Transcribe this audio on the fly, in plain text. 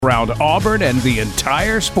around Auburn and the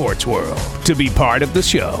entire sports world. To be part of the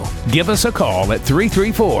show, give us a call at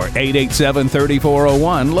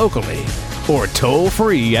 334-887-3401 locally or toll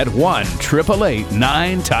free at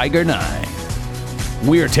 1-888-9-TIGER-9.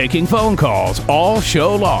 We're taking phone calls all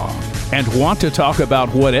show long and want to talk about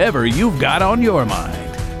whatever you've got on your mind.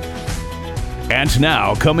 And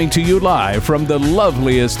now, coming to you live from the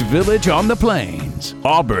loveliest village on the plains,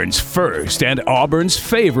 Auburn's first and Auburn's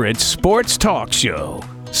favorite sports talk show,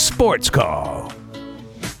 SportsCall.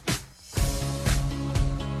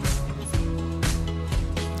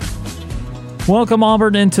 Welcome,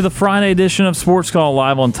 Auburn, into the Friday edition of SportsCall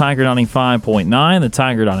live on Tiger 95.9, the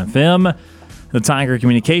Tiger.fm, the Tiger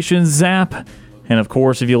Communications app, and, of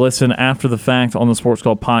course, if you listen after the fact on the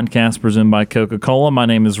SportsCall podcast presented by Coca-Cola. My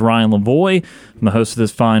name is Ryan Lavoie. I'm the host of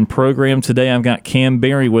this fine program. Today I've got Kam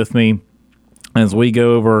Berry with me as we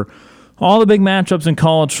go over all the big matchups in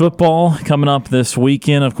college football coming up this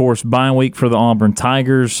weekend. Of course, bye week for the Auburn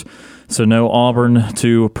Tigers, so no Auburn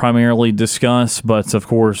to primarily discuss. But, of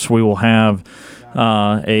course, we will have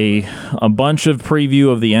a bunch of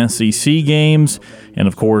preview of the SEC games and,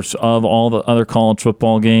 of course, of all the other college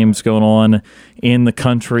football games going on in the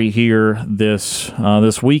country here this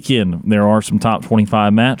weekend. There are some top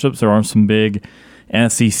 25 matchups. There are some big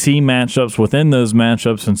SEC matchups within those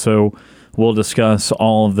matchups, and so we'll discuss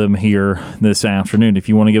all of them here this afternoon. If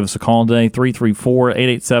you want to give us a call today,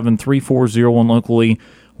 334-887-3401 locally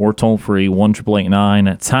or toll-free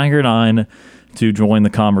 1-888-9-TIGER-9 to join the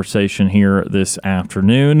conversation here this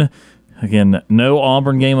afternoon. Again, no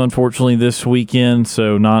Auburn game, unfortunately, this weekend,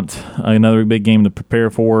 so not another big game to prepare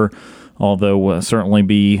for, although we'll certainly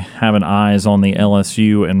be having eyes on the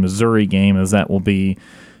LSU and Missouri game, as that will be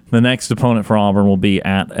the next opponent for Auburn will be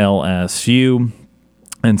at LSU.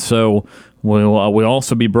 And so we'll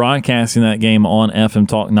also be broadcasting that game on FM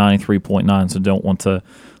Talk 93.9, so don't want to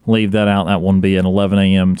leave that out. That one will be at 11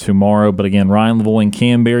 a.m. tomorrow. But again, Ryan Lavoie and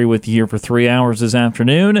Kam Berry with you here for 3 hours this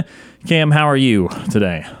afternoon. Kam, how are you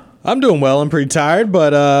today? I'm doing well. I'm pretty tired,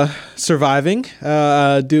 but surviving.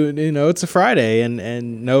 It's a Friday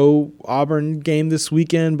and no Auburn game this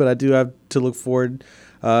weekend, but I do have to look forward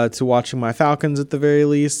to watching my Falcons at the very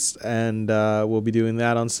least, and we'll be doing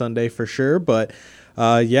that on Sunday for sure. But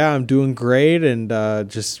I'm doing great and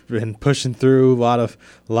just been pushing through a lot of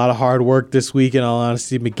hard work this week. In all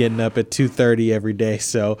honesty, been getting up at 2:30 every day,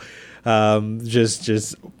 so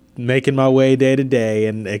just making my way day to day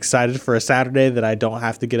and excited for a Saturday that I don't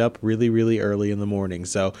have to get up really, really early in the morning.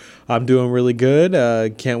 So I'm doing really good.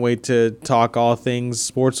 Can't wait to talk all things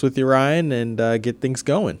sports with you, Ryan, and get things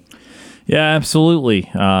going. Yeah, absolutely.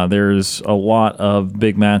 There's a lot of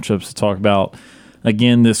big matchups to talk about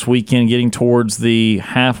again this weekend, getting towards the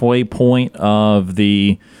halfway point of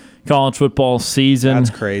the college football season.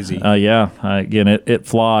 That's crazy. Again, it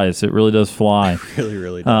flies. It really does fly. It really,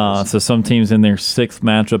 really does. So some teams in their sixth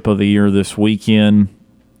matchup of the year this weekend.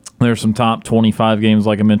 There's some top 25 games,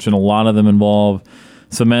 like I mentioned. A lot of them involve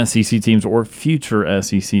some SEC teams or future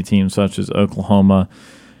SEC teams, such as Oklahoma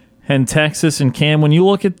and Texas. And Kam, when you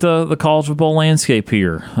look at the college football landscape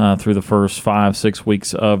here through the first 5-6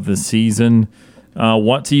 weeks of the season,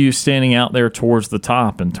 what to you standing out there towards the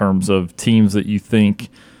top in terms of teams that you think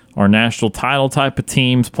are national title type of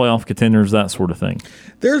teams, playoff contenders, that sort of thing?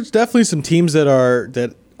 There's definitely some teams that are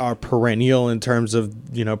perennial in terms of,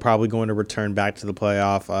 probably going to return back to the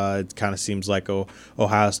playoff. It kind of seems like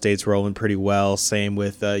Ohio State's rolling pretty well. Same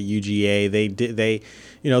with UGA.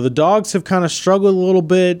 The Dogs have kind of struggled a little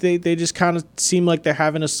bit. They just kind of seem like they're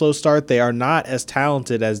having a slow start. They are not as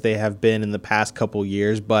talented as they have been in the past couple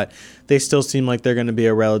years, but they still seem like they're going to be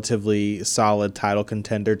a relatively solid title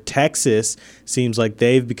contender. Texas seems like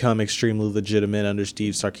they've become extremely legitimate under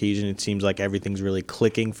Steve Sarkisian. It seems like everything's really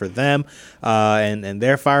clicking for them, and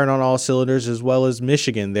they're firing on all cylinders, as well as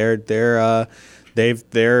Michigan. They're doing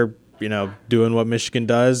what Michigan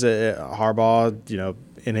does. Harbaugh,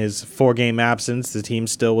 in his 4-game absence, the team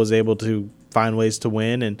still was able to find ways to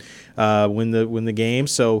win and win the game.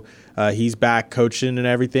 So he's back coaching and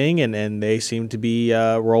everything, and they seem to be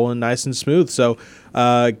rolling nice and smooth. So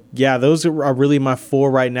those are really my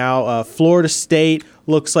 4 right now. Florida State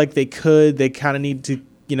looks like they kind of need to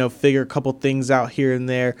figure a couple things out here and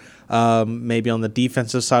there, maybe on the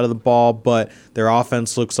defensive side of the ball, but their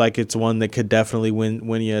offense looks like it's one that could definitely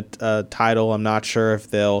win you a title. I'm not sure if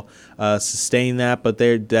they'll sustain that, but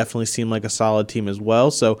they definitely seem like a solid team as well.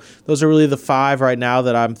 So those are really the 5 right now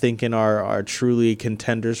that I'm thinking are truly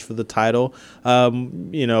contenders for the title.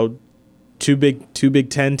 two Big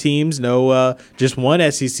Ten teams, no just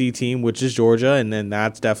one SEC team, which is Georgia, and then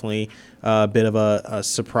that's definitely a bit of a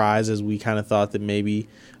surprise, as we kind of thought that maybe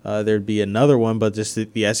there'd be another one, but just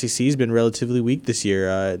the SEC has been relatively weak this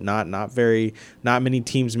year. Not many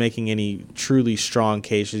teams making any truly strong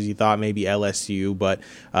cases. You thought maybe LSU, but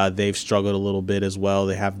they've struggled a little bit as well.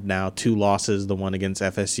 They have now 2 losses, the one against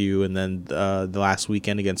FSU and then the last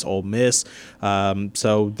weekend against Ole Miss.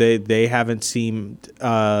 So they haven't seemed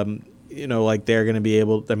like they're going to be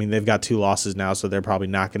able. I mean, they've got 2 losses now, so they're probably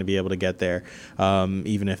not going to be able to get there,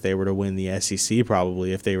 even if they were to win the SEC.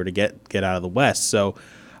 Probably if they were to get out of the West. So.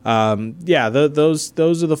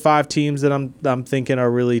 Those are the 5 teams that I'm thinking are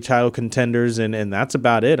really title contenders, and that's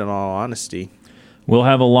about it, in all honesty. We'll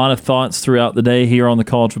have a lot of thoughts throughout the day here on the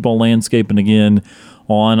college football landscape and again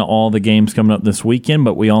on all the games coming up this weekend,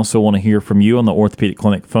 but we also want to hear from you on the Orthopedic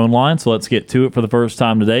Clinic phone line, so let's get to it for the first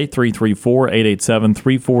time today,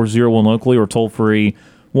 334-887-3401 locally or toll-free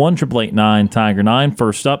 1-888-9-TIGER-9.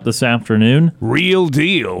 First up this afternoon, Real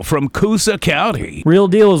Deal from Coosa County. Real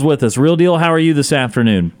Deal is with us. Real Deal, how are you this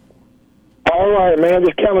afternoon? All right, man.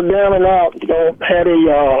 Just kind of down and out. Had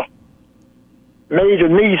a major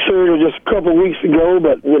knee surgery just a couple of weeks ago,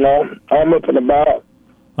 but, I'm up and about.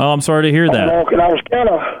 Oh, I'm sorry to hear that. And I was kind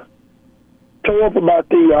of tore up about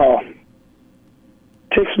the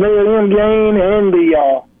Texas A&M game and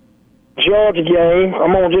the Georgia game.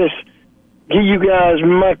 I'm going to just give you guys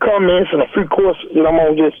my comments and a few questions that I'm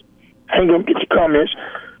going to just hang up and get your comments.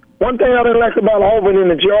 One thing I didn't like about Auburn in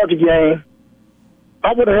the Georgia game,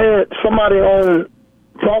 I would have had somebody on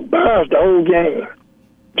Brock Bowers the whole game.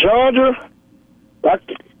 Georgia, like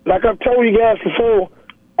I've told you guys before,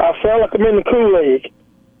 I felt like I'm in the Kool-Aid.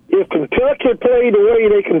 If Kentucky play the way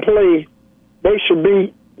they can play, they should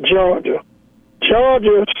beat Georgia.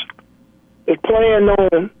 Georgia is playing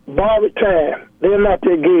on borrowed time. They're not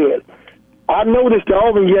that good. I noticed the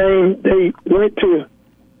Auburn game, they went to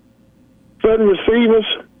certain receivers.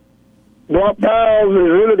 Brock Bowers is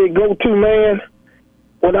really their go-to man.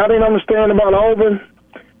 What I didn't understand about Auburn,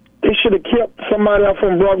 they should have kept somebody out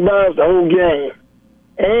from Brock Bowers the whole game.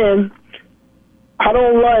 And I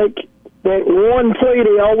don't like that one play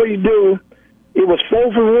they always do. It was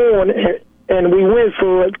 4th and 1, and we went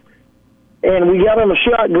for it, and we got on the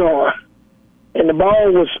shotgun, and the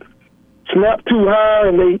ball was snapped too high,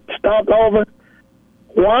 and they stopped Auburn.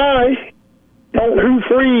 Why don't Hugh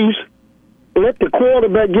Freeze let the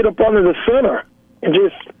quarterback get up under the center and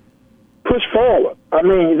just push forward? I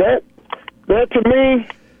mean, that to me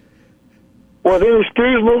was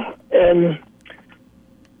inexcusable, and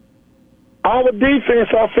our defense,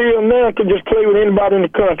 I feel now, can just play with anybody in the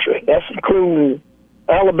country. That's including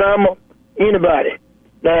Alabama, anybody.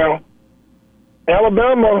 Now,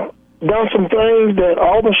 Alabama done some things that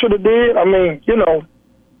Auburn should have did. I mean,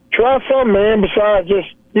 try something, man, besides just,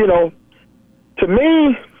 to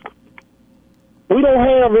me, we don't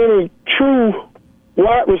have any true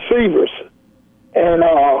wide receivers. And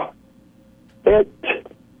that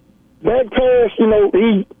pass,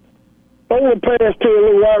 he only passed to a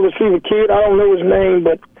little wide receiver kid. I don't know his name,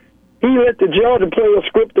 but he let the Georgia player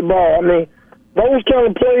script the ball. I mean, those kind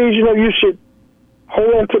of plays, you should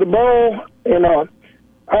hold on to the ball. And I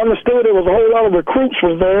understood there was a whole lot of recruits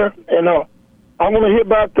was there. And I want to hear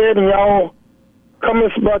about that and y'all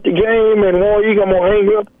comments about the game. And War Eagle, I'm going to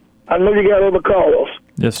hang up. I know you got other callers.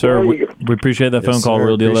 Yes, sir. We appreciate that phone call,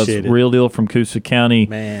 Real Deal. That's Real Deal from Coosa County.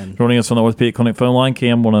 Man. Joining us on the Orthopedic Clinic phone line.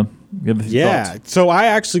 Cam, want to give us your thoughts? So I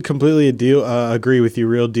actually completely agree with you,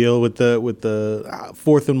 Real Deal, with the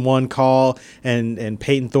 4th and 1 call and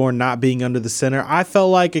Peyton Thorne not being under the center. I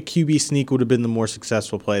felt like a QB sneak would have been the more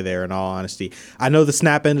successful play there, in all honesty. I know the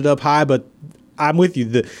snap ended up high, but I'm with you.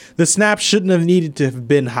 The snap shouldn't have needed to have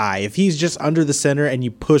been high. If he's just under the center and you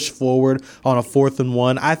push forward on a 4th and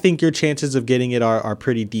 1, I think your chances of getting it are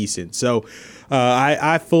pretty decent. So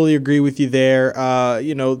I fully agree with you there.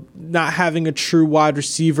 Not having a true wide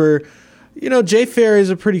receiver. Jay Fair is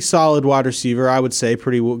a pretty solid wide receiver, I would say,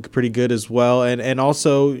 pretty good as well. And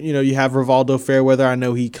also, you have Rivaldo Fairweather. I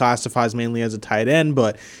know he classifies mainly as a tight end,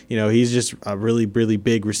 but he's just a really, really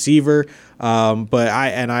big receiver. But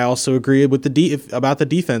I also agree with about the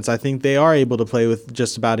defense. I think they are able to play with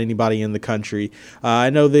just about anybody in the country. I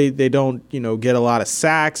know they don't get a lot of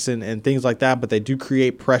sacks and things like that, but they do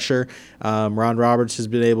create pressure. Ron Roberts has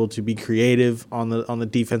been able to be creative on the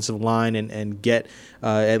defensive line and get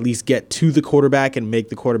at least get to the quarterback and make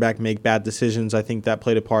the quarterback make bad decisions. I think that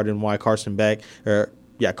played a part in why Carson Beck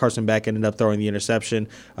ended up throwing the interception,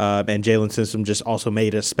 and Jalen Simpson just also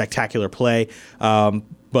made a spectacular play.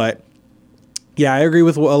 But Yeah, I agree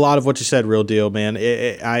with a lot of what you said, Real Deal, man.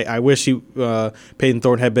 I wish Peyton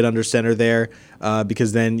Thorne had been under center there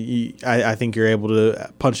because then I think you're able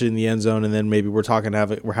to punch it in the end zone, and then maybe we're having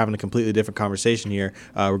a completely different conversation here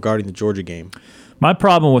regarding the Georgia game. My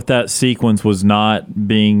problem with that sequence was not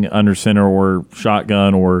being under center or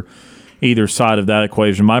shotgun or either side of that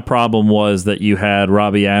equation. My problem was that you had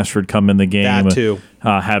Robbie Ashford come in the game, That too.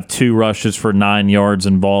 Have 2 rushes for 9 yards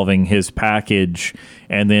involving his package,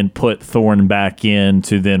 and then put Thorne back in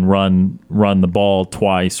to then run the ball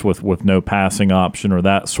twice with no passing option or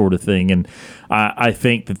that sort of thing. And I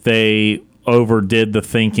think that they overdid the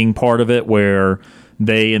thinking part of it, where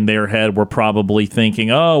they in their head were probably thinking,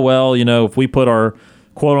 oh, well, if we put our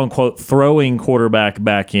quote-unquote throwing quarterback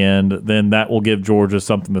back in, then that will give Georgia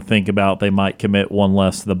something to think about. They might commit one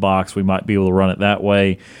less to the box. We might be able to run it that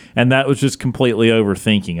way. And that was just completely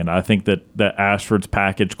overthinking. And I think that Ashford's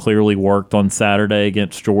package clearly worked on Saturday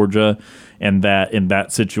against Georgia, and that in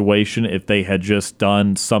that situation, if they had just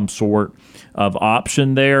done some sort of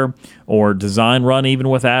option there or design run even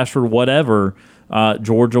with Ashford, whatever,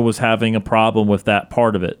 Georgia was having a problem with that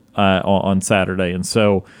part of it on Saturday. And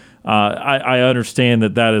so I understand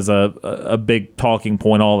that is a big talking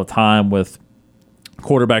point all the time with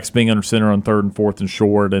quarterbacks being under center on 3rd and 4th and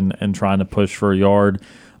short and trying to push for a yard.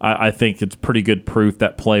 I think it's pretty good proof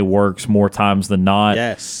that play works more times than not.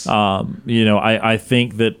 Yes. I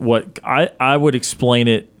think that what I would explain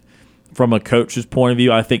it from a coach's point of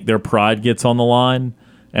view, I think their pride gets on the line,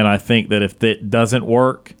 and I think that if it doesn't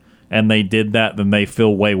work and they did that, then they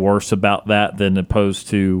feel way worse about that than opposed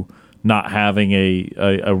to not having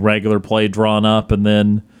a regular play drawn up and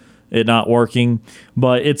then it not working.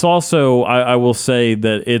 But it's also, I will say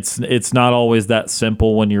that it's not always that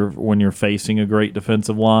simple when you're facing a great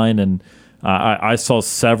defensive line. And I saw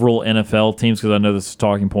several NFL teams, because I know this is a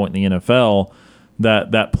talking point in the NFL,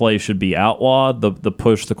 that play should be outlawed, the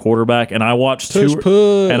push the quarterback. And I watched two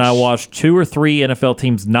or three NFL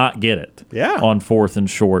teams not get it on 4th and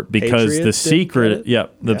short, because Patriots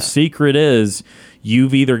the secret is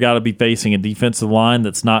you've either got to be facing a defensive line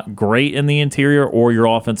that's not great in the interior, or your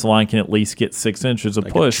offensive line can at least get 6 inches of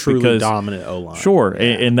push. A truly dominant O-line. Sure, yeah.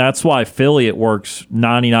 And that's why Philly, it works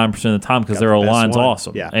 99% of the time, because their O-line's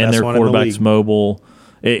awesome. Yeah, and their quarterback's mobile.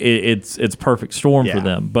 It's perfect storm for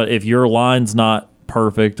them. But if your line's not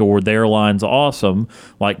perfect or their line's awesome,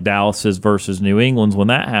 like Dallas's versus New England's when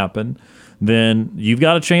that happened, then you've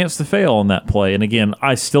got a chance to fail on that play. And again,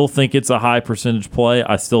 I still think it's a high percentage play.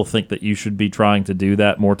 I still think that you should be trying to do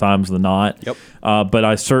that more times than not. Yep. But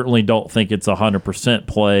I certainly don't think it's 100%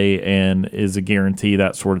 play and is a guarantee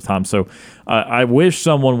that sort of time. So I wish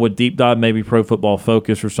someone would deep dive, maybe Pro Football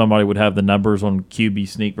Focus, or somebody would have the numbers on QB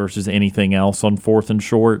sneak versus anything else on 4th and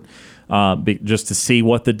short, just to see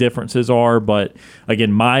what the differences are. But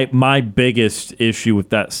again, my biggest issue with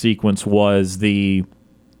that sequence was the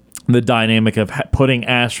dynamic of putting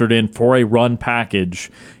Ashford in for a run package,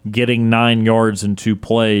 getting 9 yards in 2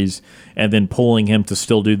 plays, and then pulling him to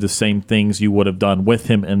still do the same things you would have done with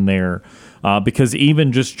him in there. Because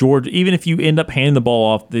even just Georgia, even if you end up handing the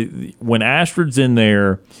ball off, when Ashford's in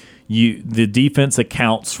there, the defense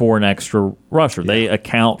accounts for an extra rusher. They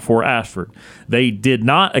account for Ashford. They did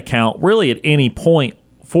not account really at any point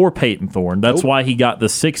for Peyton Thorne. That's why he got the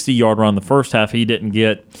 60-yard run the first half. He didn't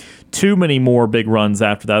get too many more big runs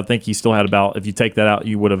after that. I think he still had about, if you take that out,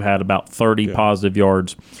 you would have had about 30 positive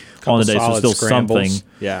yards on the day, so still scrambles. Something.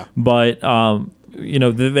 Yeah. But,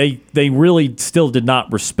 they really still did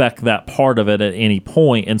not respect that part of it at any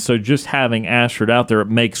point. And so just having Ashford out there, it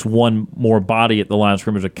makes one more body at the line of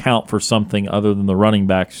scrimmage account for something other than the running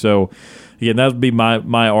back. So, again, that would be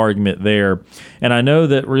my argument there. And I know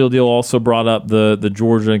that Real Deal also brought up the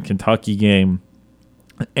Georgia and Kentucky game.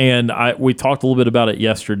 And we talked a little bit about it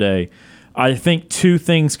yesterday. I think 2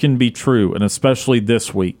 things can be true, and especially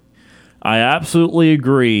this week. I absolutely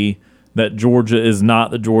agree that Georgia is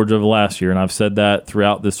not the Georgia of last year, and I've said that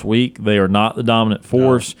throughout this week. They are not the dominant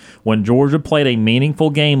force. No. When Georgia played a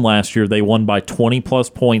meaningful game last year, they won by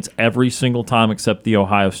 20-plus points every single time except the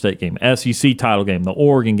Ohio State game, SEC title game, the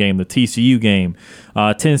Oregon game, the TCU game.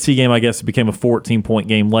 Tennessee game, I guess it became a 14-point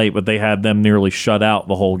game late, but they had them nearly shut out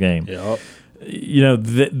the whole game. Yep.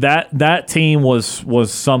 That team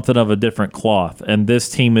was something of a different cloth, and this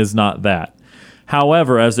team is not that.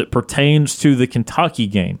 However, as it pertains to the Kentucky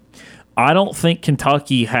game, I don't think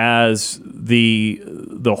Kentucky has the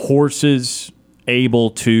horses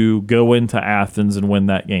able to go into Athens and win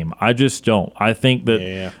that game. I just don't. I think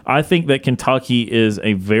that Kentucky is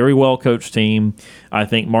a very well coached team. I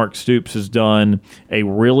think Mark Stoops has done a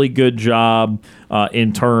really good job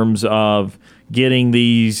in terms of getting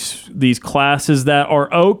these classes that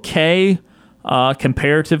are okay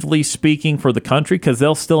comparatively speaking, for the country, because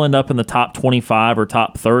they'll still end up in the top 25 or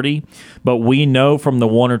top 30. But we know from the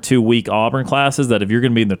 1 or 2 week Auburn classes that if you're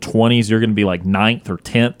going to be in the 20s, you're going to be like 9th or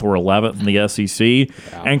 10th or 11th in the SEC.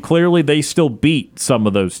 Yeah. And clearly they still beat some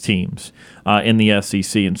of those teams in the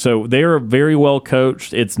SEC. And so they're very well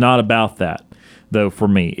coached. It's not about that, though, for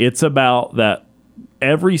me. It's about that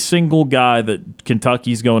every single guy that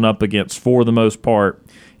Kentucky's going up against, for the most part,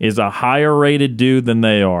 is a higher rated dude than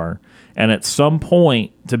they are. And at some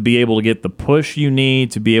point, to be able to get the push you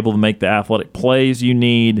need, to be able to make the athletic plays you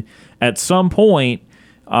need, at some point,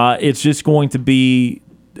 it's just going to be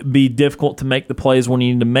difficult to make the plays when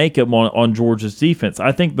you need to make them on Georgia's defense.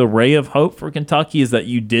 I think the ray of hope for Kentucky is that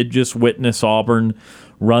you did just witness Auburn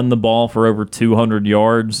run the ball for over 200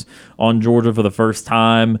 yards on Georgia for the first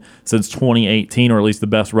time since 2018, or at least the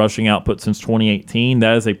best rushing output since 2018.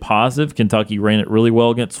 That is a positive. Kentucky ran it really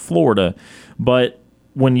well against Florida. But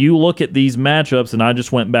when you look at these matchups, and I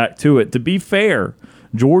just went back to it, to be fair,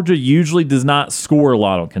 Georgia usually does not score a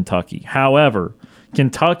lot on Kentucky. However,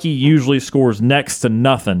 Kentucky usually scores next to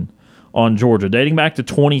nothing on Georgia. Dating back to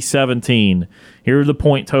 2017, here are the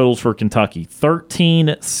point totals for Kentucky: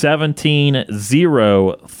 13, 17,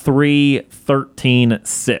 0, 3, 13,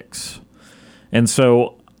 6. And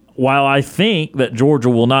so while I think that Georgia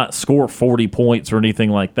will not score 40 points or anything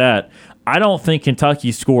like that, I don't think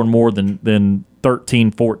Kentucky's scoring more than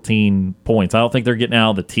 13, 14 points. I don't think they're getting out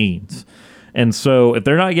of the teens. And so if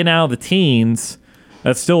they're not getting out of the teens,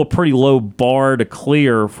 that's still a pretty low bar to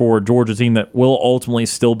clear for a Georgia team that will ultimately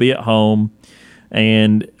still be at home.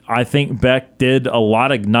 And I think Beck did a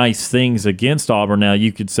lot of nice things against Auburn. Now,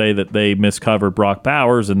 you could say that they miscovered Brock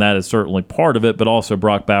Bowers, and that is certainly part of it, but also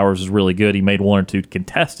Brock Bowers is really good. He made 1 or 2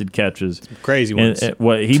 contested catches. Crazy ones.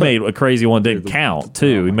 He made a crazy one, didn't count,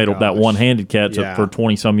 too. He made that one-handed catch for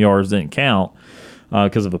 20-some yards, didn't count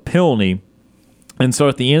because of a penalty. And so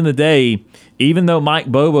at the end of the day, even though Mike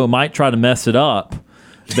Bobo might try to mess it up,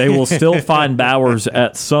 they will still find Bowers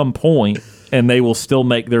at some point, and they will still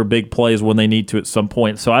make their big plays when they need to at some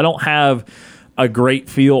point. So I don't have a great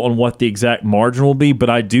feel on what the exact margin will be, but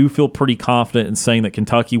I do feel pretty confident in saying that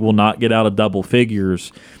Kentucky will not get out of double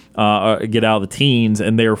figures, get out of the teens,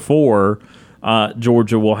 and therefore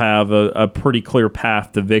Georgia will have a pretty clear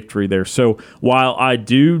path to victory there. So while I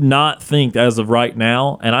do not think as of right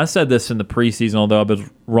now, and I said this in the preseason, although I was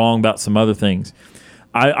wrong about some other things,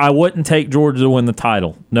 I wouldn't take Georgia to win the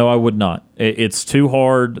title. No, I would not. It's too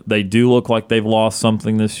hard. They do look like they've lost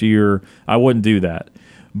something this year. I wouldn't do that.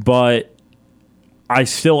 But I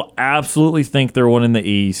still absolutely think they're winning the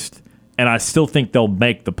East, and I still think they'll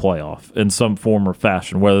make the playoff in some form or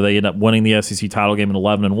fashion, whether they end up winning the SEC title game at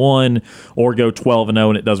 11-1 or go 12-0,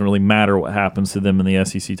 and it doesn't really matter what happens to them in the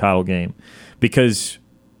SEC title game. Because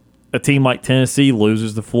a team like Tennessee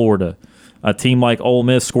loses to Florida. A team like Ole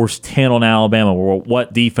Miss scores 10 on Alabama. Well,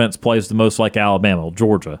 what defense plays the most like Alabama? Well,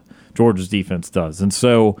 Georgia's defense does. And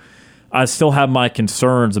so I still have my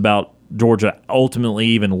concerns about Georgia ultimately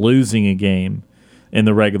even losing a game in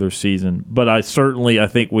the regular season. But I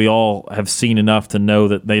think we all have seen enough to know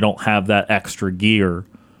that they don't have that extra gear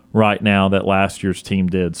right now that last year's team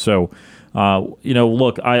did. So,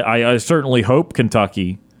 look, I certainly hope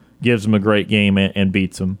Kentucky gives them a great game and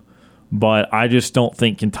beats them. But I just don't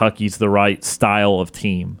think Kentucky's the right style of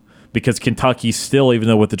team, because Kentucky still, even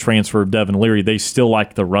though with the transfer of Devin Leary, they still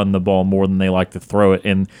like to run the ball more than they like to throw it.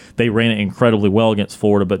 And they ran it incredibly well against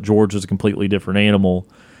Florida, but Georgia's a completely different animal.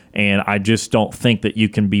 And I just don't think that you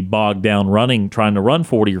can be bogged down trying to run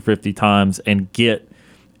 40 or 50 times and get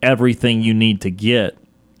everything you need to get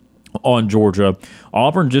on Georgia.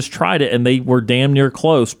 Auburn just tried it, and they were damn near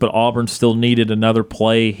close, but Auburn still needed another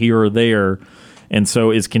play here or there. And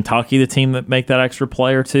so is Kentucky the team that make that extra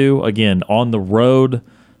play or two? Again, on the road,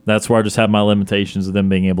 that's where I just have my limitations of them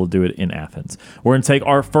being able to do it in Athens. We're going to take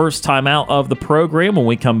our first time out of the program. When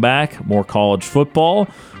we come back, more college football,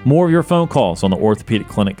 more of your phone calls on the Orthopedic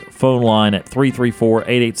Clinic phone line at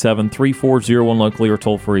 334-887-3401 locally, or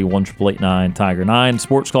toll free 1-888-9-TIGER-9.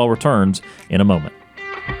 Sports Call returns in a moment.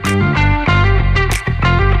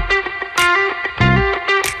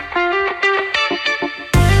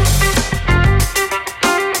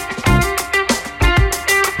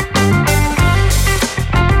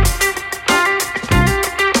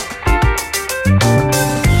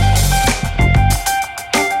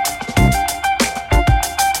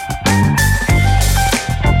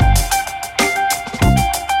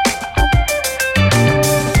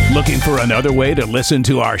 Another way to listen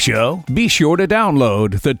to our show? Be sure to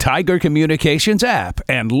download the Tiger Communications app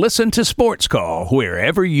and listen to Sports Call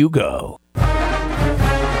wherever you go.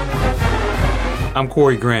 I'm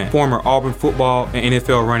Corey Grant, former Auburn football and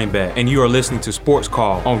NFL running back, and you are listening to Sports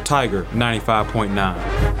Call on Tiger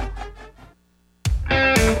 95.9.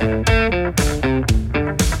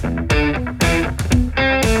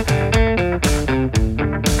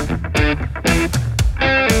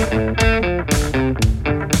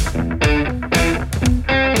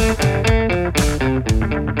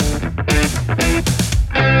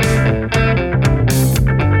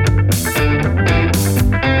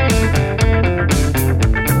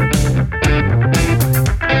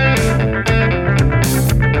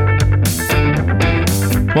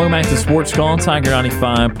 Welcome back to Sports Call, Tiger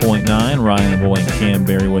 95.9. Ryan Lavoie and Kam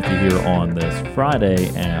Berry with you here on this Friday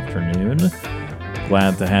afternoon.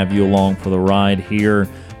 Glad to have you along for the ride here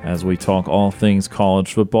as we talk all things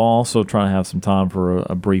college football. Also trying to have some time for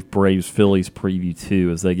a brief Braves-Phillies preview, too,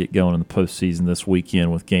 as they get going in the postseason this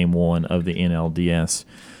weekend with Game 1 of the NLDS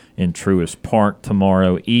in Truist Park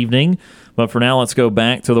tomorrow evening. But for now, let's go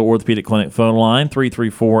back to the Orthopedic Clinic phone line,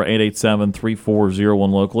 334-887-3401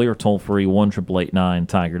 locally, or toll-free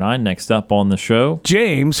 1-888-9-TIGER-9. Next up on the show,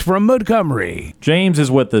 James from Montgomery. James is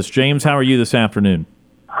with us. James, how are you this afternoon?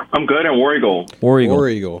 I'm good, and War Eagle. War Eagle. War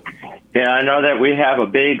Eagle. Yeah, I know that we have a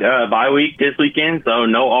big bye week this weekend, so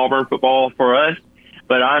no Auburn football for us.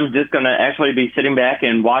 But I'm just going to actually be sitting back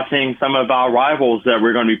and watching some of our rivals that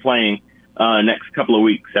we're going to be playing next couple of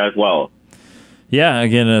weeks as well. Yeah,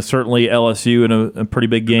 again, certainly LSU in a pretty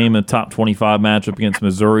big game, a top 25 matchup against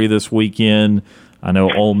Missouri this weekend. I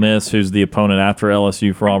know Ole Miss, who's the opponent after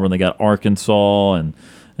LSU for Auburn, they got Arkansas, and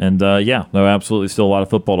absolutely still a lot of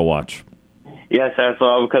football to watch. Yes, as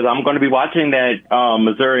well, because I'm going to be watching that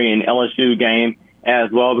Missouri and LSU game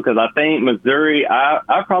as well, because I think Missouri,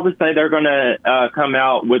 I'd probably say they're going to come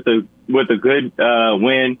out with a good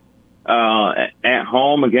win at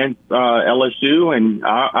home against LSU, and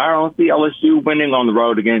I don't see LSU winning on the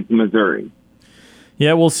road against Missouri.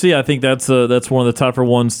 Yeah, we'll see. I think that's one of the tougher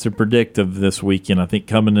ones to predict of this weekend. I think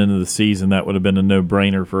coming into the season, that would have been a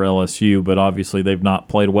no-brainer for LSU, but obviously they've not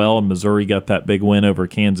played well, and Missouri got that big win over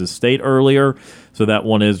Kansas State earlier, so that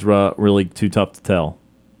one is really too tough to tell.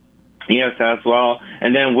 Yes, as well.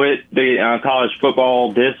 And then with the college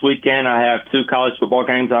football this weekend, I have two college football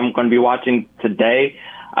games I'm going to be watching today.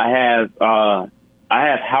 I have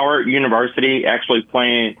Howard University actually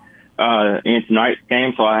playing in tonight's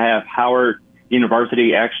game, so I have Howard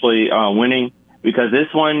University actually winning, because this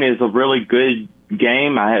one is a really good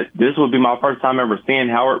game. This will be my first time ever seeing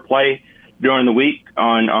Howard play during the week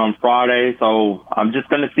on Friday, so I'm just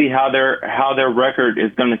going to see how their record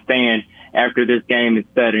is going to stand after this game is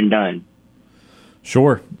said and done.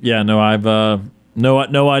 Sure. Yeah. No, I've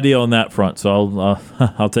no idea on that front, so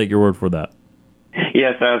I'll take your word for that.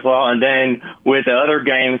 Yes, as well. And then with the other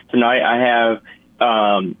games tonight, I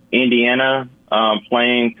have Indiana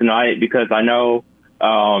playing tonight, because I know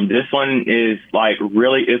this one is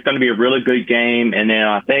it's going to be a really good game. And then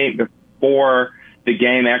I think before the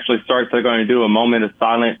game actually starts, they're going to do a moment of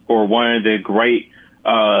silence for one of the great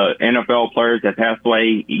NFL players that passed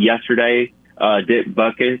away yesterday, Dick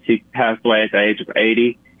Butkus. He passed away at the age of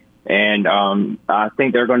 80. And I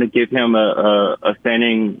think they're going to give him a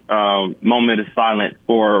standing moment of silence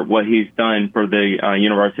for what he's done for the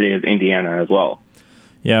University of Indiana as well.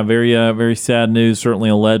 Yeah, very sad news.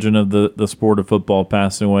 Certainly a legend of the sport of football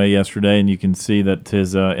passing away yesterday, and you can see that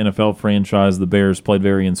his NFL franchise, the Bears, played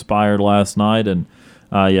very inspired last night. And,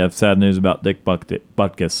 sad news about Dick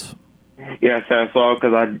Butkus. Yes, as well,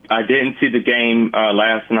 because I didn't see the game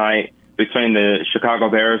last night between the Chicago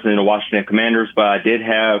Bears and the Washington Commanders, but I did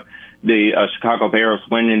have the Chicago Bears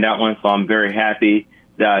winning that one, so I'm very happy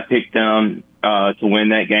that I picked them to win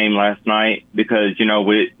that game last night, because,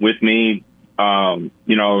 with me,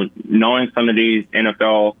 knowing some of these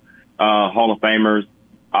NFL Hall of Famers,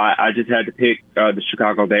 I just had to pick the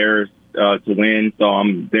Chicago Bears to win, so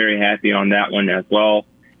I'm very happy on that one as well.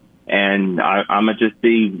 And I'm going to just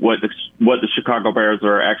see what the Chicago Bears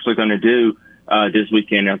are actually going to do this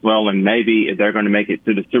weekend as well, and maybe if they're going to make it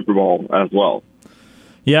to the Super Bowl as well.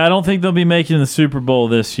 Yeah, I don't think they'll be making the Super Bowl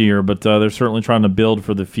this year, but they're certainly trying to build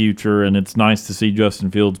for the future, and it's nice to see Justin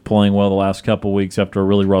Fields playing well the last couple of weeks after a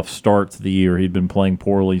really rough start to the year. He'd been playing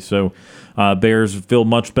poorly, so Bears feel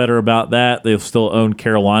much better about that. They'll still own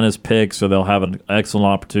Carolina's pick, so they'll have an excellent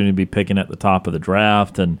opportunity to be picking at the top of the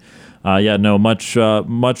draft. And,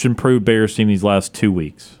 much improved Bears team these last 2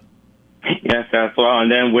 weeks. Yes, as well. And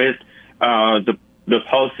then with the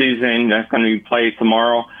postseason that's going to be played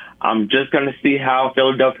tomorrow, I'm just going to see how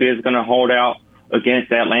Philadelphia is going to hold out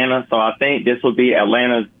against Atlanta. So I think this will be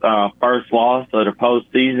Atlanta's first loss of the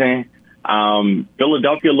postseason.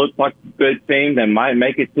 Philadelphia looks like a good team that might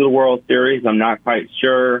make it to the World Series. I'm not quite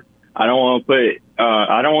sure I don't want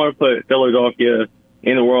to put Philadelphia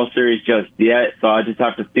in the World Series just yet. So I just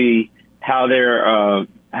have to see how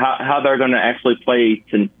they're going to actually play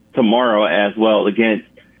tomorrow as well against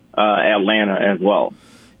Atlanta as well.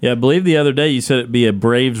 Yeah, I believe the other day you said it'd be a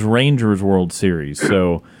Braves-Rangers World Series.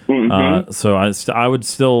 So, so I would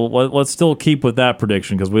still let's still keep with that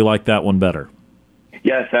prediction because we like that one better.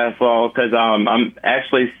 Yes, as well, because I'm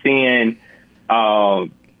actually seeing,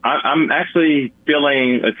 I'm actually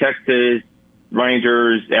feeling a Texas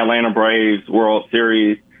Rangers, Atlanta Braves World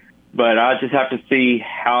Series, but I just have to see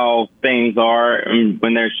how things are and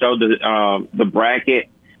when they show the bracket.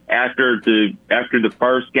 After the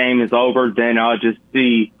first game is over, then I'll just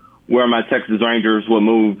see where my Texas Rangers will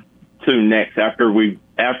move to next after we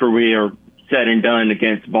are said and done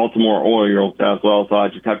against Baltimore Orioles as well. So I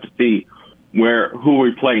just have to see who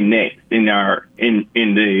we play next in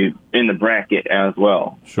the bracket as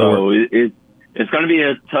well. Sure. So it's going to be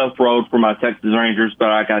a tough road for my Texas Rangers, but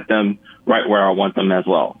I got them right where I want them as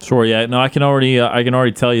well. Sure, yeah. No, I can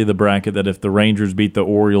already tell you the bracket that if the Rangers beat the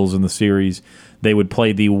Orioles in the series, they would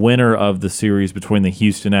play the winner of the series between the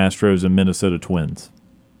Houston Astros and Minnesota Twins.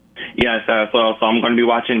 Yes, as well. So I'm going to be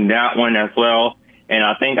watching that one as well. And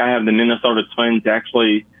I think I have the Minnesota Twins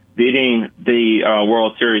actually beating the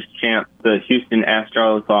World Series champs, the Houston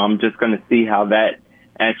Astros. So I'm just going to see how that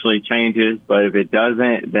actually changes. But if it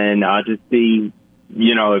doesn't, then I'll just see,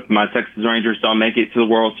 if my Texas Rangers don't make it to the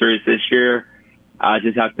World Series this year, I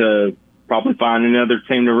just have to probably find another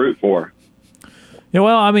team to root for. Yeah,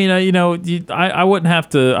 well, I mean, I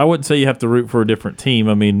wouldn't say you have to root for a different team.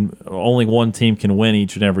 I mean, only one team can win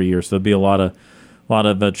each and every year, so there'll be a lot of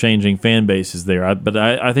changing fan bases there. But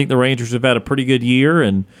I think the Rangers have had a pretty good year,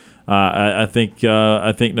 and I think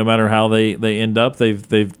no matter how they end up,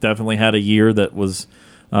 they've definitely had a year that was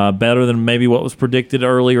better than maybe what was predicted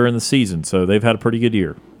earlier in the season. So they've had a pretty good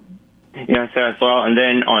year. Yes, as well. And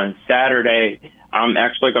then on Saturday, I'm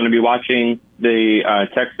actually going to be watching the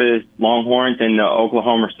Texas Longhorns and the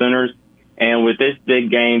Oklahoma Sooners. And with this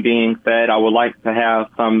big game being said, I would like to have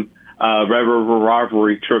some Red River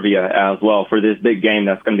rivalry trivia as well for this big game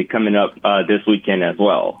that's going to be coming up this weekend as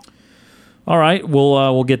well. All right,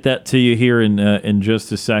 we'll get that to you here in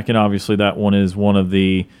just a second. Obviously, that one is one of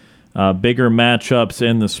the bigger matchups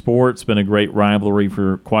in the sport. It's been a great rivalry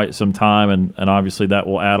for quite some time, and obviously that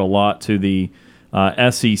will add a lot to the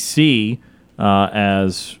SEC.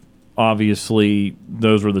 As obviously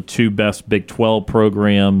those were the two best Big 12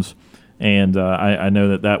 programs, and I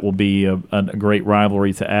know that will be a great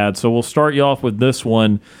rivalry to add. So we'll start you off with this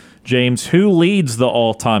one. James, who leads the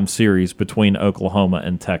all-time series between Oklahoma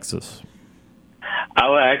and Texas? I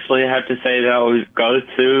would actually have to say that I would go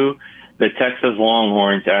to the Texas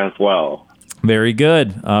Longhorns as well. Very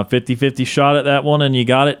good. 50-50 shot at that one, and you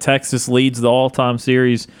got it. Texas leads the all-time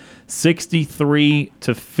series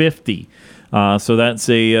 63-50. So that's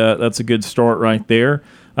a good start right there.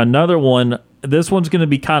 Another one. This one's going to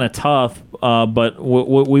be kind of tough, but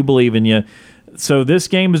we believe in you. So this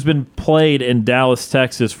game has been played in Dallas,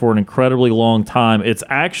 Texas for an incredibly long time. It's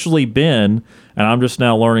actually been, and I'm just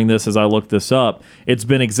now learning this as I look this up, it's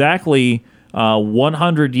been exactly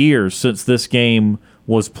 100 years since this game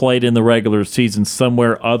was played in the regular season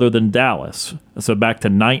somewhere other than Dallas. So back to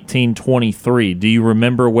 1923. Do you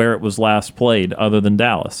remember where it was last played other than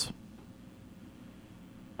Dallas?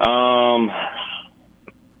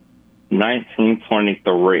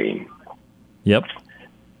 1923. Yep.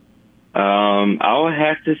 I would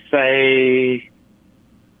have to say,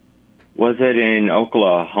 was it in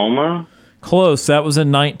Oklahoma? Close. That was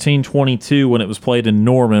in 1922 when it was played in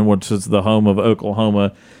Norman, which is the home of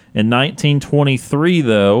Oklahoma. In 1923,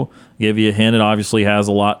 though, I'll give you a hint, it obviously has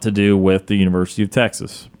a lot to do with the University of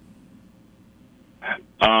Texas.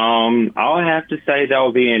 I would have to say that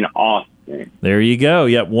would be in Austin. There you go.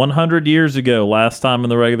 Yep, 100 years ago, last time in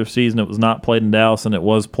the regular season, it was not played in Dallas, and it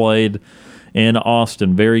was played in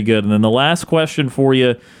Austin. Very good. And then the last question for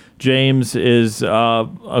you, James, is,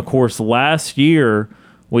 of course, last year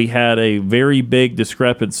we had a very big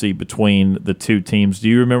discrepancy between the two teams. Do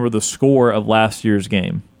you remember the score of last year's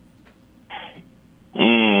game?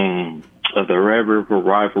 Of the Red River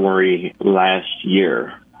rivalry last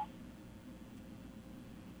year.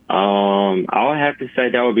 I would have to say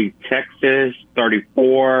that would be Texas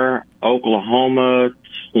 34, Oklahoma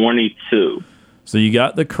 22. So you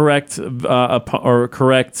got the correct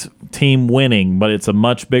team winning, but it's a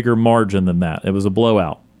much bigger margin than that. It was a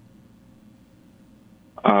blowout.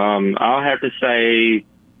 I'll have to say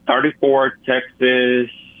 34 Texas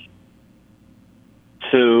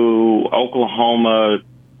to Oklahoma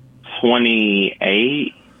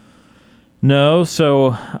 28. No,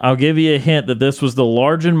 so I'll give you a hint that this was the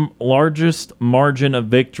largest margin of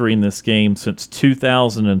victory in this game since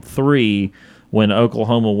 2003 when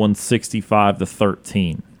Oklahoma won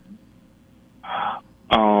 65-13.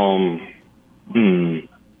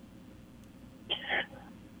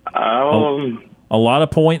 A lot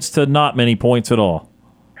of points to not many points at all.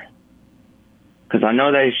 Because I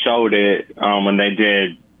know they showed it when they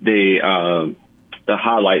did the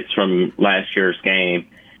highlights from last year's game.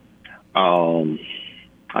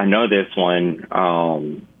 I know this one.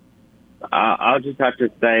 I'll just have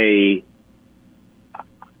to say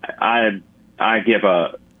I give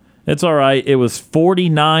up. It's all right. It was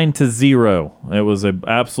 49-0. It was an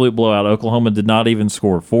absolute blowout. Oklahoma did not even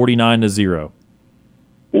score. 49-0.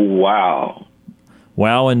 Wow.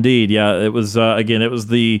 Wow, indeed. Yeah, it was. Again, it was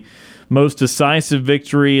the most decisive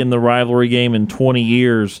victory in the rivalry game in 20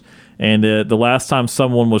 years. And the last time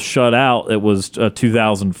someone was shut out, it was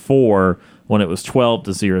 2004 when it was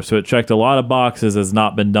 12-0. So it checked a lot of boxes, has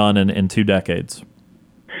not been done in 2 decades.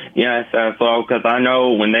 Yes, so because I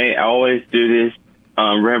know when they always do this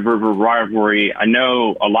Red River rivalry, I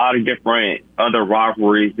know a lot of different other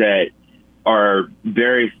rivalries that are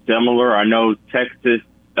very similar. I know Texas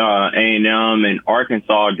A&M and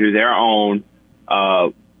Arkansas do their own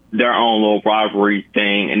little rivalry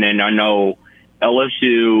thing, and then I know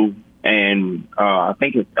LSU and I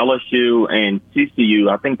think it's LSU and TCU.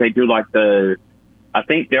 I think they do I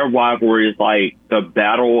think their rivalry is like the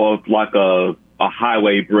battle of like a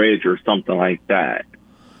highway bridge or something like that.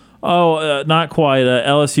 Oh, not quite.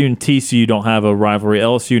 LSU and TCU don't have a rivalry.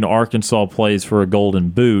 LSU and Arkansas plays for a Golden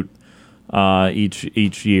Boot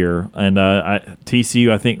each year, and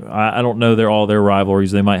TCU, I think, I don't know all their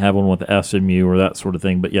rivalries. They might have one with SMU or that sort of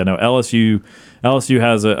thing, but yeah, no, LSU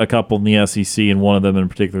has a couple in the SEC, and one of them in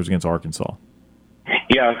particular is against Arkansas.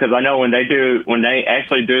 Yeah, because I know when they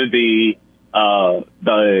actually do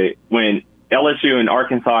when LSU and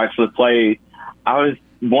Arkansas actually play, I was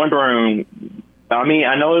wondering. I mean,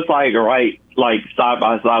 I know it's like side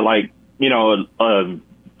by side, a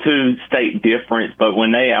 2-state difference, but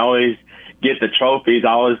when they always get the trophies, I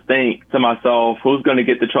always think to myself, who's going to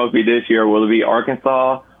get the trophy this year? Will it be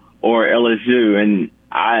Arkansas or LSU? And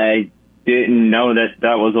I didn't know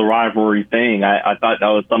that was a rivalry thing. I thought that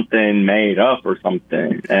was something made up or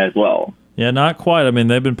something as well. Yeah, not quite. I mean,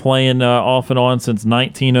 they've been playing off and on since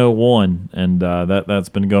 1901, and that's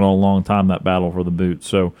been going on a long time, that battle for the boot.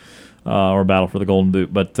 So, or battle for the Golden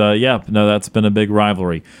Boot. But, that's been a big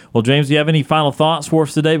rivalry. Well, James, do you have any final thoughts for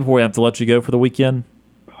us today before we have to let you go for the weekend?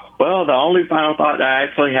 Well, the only final thought that I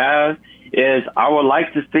actually have is I would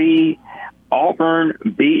like to see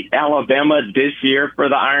Auburn beat Alabama this year for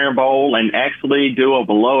the Iron Bowl and actually do a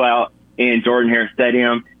blowout in Jordan-Hare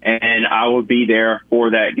Stadium, and I will be there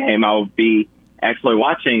for that game. I will be actually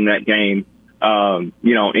watching that game,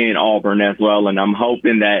 in Auburn as well, and I'm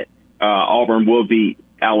hoping that Auburn will beat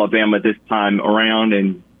Alabama this time around,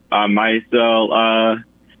 and I might as well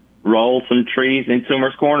roll some trees in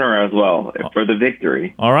Toomer's Corner as well for the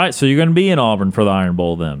victory. All right, so you're going to be in Auburn for the Iron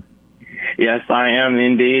Bowl then? Yes, I am.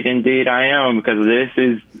 Indeed I am, because this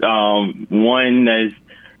is one that's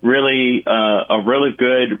really a really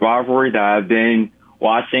good rivalry that I've been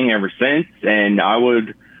watching ever since, and I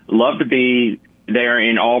would love to be there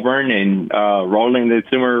in Auburn and rolling the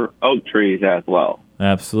Toomer oak trees as well.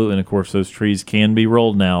 Absolutely, and of course those trees can be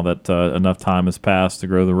rolled now that enough time has passed to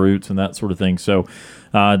grow the roots and that sort of thing. So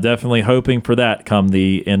definitely hoping for that come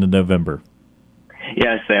the end of November.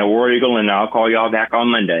 Yes, War Eagle, and I'll call y'all back on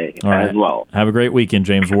Monday as well. Have a great weekend,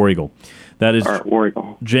 James War Eagle. That is War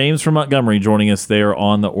Eagle. James from Montgomery joining us there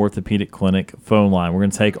on the Orthopedic Clinic phone line. We're going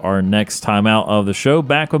to take our next time out of the show.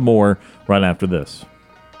 Back with more right after this.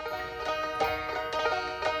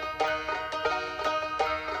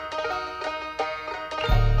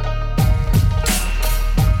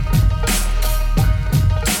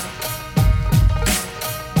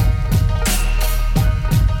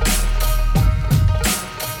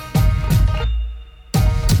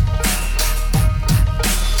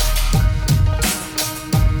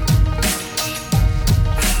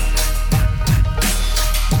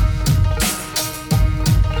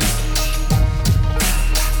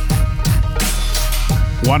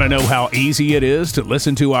 Want to know how easy it is to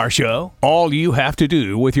listen to our show? All you have to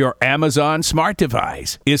do with your Amazon smart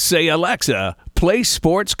device is say, Alexa, play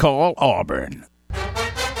SportsCall Auburn.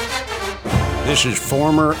 This is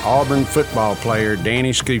former Auburn football player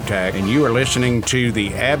Danny Skutak, and you are listening to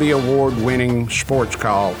the Abby Award-winning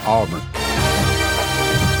SportsCall Auburn.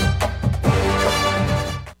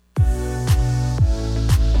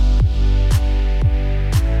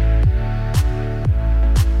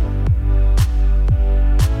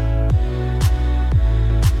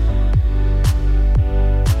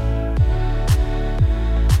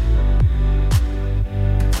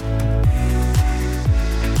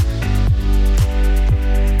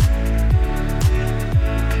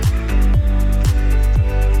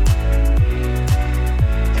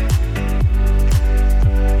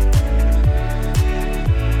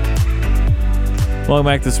 Welcome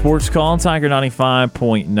back to Sports Call, Tiger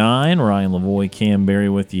 95.9. Ryan Lavoie, Kam Berry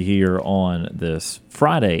with you here on this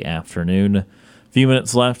Friday afternoon. A few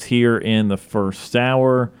minutes left here in the first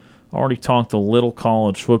hour. Already talked a little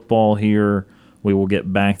college football here. We will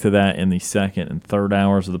get back to that in the second and third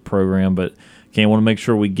hours of the program, but Kam, want to make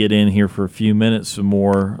sure we get in here for a few minutes, some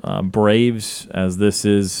more Braves, as this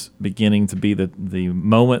is beginning to be the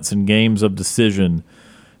moments and games of decision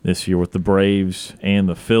this year with the Braves and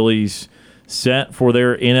the Phillies. Set for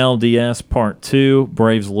their NLDS Part 2.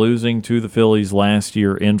 Braves losing to the Phillies last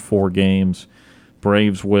year in 4 games.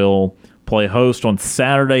 Braves will play host on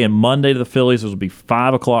Saturday and Monday to the Phillies. Those will be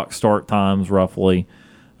 5 o'clock start times, roughly,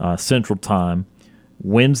 Central Time.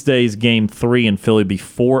 Wednesday's Game 3 in Philly will be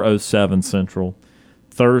 4:07 Central.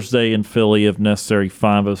 Thursday in Philly, if necessary,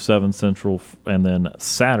 5:07 Central. And then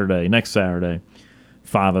next Saturday,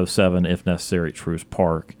 5:07 if necessary at Truist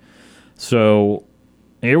Park. So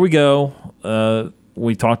here we go.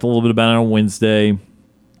 We talked a little bit about it on Wednesday.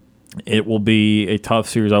 It will be a tough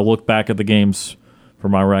series. I look back at the games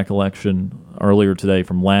from my recollection earlier today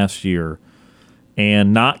from last year,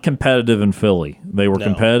 and not competitive in Philly. They were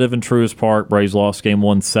competitive in Truist Park. Braves lost game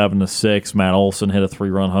 1 7-6. Matt Olson hit a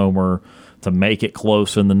 3-run homer to make it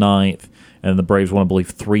close in the ninth, and the Braves won, I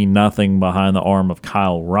believe, 3-0 behind the arm of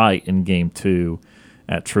Kyle Wright in game 2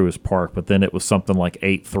 at Truist Park. But then it was something like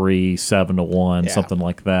 8-3, 7-1, something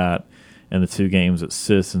like that in the 2 games at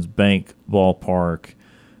Citizens Bank Ballpark.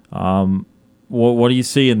 What do you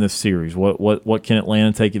see in this series? What can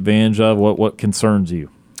Atlanta take advantage of? What concerns you?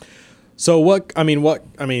 So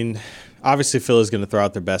obviously Philly's going to throw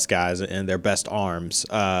out their best guys and their best arms.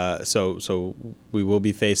 So we will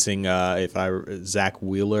be facing Zach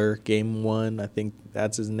Wheeler game 1, I think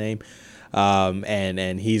that's his name.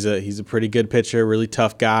 And he's a pretty good pitcher, really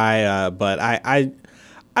tough guy. But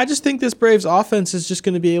I just think this Braves offense is just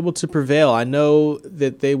going to be able to prevail. I know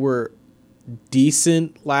that they were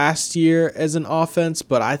decent last year as an offense,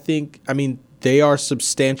 but they are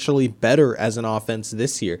substantially better as an offense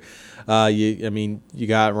this year. You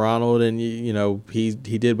got Ronald, and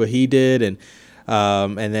he did what he did, and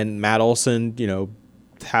then Matt Olson,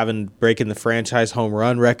 breaking the franchise home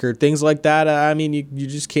run record, things like that. You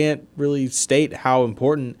just can't really state how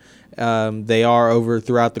important they are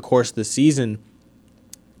throughout the course of the season.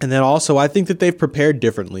 And then also, I think that they've prepared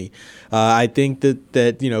differently. I think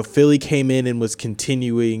that Philly came in and was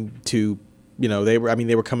continuing to, they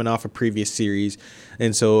were coming off a previous series,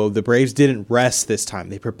 and so the Braves didn't rest this time.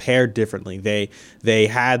 They prepared differently. They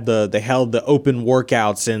held the open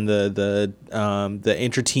workouts and the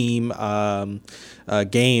inter-team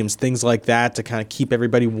games, things like that, to kind of keep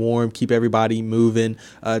everybody warm, keep everybody moving.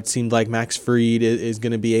 It seemed like Max Fried is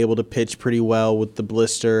going to be able to pitch pretty well with the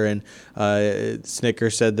blister, and Snicker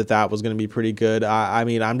said that was going to be pretty good.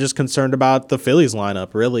 I'm just concerned about the Phillies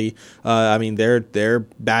lineup, really. Their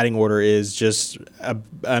batting order is just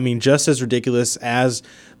as ridiculous as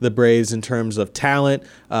the Braves in terms of talent.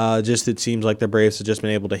 It seems like the Braves have just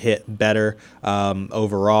been able to hit better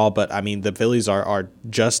overall. But the Phillies are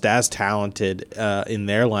just as talented in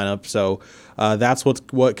their lineup. So that's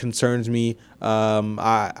what concerns me.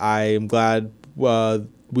 I am glad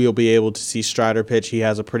we'll be able to see Strider pitch. He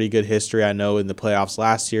has a pretty good history. I know in the playoffs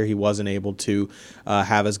last year he wasn't able to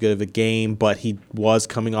have as good of a game, but he was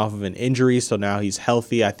coming off of an injury, so now he's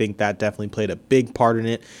healthy. I think that definitely played a big part in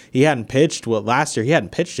it. He hadn't pitched last year. He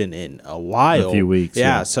hadn't pitched in a while. A few weeks.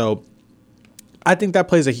 Yeah, so I think that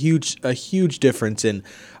plays a huge difference in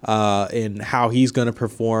how he's going to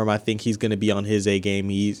perform. I think he's going to be on his A game.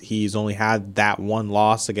 He's only had that one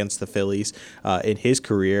loss against the Phillies in his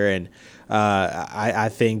career, and I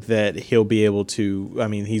think that he'll be able to.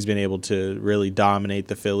 He's been able to really dominate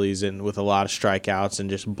the Phillies and with a lot of strikeouts and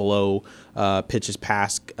just blow pitches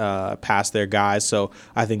past their guys. So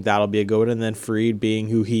I think that'll be a good one. And then Fried, being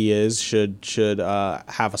who he is, should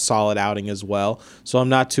have a solid outing as well. So I'm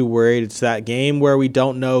not too worried. It's that game where we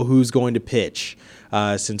don't know who's going to pitch.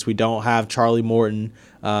 Since we don't have Charlie Morton,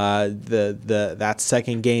 that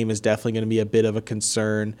second game is definitely going to be a bit of a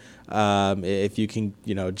concern. If you can,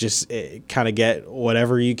 just kind of get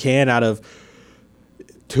whatever you can out of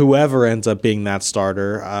whoever ends up being that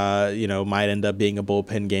starter, might end up being a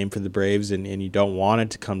bullpen game for the Braves, and you don't want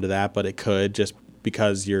it to come to that, but it could, just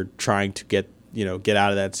because you're trying to get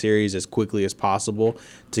out of that series as quickly as possible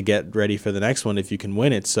to get ready for the next one if you can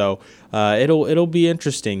win it. So it'll be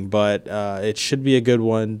interesting, but it should be a good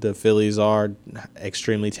one. The Phillies are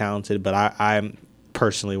extremely talented, but I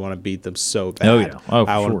personally want to beat them so bad. Oh, yeah.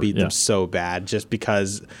 I want to beat them so bad, just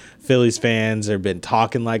because Phillies fans have been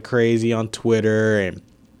talking like crazy on Twitter, and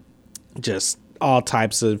just all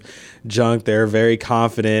types of junk. They're very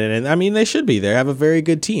confident, and I mean they should be. They have a very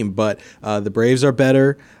good team, but the Braves are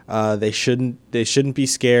better. They shouldn't be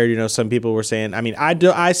scared. You know, some people were saying, I mean,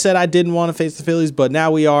 I said I didn't want to face the Phillies, but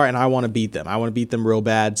now we are, and I want to beat them. I want to beat them real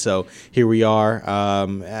bad. So here we are.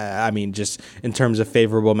 I mean, just in terms of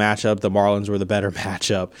favorable matchup, the Marlins were the better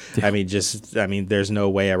matchup. I mean, there's no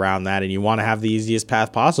way around that. And you want to have the easiest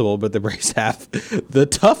path possible, but the Braves have the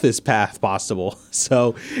toughest path possible.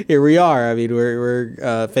 So here we are. I mean,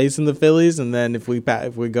 we're facing the Phillies, and then if we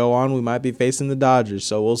go on, we might be facing the Dodgers.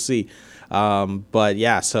 So we'll see. But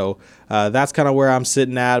yeah, so that's kind of where I'm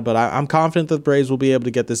sitting at. But I'm confident that the Braves will be able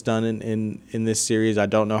to get this done in this series. I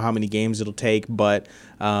don't know how many games it'll take, but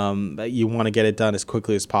you want to get it done as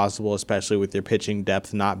quickly as possible, especially with your pitching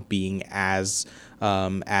depth not being as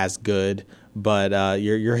good. But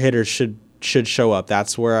your hitters should show up.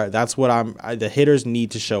 The hitters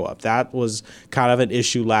need to show up. That was kind of an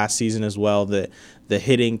issue last season as well. The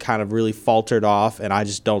hitting kind of really faltered off, and I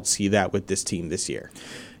just don't see that with this team this year.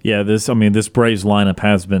 Yeah, this Braves lineup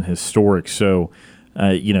has been historic. So,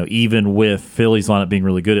 even with Phillies lineup being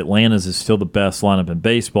really good, Atlanta's is still the best lineup in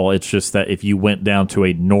baseball. It's just that if you went down to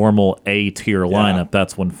a normal A-tier lineup,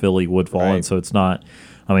 that's when Philly would fall in. So it's not.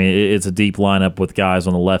 I mean, it's a deep lineup with guys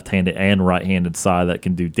on the left-handed and right-handed side that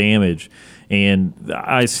can do damage. And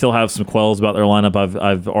I still have some quells about their lineup.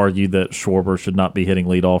 I've argued that Schwarber should not be hitting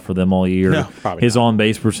leadoff for them all year. No, probably His not.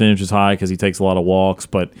 on-base percentage is high because he takes a lot of walks,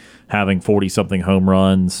 but having 40-something home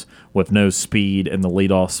runs with no speed in the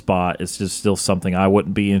leadoff spot is just still something I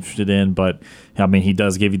wouldn't be interested in. But, I mean, he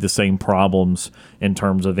does give you the same problems in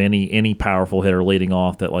terms of any powerful hitter leading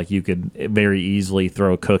off that, like, you could very easily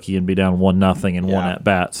throw a cookie and be down 1-0 in one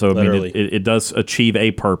at-bat. So, literally. I mean, it does achieve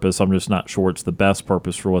a purpose. I'm just not sure it's the best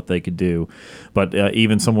purpose for what they could do. But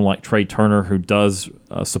even someone like Trey Turner, who does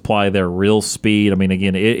supply their real speed, I mean,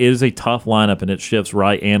 again, it is a tough lineup, and it shifts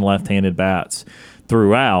right and left-handed bats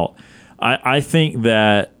throughout. I think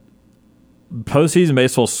that postseason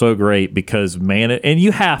baseball is so great because, man, and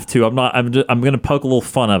you have to. I'm going to poke a little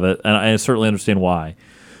fun of it, and I certainly understand why.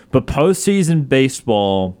 But postseason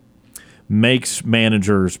baseball makes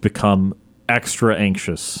managers become extra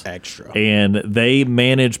anxious. And they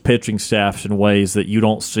manage pitching staffs in ways that you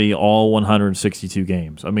don't see all 162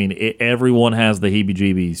 games. I mean, everyone has the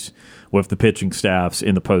heebie-jeebies with the pitching staffs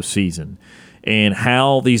in the postseason. And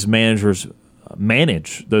how these managers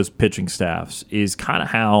manage those pitching staffs is kind of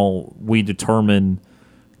how we determine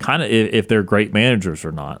kind of if they're great managers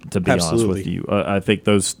or not, to be honest with you. I think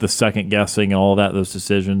the second guessing and all of that, those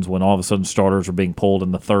decisions when all of a sudden starters are being pulled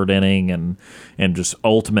in the third inning and just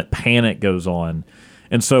ultimate panic goes on.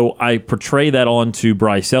 And so I portray that onto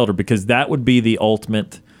Bryce Elder because that would be the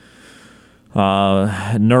ultimate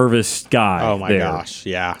nervous guy. Oh my gosh,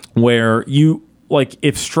 yeah. Where you, like,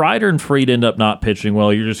 if Strider and Fried end up not pitching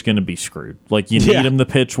well, you're just going to be screwed. Like, you need him to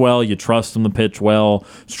pitch well. You trust him to pitch well.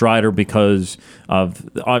 Strider, because of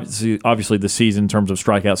obviously the season in terms of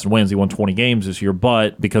strikeouts and wins, he won 20 games this year,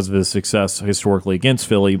 but because of his success historically against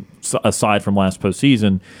Philly, aside from last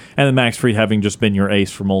postseason, and then Max Fried having just been your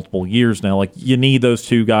ace for multiple years now, like, you need those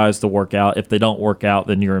two guys to work out. If they don't work out,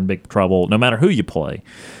 then you're in big trouble, no matter who you play.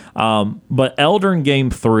 But Elder in Game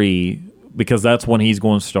 3, because that's when he's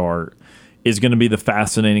going to start, is going to be the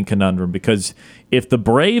fascinating conundrum, because if the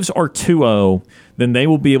Braves are 2-0, then they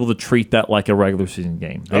will be able to treat that like a regular season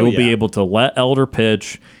game. They will be able to let Elder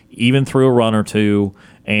pitch, even through a run or two,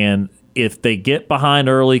 and if they get behind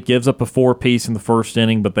early, gives up a 4-piece in the first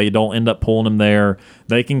inning, but they don't end up pulling him there,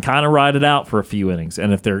 they can kind of ride it out for a few innings.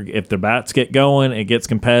 And if the bats get going, it gets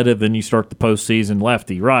competitive, then you start the postseason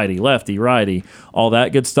lefty, righty, all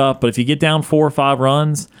that good stuff. But if you get down 4 or 5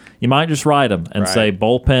 runs, you might just ride them and say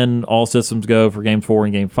bullpen, all systems go for Game 4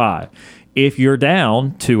 and Game 5. If you're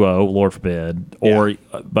down 2-0, Lord forbid,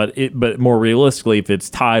 but more realistically, if it's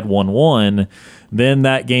tied 1-1, then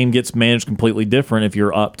that game gets managed completely different if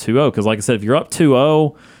you're up 2-0. Because like I said, if you're up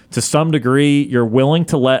 2-0, to some degree, you're willing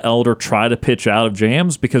to let Elder try to pitch out of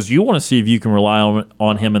jams because you want to see if you can rely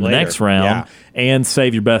on him in the next round and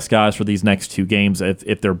save your best guys for these next 2 games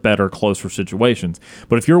if they're better, closer situations.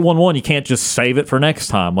 But if you're 1-1, you can't just save it for next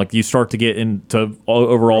time. Like, you start to get into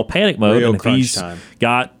overall panic mode. And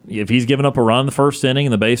if he's given up a run in the first inning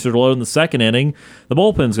and the bases are loaded in the second inning, the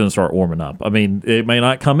bullpen's going to start warming up. I mean, it may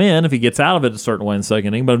not come in if he gets out of it a certain way in the second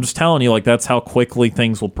inning, but I'm just telling you, like, that's how quickly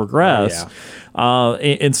things will progress.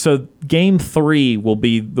 And so Game 3 will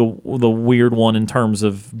be the weird one in terms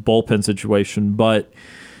of bullpen situation. But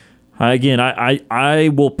again, I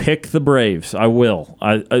will pick the Braves. I will.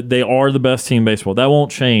 They are the best team in baseball. That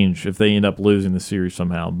won't change if they end up losing the series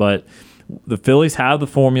somehow. But the Phillies have the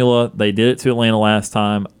formula. They did it to Atlanta last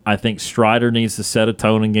time. I think Strider needs to set a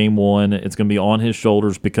tone in game one. It's going to be on his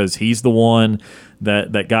shoulders because he's the one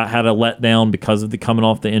that had a letdown because of the coming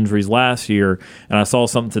off the injuries last year. And I saw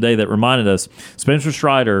something today that reminded us, Spencer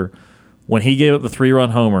Strider, when he gave up the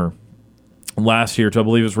 3-run homer last year to, I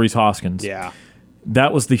believe it was Rhys Hoskins. Yeah.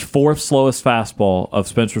 That was the fourth slowest fastball of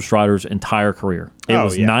Spencer Strider's entire career. It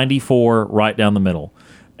was 94 right down the middle.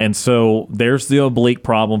 And so there's the oblique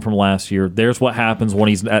problem from last year. There's what happens when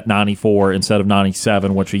he's at 94 instead of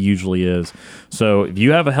 97, which he usually is. So if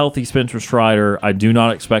you have a healthy Spencer Strider, I do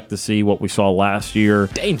not expect to see what we saw last year.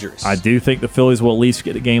 Dangerous. I do think the Phillies will at least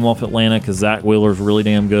get a game off Atlanta because Zach Wheeler's really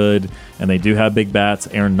damn good, and they do have big bats.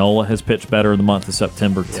 Aaron Nola has pitched better in the month of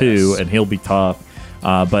September, too, and he'll be tough.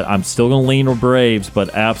 But I'm still going to lean with Braves,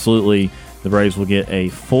 but absolutely the Braves will get a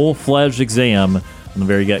full-fledged exam from the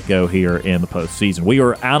very get-go here in the postseason. We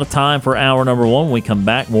are out of time for hour number one. When we come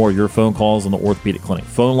back, more of your phone calls on the Orthopedic Clinic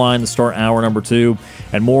phone line to start hour number two,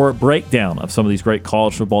 and more breakdown of some of these great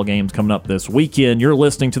college football games coming up this weekend. You're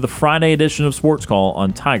listening to the Friday edition of Sports Call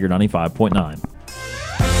on Tiger 95.9.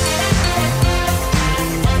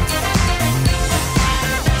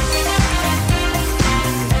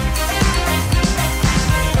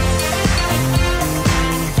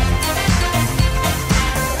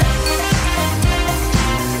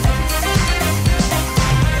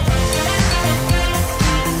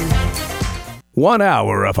 One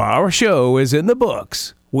hour of our show is in the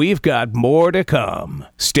books. We've got more to come.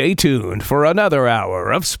 Stay tuned for another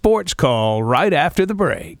hour of Sports Call right after the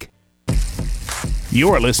break.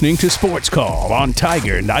 You're listening to Sports Call on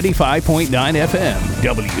Tiger 95.9 FM,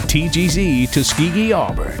 WTGZ Tuskegee,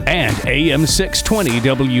 Auburn, and AM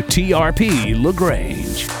 620 WTRP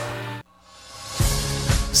LaGrange.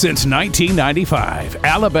 Since 1995,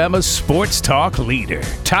 Alabama's sports talk leader,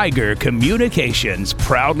 Tiger Communications,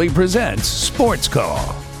 proudly presents Sports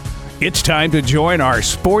Call. It's time to join our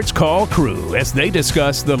Sports Call crew as they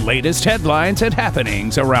discuss the latest headlines and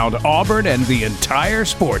happenings around Auburn and the entire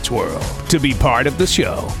sports world. To be part of the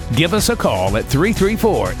show, give us a call at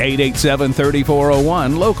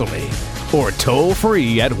 334-887-3401 locally or toll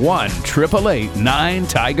free at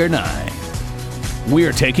 1-888-9-TIGER-9.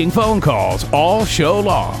 We're taking phone calls all show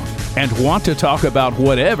long and want to talk about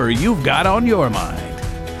whatever you've got on your mind.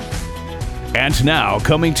 And now,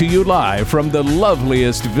 coming to you live from the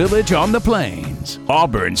loveliest village on the plains,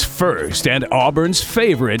 Auburn's first and Auburn's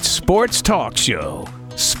favorite sports talk show,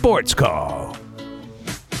 Sports Call.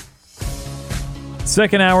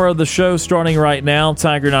 Second hour of the show starting right now.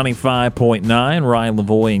 Tiger 95.9. Ryan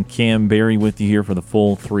Lavoie and Kam Berry with you here for the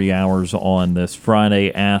full 3 hours on this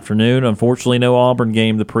Friday afternoon. Unfortunately, no Auburn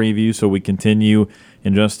game to preview, so we continue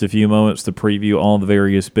in just a few moments to preview all the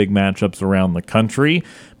various big matchups around the country.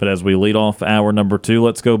 But as we lead off hour number two,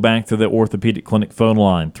 let's go back to the Orthopedic Clinic phone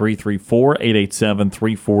line,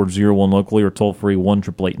 334-887-3401 locally or toll-free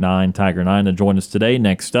 1-888-9-TIGER-9 to join us today.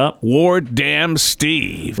 Next up, Ward Dam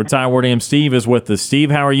Steve. Retired Ward Dam Steve is with us. Steve,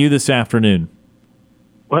 how are you this afternoon?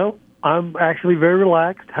 Well, I'm actually very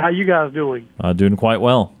relaxed. How are you guys doing? Doing quite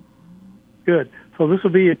well. Good. So this will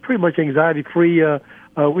be a pretty much anxiety-free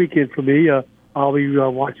weekend for me. I'll be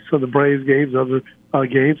watching some of the Braves games, other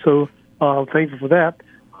games, so thankful for that.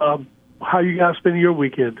 How are you guys spending your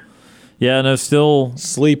weekend? Yeah, no, still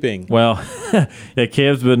sleeping. Well, yeah,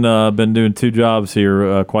 Cam's been doing two jobs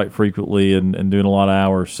here quite frequently and doing a lot of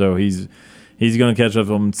hours, so he's going to catch up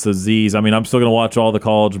on some Z's. I mean, I'm still going to watch all the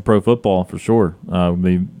college and pro football for sure.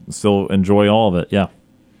 We still enjoy all of it, yeah.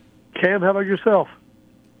 Cam, how about yourself?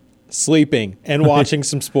 Sleeping and watching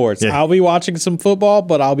some sports. Yeah. I'll be watching some football,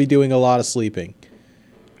 but I'll be doing a lot of sleeping.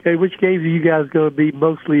 Okay, which games are you guys going to be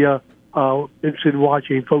mostly interested in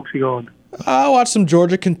watching, focusing on? I'll watch some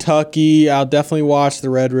Georgia, Kentucky. I'll definitely watch the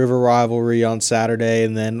Red River rivalry on Saturday,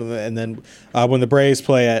 and then when the Braves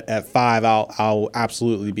play at 5, I'll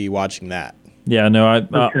absolutely be watching that. Yeah, no,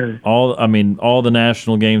 all the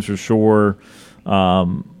national games for sure.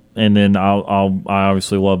 And then I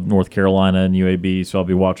obviously love North Carolina and UAB, so I'll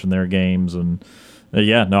be watching their games, and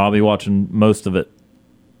I'll be watching most of it.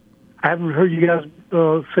 I haven't heard you guys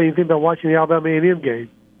say anything about watching the Alabama A&M game.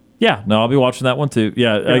 Yeah, no, I'll be watching that one too.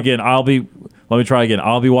 Yeah, again, let me try again.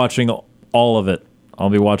 I'll be watching all of it. I'll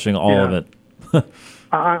be watching all of it.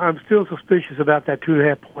 I'm still suspicious about that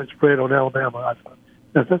 2.5-point spread on Alabama.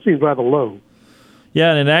 That seems rather low.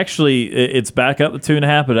 Yeah, and it's back up to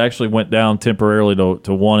 2.5, but it actually went down temporarily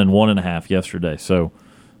to 1 and 1.5 yesterday. So,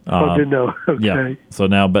 I didn't know. Okay. Yeah. So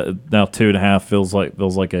now 2.5 feels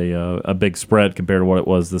like a big spread compared to what it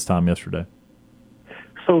was this time yesterday.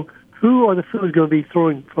 So, Who are the Phillies going to be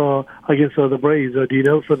throwing against the Braves? Do you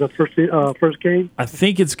know for the first game? I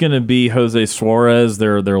think it's going to be Jose Suarez,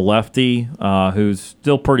 their lefty, who's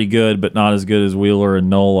still pretty good, but not as good as Wheeler and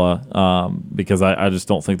Nola. Because I just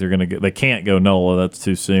don't think they're going to. They can't go Nola. That's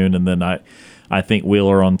too soon. And then I think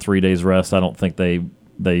Wheeler on 3 days rest. I don't think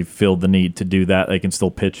they feel the need to do that. They can still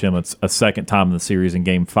pitch him. It's a second time in the series in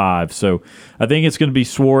Game 5. So I think it's going to be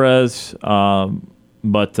Suarez.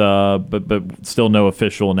 But still no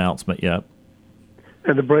official announcement yet.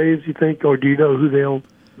 And the Braves, you think, or do you know who they'll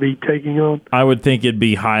be taking on? I would think it'd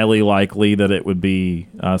be highly likely that it would be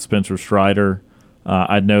Spencer Strider.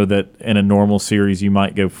 I know that in a normal series you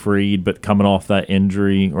might go Fried, but coming off that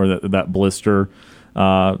injury or that blister,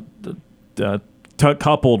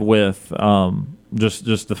 coupled with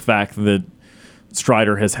just the fact that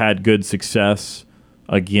Strider has had good success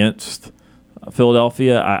against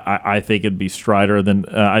Philadelphia, I think it'd be Strider. Then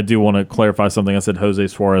I do want to clarify something. I said Jose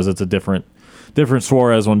Suarez. It's a different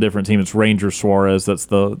Suarez on a different team. It's Ranger Suarez. That's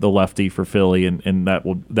the lefty for Philly, and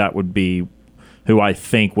that would be who I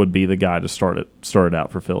think would be the guy to start it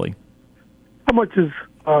out for Philly. How much is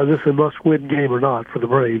this a must-win game or not for the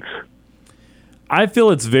Braves? I feel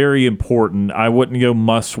it's very important. I wouldn't go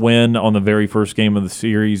must-win on the very first game of the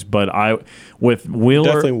series, but with Wheeler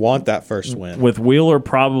definitely want that first win. With Wheeler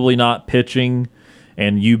probably not pitching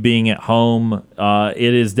and you being at home,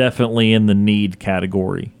 it is definitely in the need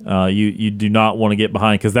category. You do not want to get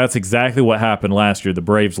behind because that's exactly what happened last year. The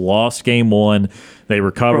Braves lost Game 1. They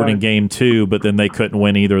recovered in Game 2, but then they couldn't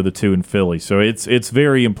win either of the two in Philly. So it's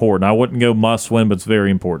very important. I wouldn't go must-win, but it's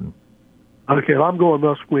very important. Okay, well, I'm going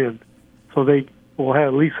must-win. So they will have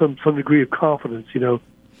at least some degree of confidence, I guess,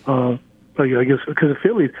 because the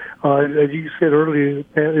Phillies, as you said earlier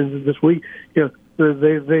in this week, they're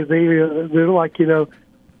like,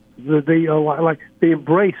 they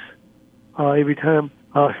embrace every time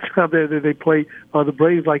they play the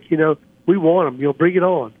Braves, like, we want them, bring it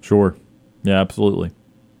on. Sure. Yeah, absolutely.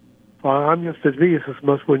 I'm just as me, it's a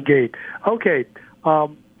must-win game. Okay,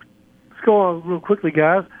 let's go on real quickly,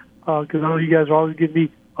 guys, because I know you guys are always giving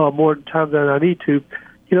me more time than I need to.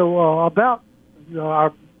 About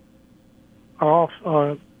our off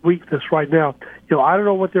week this right now. I don't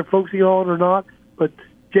know what they're focusing on or not, but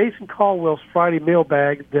Jason Caldwell's Friday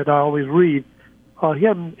mailbag that I always read, he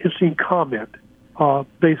had an interesting comment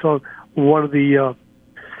based on one of the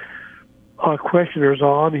questioners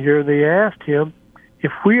on here, and they asked him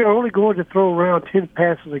if we are only going to throw around 10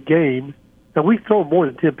 passes a game. Now, we've thrown more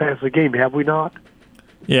than 10 passes a game, have we not?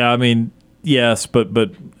 Yeah, I mean, yes, but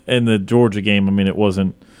in the Georgia game, I mean, it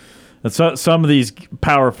wasn't. Some of these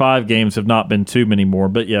Power 5 games have not been too many more,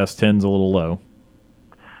 but yes, 10's a little low.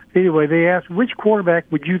 Anyway, they asked, which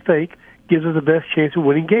quarterback would you think gives us the best chance of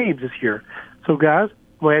winning games this year? So, guys,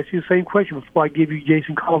 I'm going to ask you the same question before I give you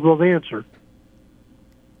Jason Caldwell's answer.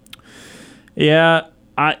 Yeah,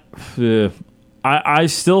 I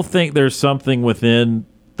still think there's something within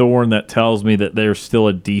Thorne that tells me that there's still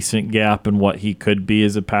a decent gap in what he could be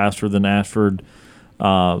as a passer than Ashford.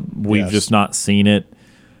 We've just not seen it.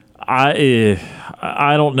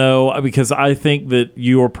 I don't know, because I think that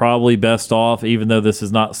you are probably best off, even though this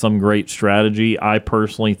is not some great strategy. I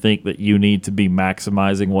personally think that you need to be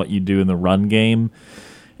maximizing what you do in the run game.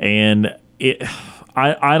 And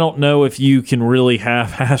I don't know if you can really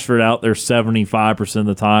have Ashford out there 75% of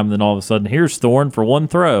the time, and then all of a sudden, here's Thorne for one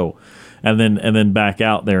throw, and then back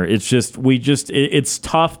out there. It's just it's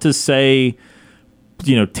tough to say,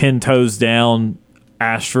 10 toes down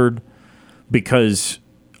Ashford, because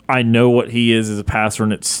I know what he is as a passer,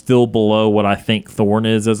 and it's still below what I think Thorne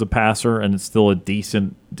is as a passer, and it's still a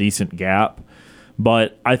decent gap.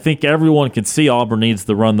 But I think everyone can see Auburn needs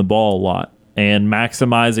to run the ball a lot, and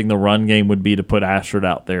maximizing the run game would be to put Ashford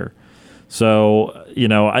out there. So,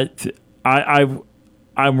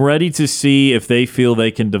 I'm ready to see if they feel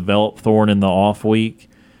they can develop Thorne in the off week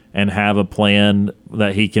and have a plan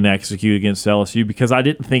that he can execute against LSU, because I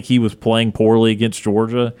didn't think he was playing poorly against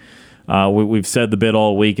Georgia. We've said the bit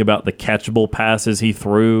all week about the catchable passes he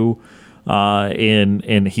threw,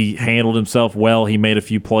 and he handled himself well. He made a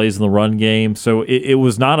few plays in the run game, so it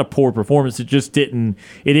was not a poor performance. It just didn't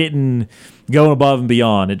go above and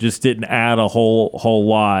beyond. It just didn't add a whole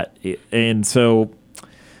lot, and so.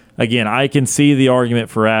 Again, I can see the argument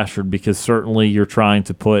for Ashford, because certainly you're trying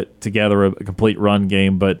to put together a complete run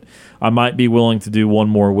game, but I might be willing to do one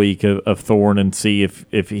more week of Thorne and see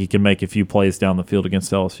if he can make a few plays down the field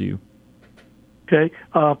against LSU. Okay,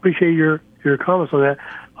 appreciate your comments on that.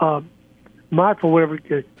 My for whatever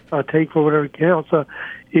take for whatever counts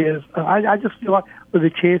is I just feel like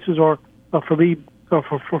the chances are for me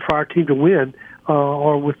for our team to win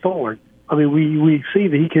are with Thorne. I mean, we see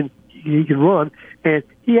that he can he can run. And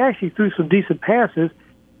he actually threw some decent passes,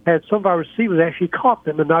 had some of our receivers actually caught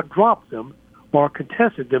them and not dropped them or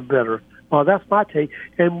contested them better. That's my take.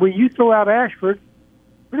 And when you throw out Ashford,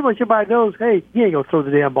 pretty much everybody knows, hey, he ain't going to throw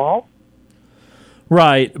the damn ball.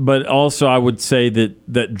 Right, but also I would say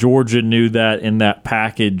that Georgia knew that in that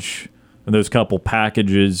package, in those couple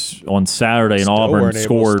packages on Saturday, and Auburn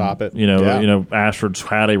scored. Ashford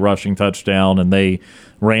had a rushing touchdown, and they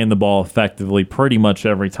ran the ball effectively pretty much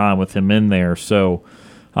every time with him in there. So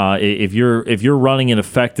if you're running it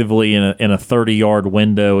effectively in a 30-yard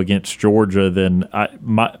window against Georgia, then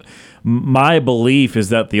my belief is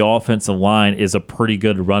that the offensive line is a pretty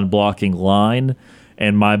good run blocking line.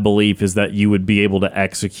 And my belief is that you would be able to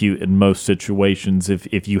execute in most situations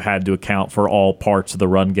if you had to account for all parts of the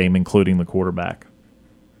run game, including the quarterback.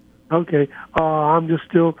 Okay, I'm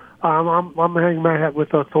hanging my hat with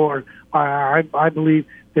Thorne. I believe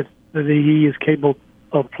that he is capable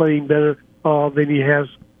of playing better than he has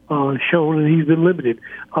shown, and he's been limited.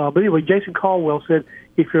 But anyway, Jason Caldwell said,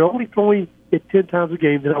 if you're only throwing it 10 times a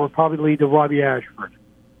game, then I would probably lead to Robbie Ashford.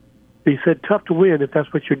 He said tough to win if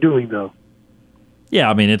that's what you're doing, though. Yeah,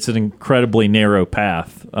 I mean, it's an incredibly narrow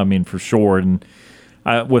path, for sure. And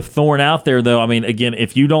with Thorne out there, though, again,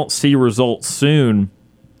 if you don't see results soon,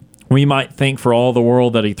 we might think for all the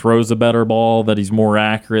world that he throws a better ball, that he's more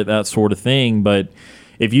accurate, that sort of thing. But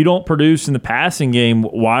if you don't produce in the passing game,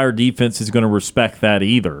 why our defense is going to respect that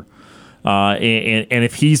either? And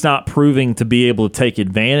if he's not proving to be able to take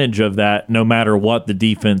advantage of that no matter what the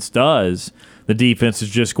defense does, the defense is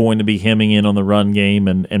just going to be hemming in on the run game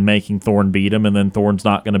and making Thorne beat him, and then Thorne's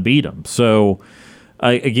not going to beat him. So,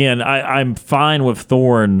 I'm fine with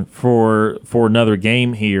Thorne for another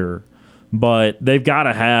game here, but they've got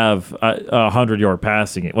to have a 100-yard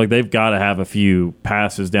passing. Like, they've got to have a few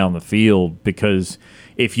passes down the field because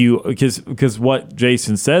because what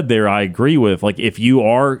Jason said there, I agree with. Like, if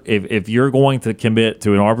you're going to commit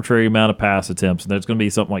to an arbitrary amount of pass attempts, and there's going to be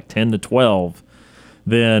something like 10 to 12,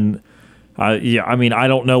 then I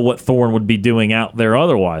don't know what Thorne would be doing out there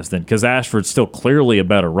otherwise then, because Ashford's still clearly a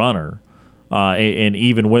better runner. And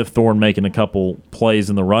even with Thorne making a couple plays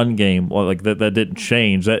in the run game, like that didn't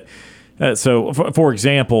change. So, for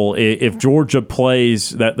example, if Georgia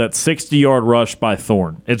plays that 60-yard rush by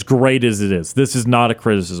Thorne, it's great as it is. This is not a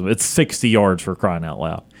criticism. It's 60 yards for crying out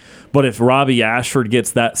loud. But if Robbie Ashford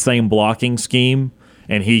gets that same blocking scheme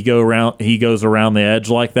and he goes around the edge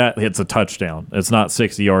like that, it's a touchdown. It's not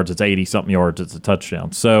 60 yards. It's 80-something yards. It's a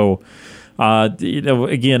touchdown. So,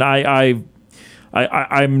 again, I'm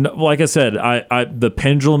like I said, the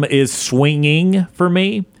pendulum is swinging for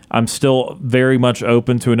me. I'm still very much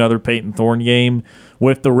open to another Peyton Thorne game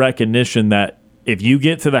with the recognition that if you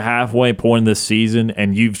get to the halfway point this season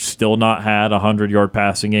and you've still not had a 100-yard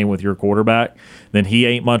passing game with your quarterback, then he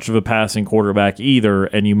ain't much of a passing quarterback either,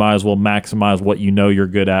 and you might as well maximize what you know you're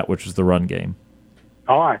good at, which is the run game.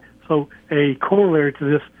 All right. So a corollary to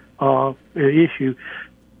this issue,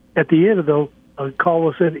 at the end of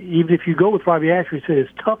Caldwell said, even if you go with Robbie Ashford, he said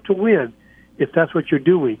it's tough to win if that's what you're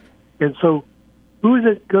doing. And so who is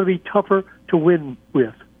it going to be tougher to win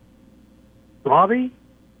with? Robbie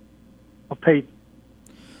or Peyton?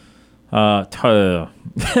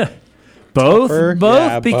 Both.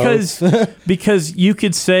 Yeah, because you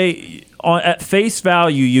could say at face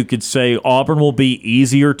value, you could say Auburn will be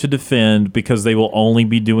easier to defend because they will only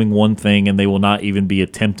be doing one thing and they will not even be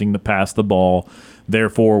attempting to pass the ball.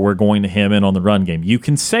 Therefore, we're going to hem in on the run game. You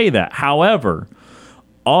can say that. However,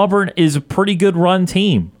 Auburn is a pretty good run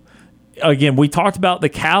team. Again, we talked about the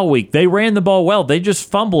Cal week. They ran the ball well. They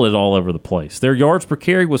just fumbled it all over the place. Their yards per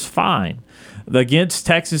carry was fine. Against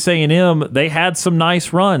Texas A&M, they had some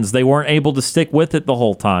nice runs. They weren't able to stick with it the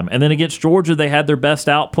whole time. And then against Georgia, they had their best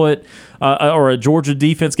output, or a Georgia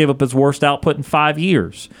defense gave up its worst output in 5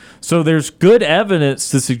 years. So there's good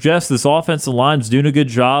evidence to suggest this offensive line is doing a good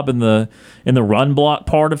job in the run block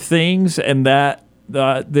part of things, and that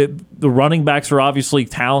the running backs are obviously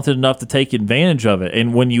talented enough to take advantage of it.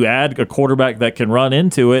 And when you add a quarterback that can run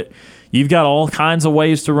into it, you've got all kinds of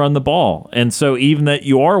ways to run the ball. And so even that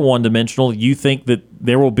you are one-dimensional, you think that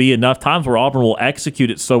there will be enough times where Auburn will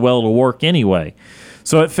execute it so well it'll work anyway.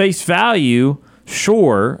 So at face value,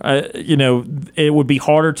 sure, it would be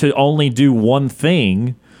harder to only do one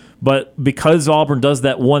thing, but because Auburn does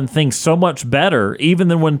that one thing so much better, even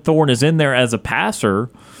than when Thorne is in there as a passer,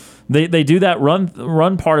 they do that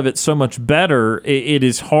run part of it so much better. It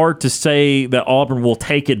is hard to say that Auburn will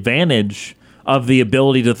take advantage of the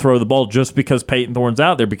ability to throw the ball just because Peyton Thorne's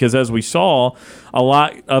out there. Because as we saw, a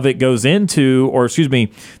lot of it goes into,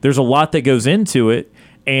 there's a lot that goes into it,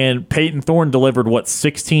 And Peyton Thorne delivered,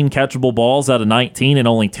 16 catchable balls out of 19, and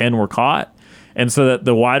only 10 were caught. And so that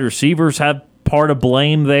the wide receivers have part of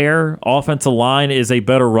blame there. Offensive line is a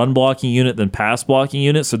better run blocking unit than pass blocking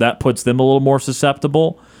unit, so that puts them a little more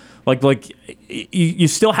susceptible. Like you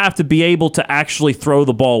still have to be able to actually throw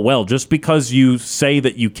the ball well. Just because you say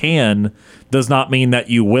that you can does not mean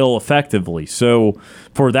that you will effectively. So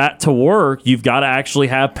for that to work, you've got to actually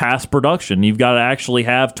have pass production. You've got to actually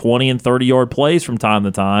have 20 and 30-yard plays from time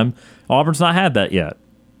to time. Auburn's not had that yet.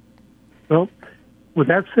 Well, with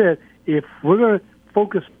that said, if we're going to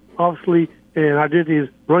focus, obviously, and our identity is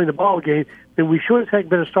running the ball game, then we sure as heck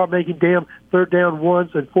better start making damn third down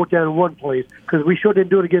ones and fourth down and one plays, because we sure didn't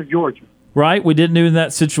do it against Georgia. Right, we didn't do it in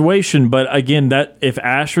that situation, but again, that if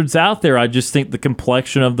Ashford's out there, I just think the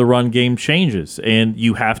complexion of the run game changes, and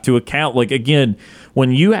you have to account. Like, again,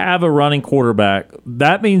 when you have a running quarterback,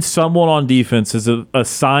 that means someone on defense is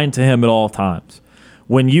assigned to him at all times.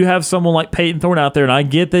 When you have someone like Peyton Thorne out there, and I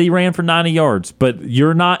get that he ran for 90 yards, but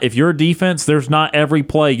you're not. If you're a defense, there's not every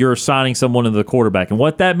play you're assigning someone to the quarterback. And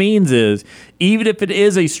what that means is, even if it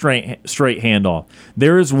is a straight handoff,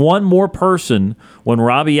 there is one more person when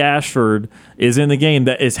Robbie Ashford is in the game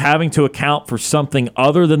that is having to account for something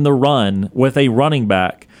other than the run with a running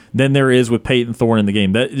back than there is with Peyton Thorne in the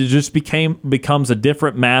game. That it just becomes a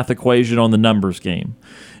different math equation on the numbers game.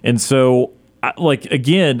 And so, I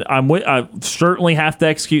certainly have to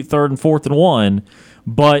execute third and fourth and one,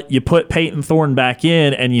 but you put Peyton Thorne back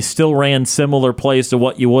in and you still ran similar plays to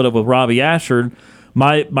what you would have with Robbie Ashford.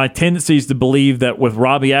 My tendency is to believe that with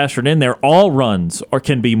Robbie Ashford in there, all runs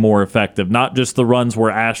can be more effective, not just the runs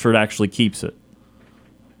where Ashford actually keeps it.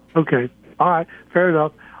 Okay. All right. Fair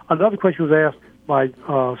enough. Another question was asked by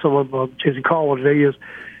someone chasing call today is,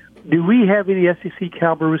 do we have any SEC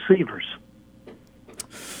caliber receivers?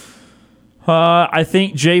 I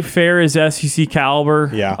think Jay Fair is SEC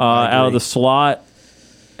caliber out of the slot.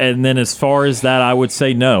 And then as far as that, I would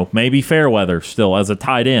say no. Maybe Fairweather still as a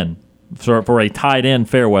tight end. For a tight end,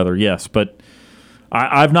 Fairweather, yes. But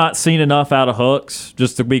I've not seen enough out of Hooks,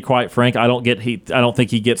 just to be quite frank. I don't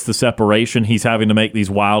think he gets the separation. He's having to make these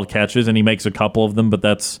wild catches, and he makes a couple of them, but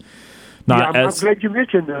that's not I'm glad you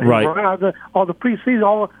mentioned that. Right. All the preseason,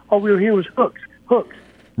 all we were hearing was Hooks.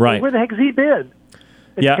 Right. Where the heck has he been?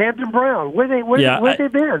 And Camden Brown, where they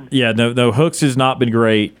been? Yeah, no, Hooks has not been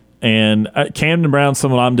great. And Camden Brown's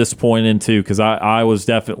someone I'm disappointed in, too, because I was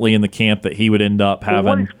definitely in the camp that he would end up having.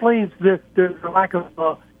 What explains the lack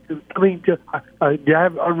of, do I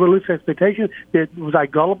have unrealistic expectations? Was I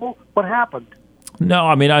gullible? What happened? No,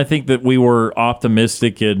 I mean, I think that we were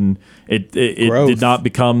optimistic, and it did not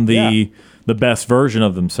become the best version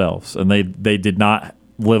of themselves, and they did not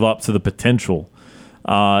live up to the potential.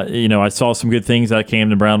 I saw some good things out of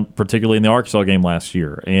Camden Brown, particularly in the Arkansas game last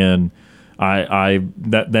year, and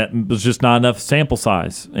that was just not enough sample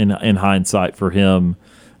size in hindsight for him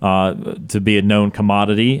to be a known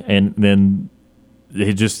commodity, and then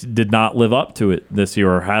he just did not live up to it this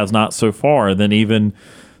year, or has not so far. And then even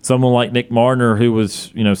someone like Nick Marner, who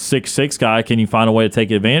was 6'6" guy, can you find a way to take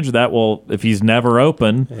advantage of that? Well, if he's never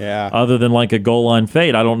open, other than like a goal line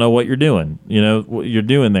fade, I don't know what you're doing. What you're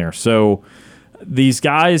doing there. So these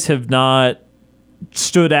guys have not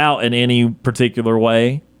stood out in any particular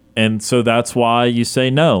way, and so that's why you say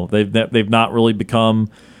no. They've not really become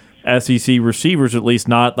SEC receivers, at least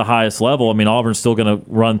not at the highest level. I mean, Auburn's still going to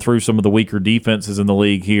run through some of the weaker defenses in the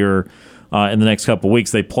league here in the next couple of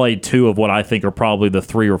weeks. They played two of what I think are probably the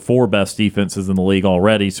 3 or 4 best defenses in the league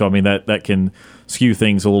already, so I mean that can skew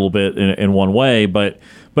things a little bit in one way, but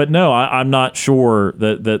no, I'm not sure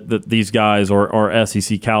that these guys are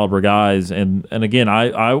SEC caliber guys, and again,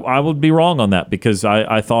 I would be wrong on that, because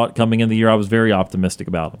I thought coming in the year I was very optimistic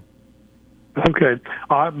about them. Okay,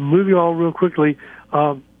 moving on real quickly.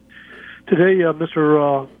 Today,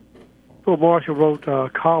 Mr. Phil Marshall wrote a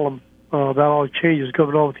column about all the changes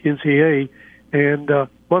going on with the NCAA, and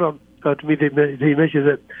one of them, to me, they mentioned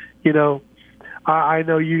that I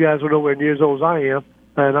know you guys are nowhere near as old as I am,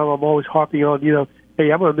 and I'm always harping on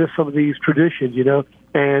hey, I'm going to miss some of these traditions,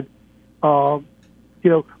 and,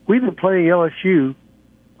 we've been playing LSU,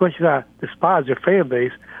 much as I despise their fan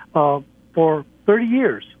base, for 30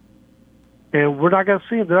 years. And we're not going to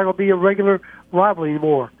see them. They're not going to be a regular rival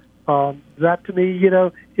anymore. That, to me,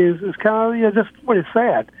 is kind of disappointing. It's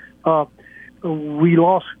sad. We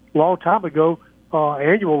lost a long time ago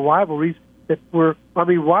annual rivalries that were,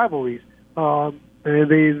 rivalries. And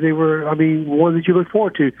they were, one that you look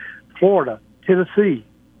forward to. Florida, Tennessee,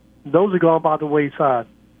 those are gone by the wayside.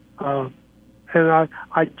 And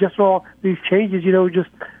I just saw these changes, just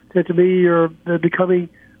to me are becoming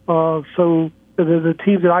so the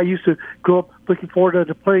teams that I used to grow up looking forward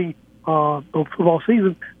to playing football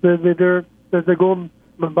season, they're going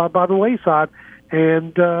by the wayside.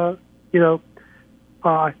 And I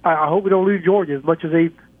hope we don't lose Georgia as much as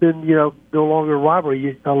they've been no longer a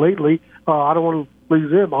rivalry lately. I don't want to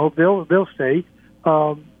lose them. I hope they'll stay.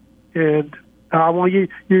 And I want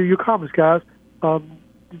your comments, guys. Are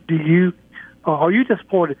you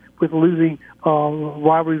disappointed with losing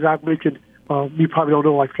rivalries I've mentioned? You probably don't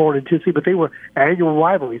know, like Florida and Tennessee, but they were annual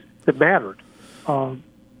rivalries that mattered. And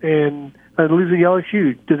losing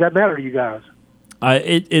LSU, does that matter to you guys?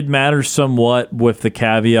 It matters somewhat, with the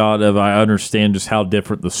caveat of I understand just how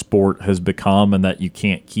different the sport has become and that you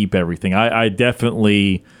can't keep everything. I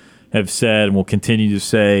definitely have said and will continue to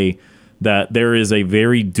say that there is a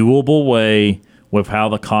very doable way with how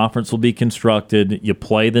the conference will be constructed. You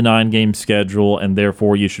play the 9-game schedule, and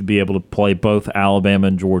therefore you should be able to play both Alabama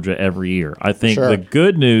and Georgia every year. I think the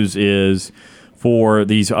good news is for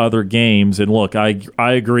these other games, and look, I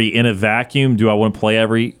agree, in a vacuum, do I want to play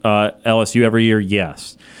every LSU every year?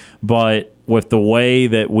 Yes. But with the way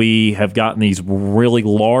that we have gotten these really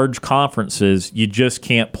large conferences, you just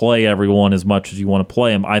can't play everyone as much as you want to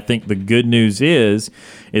play them. I think the good news is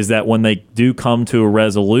that when they do come to a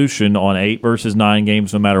resolution on 8 versus 9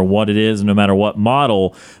 games, no matter what it is, no matter what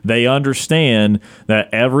model, they understand that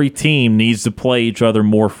every team needs to play each other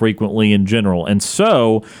more frequently in general. And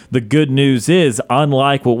so the good news is,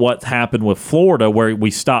 unlike what happened with Florida, where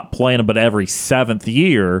we stopped playing them but every 7th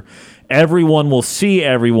year, everyone will see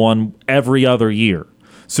everyone every other year.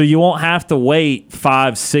 So you won't have to wait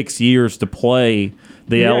 5-6 years to play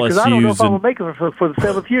the LSUs. Because I don't know if I'm going to make it for the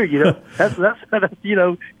 7th year. That's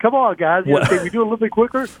come on, guys. Can we do a little bit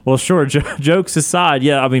quicker? Well, sure. Jokes aside,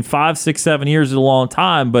 5, 6, 7 years is a long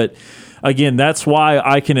time, but again, that's why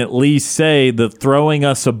I can at least say that throwing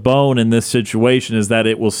us a bone in this situation is that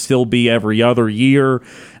it will still be every other year,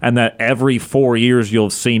 and that every 4 years you'll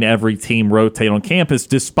have seen every team rotate on campus,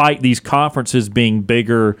 despite these conferences being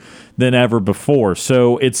bigger than ever before.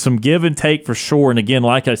 So it's some give and take for sure. And again,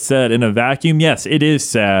 like I said, in a vacuum, yes, it is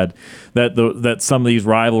sad that some of these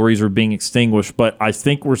rivalries are being extinguished, but I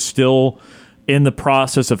think we're still in the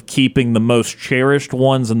process of keeping the most cherished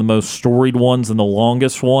ones and the most storied ones and the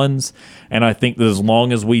longest ones. And I think that as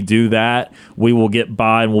long as we do that, we will get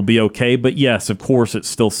by and we'll be okay. But yes, of course, it's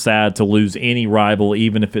still sad to lose any rival,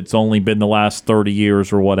 even if it's only been the last 30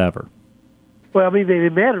 years or whatever. Well, they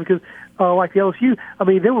matter because, like the LSU,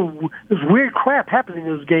 there was weird crap happening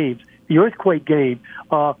in those games. The earthquake game,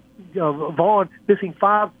 Vaughn missing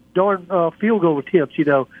 5 darn field goal attempts,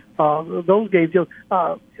 those games,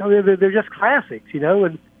 they're just classics,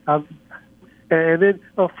 and then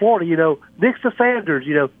Florida, Nick to Sanders,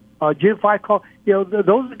 Jim Fife call, those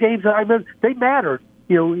are the games that I remember. They mattered,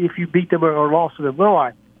 if you beat them or lost to them. All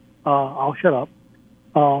right, I'll shut up.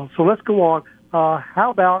 So let's go on.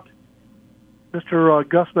 How about Mr.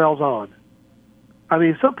 Gus Malzahn?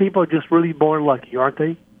 Some people are just really born lucky, aren't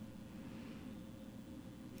they?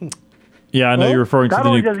 Yeah, I know you're referring to not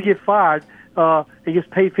only does he get fired, he gets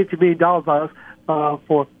paid $50 million by us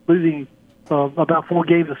for losing about 4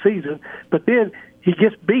 games a season, but then he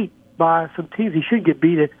gets beat by some teams he shouldn't get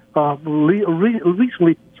beat at.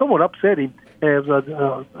 Recently, someone upset him as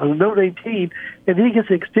a Notre Dame team, and then he gets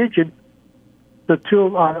an extension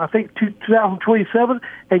until, I think, 2027,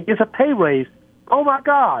 and gets a pay raise. Oh, my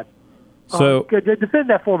God. So defend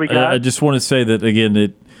that for me, guys. I just want to say that,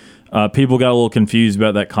 again, people got a little confused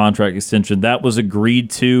about that contract extension. That was agreed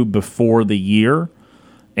to before the year,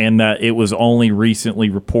 and that it was only recently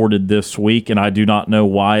reported this week, and I do not know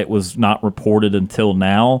why it was not reported until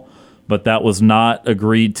now, but that was not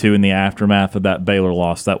agreed to in the aftermath of that Baylor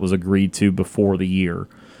loss. That was agreed to before the year.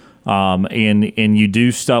 And you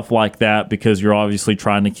do stuff like that because you're obviously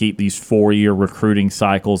trying to keep these 4-year recruiting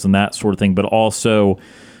cycles and that sort of thing, but also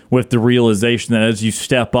with the realization that as you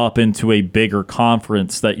step up into a bigger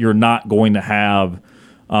conference, that you're not going to have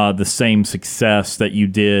the same success that you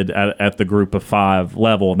did at the Group of 5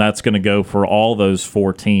 level. And that's going to go for all those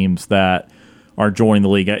 4 teams that are joining the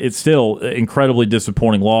league. It's still an incredibly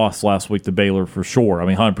disappointing loss last week to Baylor for sure.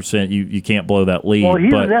 100% you can't blow that lead. Well,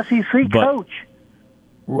 he's an SEC coach.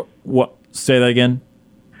 What? Say that again?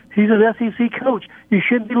 He's an SEC coach. You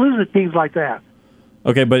shouldn't be losing teams like that.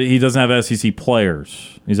 Okay, but he doesn't have SEC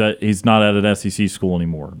players. He's not at an SEC school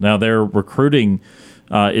anymore. Now their recruiting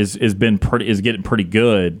is getting pretty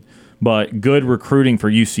good, but good recruiting for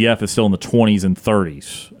UCF is still in the 20s and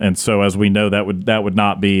 30s, and so as we know that would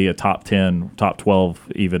not be a top 10, top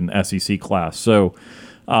 12 even SEC class. So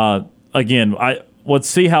again, let's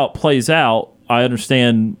see how it plays out. I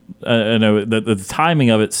understand. I know that the timing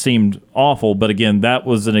of it seemed awful, but again, that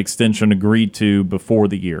was an extension agreed to before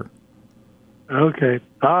the year. Okay.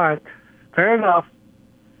 All right. Fair enough.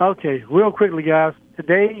 Okay. Real quickly, guys.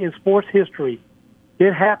 Today in sports history,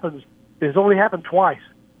 it happens. It's only happened twice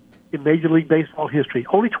in Major League Baseball history.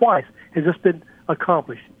 Only twice has this been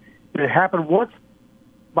accomplished. And it happened once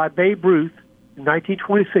by Babe Ruth in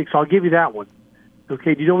 1926. I'll give you that one.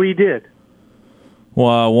 Okay. Do you know what he did?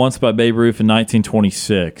 Well, once by Babe Ruth in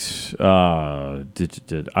 1926. I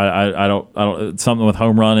don't something with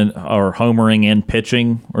home run or homering and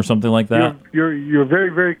pitching or something like that. You're very,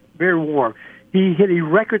 very, very warm. He hit a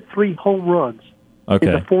record 3 home runs in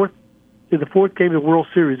the fourth game of the World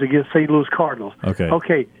Series against St. Louis Cardinals.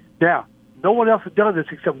 Okay. Now, no one else has done this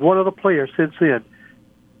except one other player since then.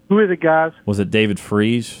 Who are the guys? Was it David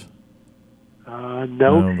Freese?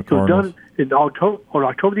 No. It was done on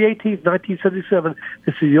October the 18th, 1977.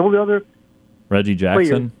 This is the only other Reggie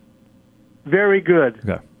Jackson? Player. Very good.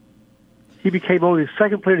 Okay. He became only the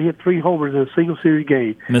second player to hit 3 homers in a single series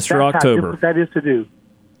game. Mr. That's October. How difficult that is to do.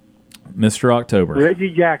 Mr. October.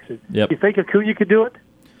 Reggie Jackson. Yep. You think Acuna could do it?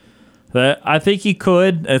 I think he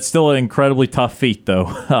could. It's still an incredibly tough feat, though.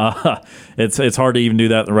 It's hard to even do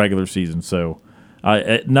that in the regular season. So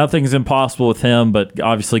nothing's impossible with him, but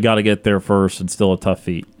obviously got to get there first, and still a tough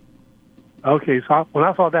feat. Okay, so when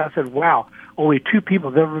I saw that, I said, wow, only 2 people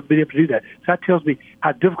have ever been able to do that. So that tells me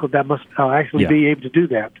how difficult that must actually be able to do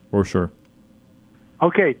that. For sure.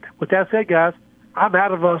 Okay, with that said, guys, I'm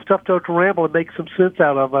out of stuff to ramble and make some sense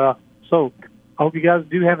out of. So I hope you guys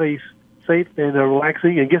do have a safe and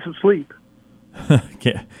relaxing and get some sleep.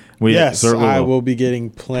 Yes, I will be getting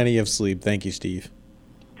plenty of sleep. Thank you, Steve.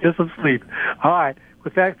 Get some sleep. All right.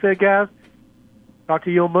 With that said, guys, talk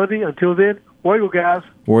to you on Monday. Until then, War Eagle, guys.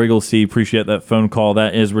 War Eagle, Steve. Appreciate that phone call.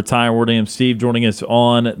 That is retired War Dam Steve joining us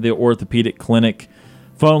on the Orthopedic Clinic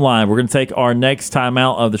phone line. We're going to take our next time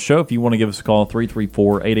out of the show. If you want to give us a call,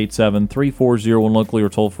 334-887-3401 locally or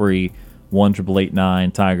toll free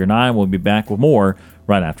 1-888-9-TIGER-9. We'll be back with more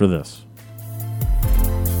right after this.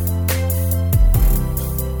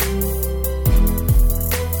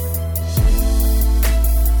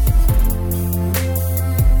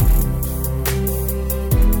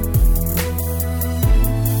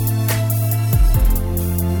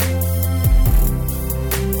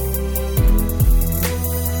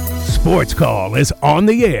 Sports Call is on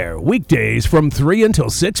the air weekdays from 3 until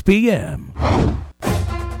 6 p.m.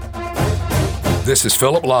 This is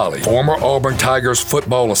Philip Lally, former Auburn Tigers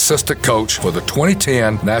football assistant coach for the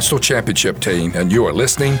 2010 National Championship team, and you are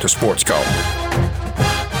listening to Sports Call.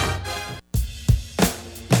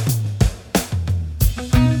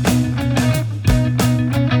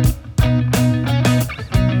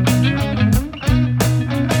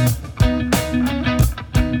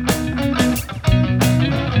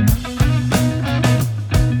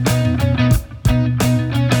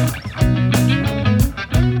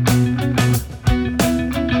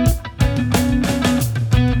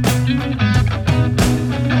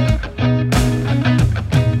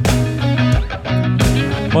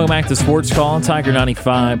 Welcome back to Sports Call on Tiger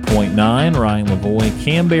 95.9. Ryan Lavoie,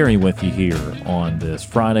 Kam Berry with you here on this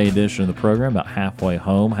Friday edition of the program, about halfway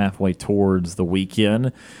home, halfway towards the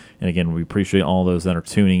weekend. And again, we appreciate all those that are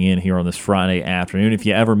tuning in here on this Friday afternoon. If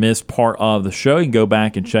you ever missed part of the show, you can go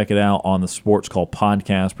back and check it out on the Sports Call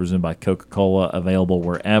podcast presented by Coca-Cola, available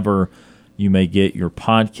wherever you may get your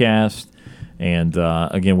podcast. And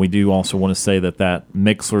again, we do also want to say that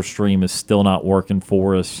Mixler stream is still not working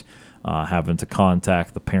for us. Having to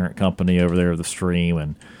contact the parent company over there of the stream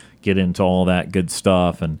and get into all that good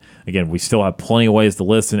stuff. And again, we still have plenty of ways to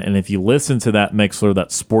listen. And if you listen to that Mixler,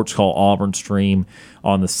 that Sports Call Auburn stream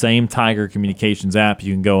on the same Tiger Communications app,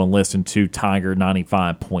 you can go and listen to Tiger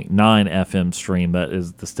 95.9 FM stream. That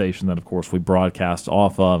is the station that, of course, we broadcast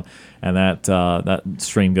off of. And that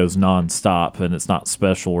stream goes nonstop, and it's not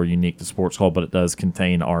special or unique to Sports Call, but it does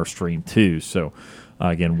contain our stream too. So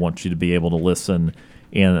again, want you to be able to listen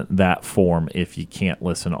in that form if you can't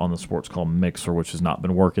listen on the Sports Call Mixer, which has not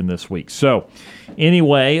been working this week. So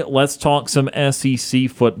anyway, let's talk some SEC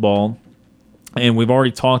football. And we've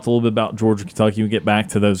already talked a little bit about Georgia, Kentucky. We'll get back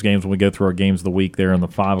to those games when we go through our games of the week there in the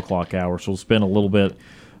 5 o'clock hour. So we'll spend a little bit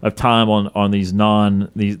of time on these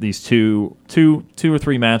these two or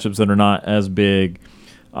three matchups that are not as big,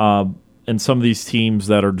 and some of these teams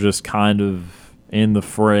that are just kind of in the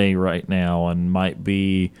fray right now and might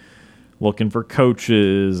be looking for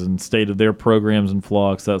coaches and state of their programs in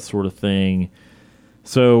flux, that sort of thing.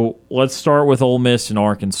 So let's start with Ole Miss and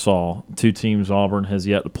Arkansas. Two teams Auburn has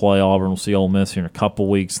yet to play. Auburn will see Ole Miss here in a couple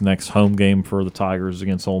weeks. Next home game for the Tigers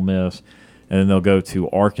against Ole Miss. And then they'll go to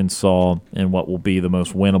Arkansas in what will be the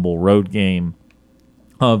most winnable road game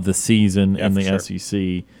of the season in the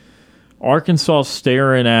SEC. Arkansas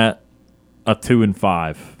staring at a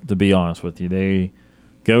 2-5, to be honest with you. They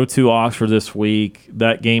go to Oxford this week.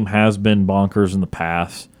 That game has been bonkers in the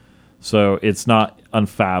past, so it's not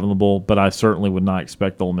unfathomable, but I certainly would not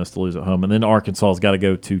expect Ole Miss to lose at home. And then Arkansas's got to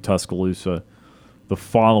go to Tuscaloosa the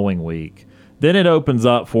following week. Then it opens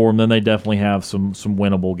up for them. Then they definitely have some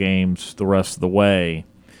winnable games the rest of the way.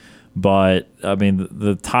 But, I mean,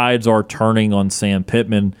 the tides are turning on Sam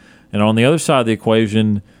Pittman. And on the other side of the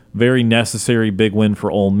equation, very necessary big win for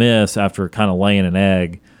Ole Miss after kind of laying an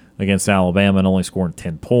egg against Alabama and only scoring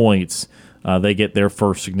 10 points. They get their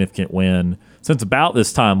first significant win since about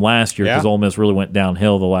this time last year, because Ole Miss really went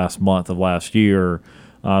downhill the last month of last year.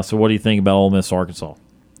 So what do you think about Ole Miss Arkansas?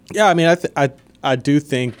 Yeah, I mean, I do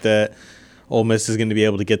think that Ole Miss is going to be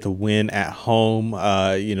able to get the win at home.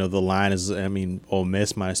 The line is, Ole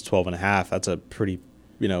Miss minus 12.5. That's a pretty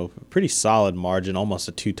solid margin, almost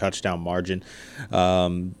a 2-touchdown margin.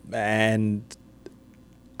 And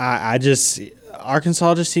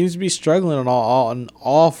Arkansas just seems to be struggling on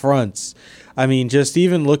all fronts. I mean, just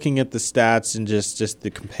even looking at the stats and just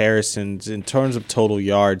the comparisons in terms of total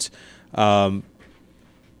yards. Ole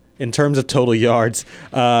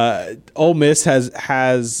Miss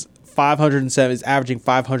has 507, is averaging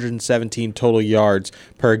 517 total yards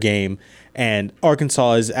per game, and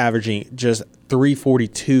Arkansas is averaging just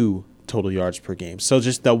 342 total yards per game. So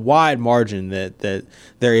just the wide margin that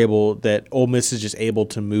Ole Miss is just able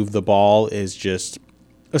to move the ball is just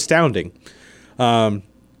astounding.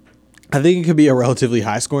 I think it could be a relatively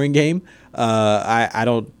high scoring game. I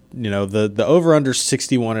don't, the over under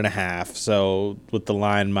 61.5. So with the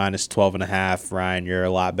line minus 12.5, Ryan, you're a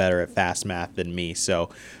lot better at fast math than me. So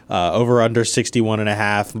over under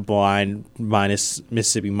 61.5, line minus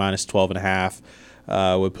Mississippi minus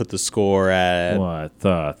 12.5. Would put the score at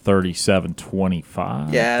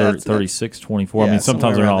 37-25. Yeah, 36-24. Yeah, I mean,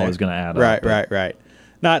 sometimes they're not there. always going to add up. Right.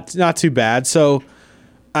 Not too bad. So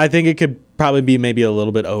I think it could probably be maybe a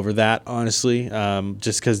little bit over that, honestly,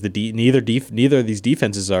 just because neither of these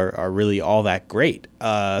defenses are really all that great.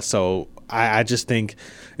 So I just think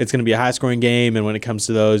it's going to be a high-scoring game, and when it comes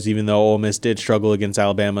to those, even though Ole Miss did struggle against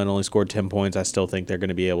Alabama and only scored 10 points, I still think they're going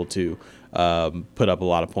to be able to put up a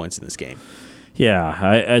lot of points in this game.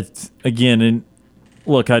 Yeah, and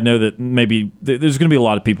look, I know that maybe there's going to be a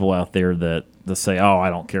lot of people out there that say, oh, I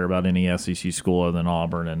don't care about any SEC school other than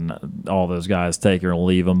Auburn, and all those guys take her and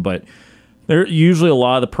leave them. But there usually a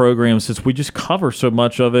lot of the programs, since we just cover so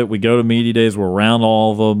much of it, we go to media days, we're around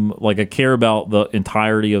all of them. Like, I care about the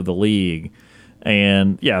entirety of the league.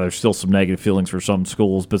 And, yeah, there's still some negative feelings for some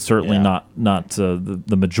schools, but certainly not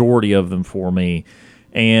the majority of them for me.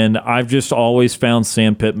 And I've just always found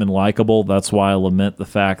Sam Pittman likable. That's why I lament the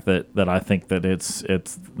fact that I think that it's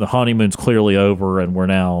the honeymoon's clearly over and we're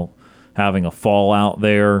now having a fallout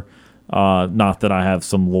there. Not that I have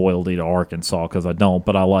some loyalty to Arkansas, because I don't,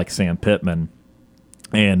 but I like Sam Pittman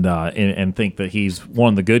and think that he's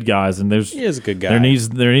one of the good guys. And he is a good guy.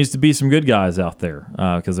 There needs to be some good guys out there,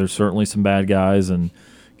 because there's certainly some bad guys and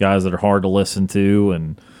guys that are hard to listen to,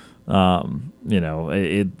 and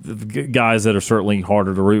guys that are certainly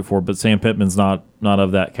harder to root for. But Sam Pittman's not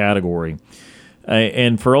of that category.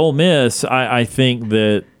 And for Ole Miss, I think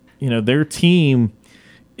that their team.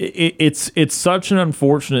 It's such an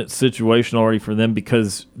unfortunate situation already for them,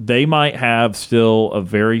 because they might have still a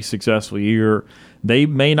very successful year. They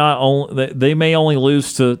may only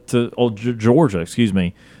lose to Georgia,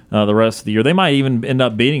 the rest of the year. They might even end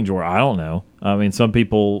up beating Georgia. I don't know. I mean, some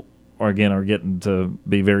people are getting to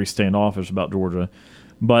be very standoffish about Georgia,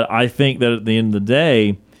 but I think that at the end of the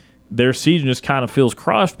day, their season just kind of feels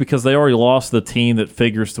crushed because they already lost the team that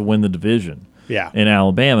figures to win the division. In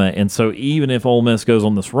Alabama. And so even if Ole Miss goes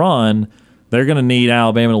on this run, they're going to need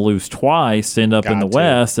Alabama to lose twice to end up in the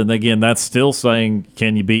West. And again, that's still saying,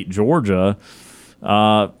 can you beat Georgia?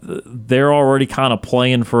 They're already kind of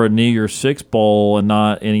playing for a New Year's Six bowl and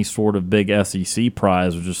not any sort of big SEC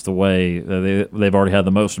prize, which is the way they've already had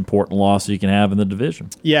the most important loss you can have in the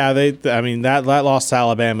division. Yeah, that loss to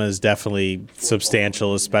Alabama is definitely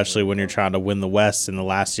substantial, especially when you're trying to win the West. And the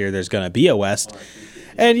last year there's going to be a West.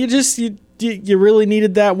 And you really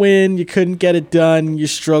needed that win. You couldn't get it done. You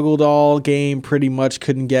struggled all game pretty much.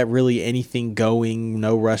 Couldn't get really anything going.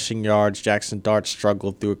 No rushing yards. Jackson Dart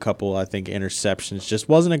struggled through a couple, I think, interceptions. Just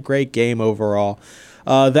wasn't a great game overall.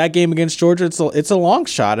 That game against Georgia, it's a long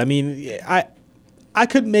shot. I mean, I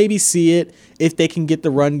could maybe see it. If they can get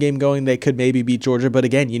the run game going, they could maybe beat Georgia. But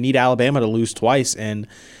again, you need Alabama to lose twice. And,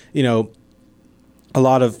 a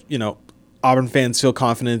lot of, Auburn fans feel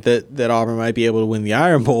confident that Auburn might be able to win the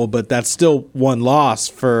Iron Bowl, but that's still one loss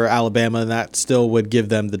for Alabama, and that still would give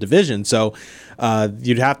them the division. So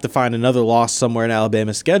you'd have to find another loss somewhere in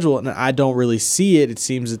Alabama's schedule, and I don't really see it. It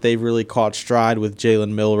seems that they've really caught stride with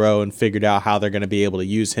Jalen Milroe and figured out how they're going to be able to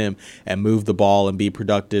use him and move the ball and be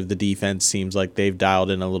productive. The defense seems like they've dialed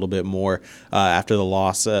in a little bit more after the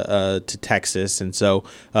loss to Texas, and so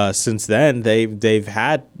since then they've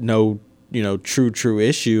had no true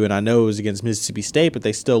issue, and I know it was against Mississippi State, but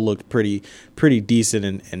they still looked pretty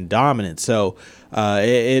decent and dominant. So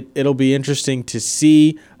it'll be interesting to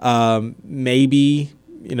see. Maybe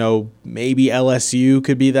LSU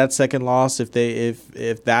could be that second loss if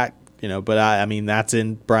that. But I mean that's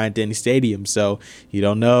in Bryant-Denny Stadium, so you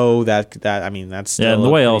don't know that. I mean that's still and the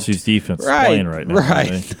way LSU's defense is playing right now,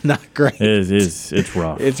 right? Not great. It's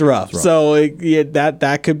rough. It's rough. So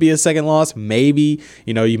that could be a second loss. Maybe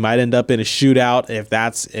you might end up in a shootout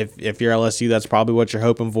if you're LSU. That's probably what you're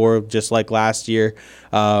hoping for, just like last year.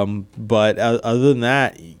 But other than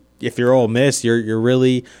that, if you're Ole Miss, you're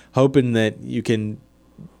really hoping that you can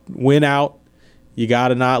win out. You got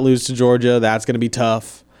to not lose to Georgia. That's going to be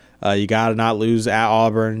tough. You got to not lose at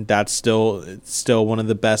Auburn. That's still one of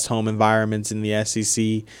the best home environments in the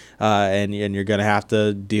SEC, and you're going to have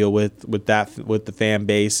to deal with the fan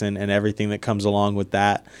base and everything that comes along with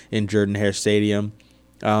that in Jordan-Hare Stadium.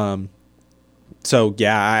 So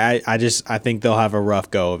yeah, I think they'll have a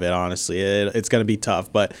rough go of it. Honestly, it's going to be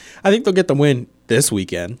tough, but I think they'll get the win this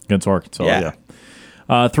weekend against Arkansas. Yeah.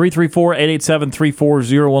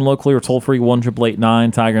 334-887-3401 locally or toll-free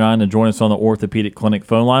 1-888-9-TIGER-9 to join us on the Orthopedic Clinic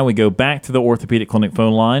phone line. We go back to the Orthopedic Clinic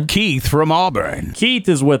phone line. Keith from Auburn. Keith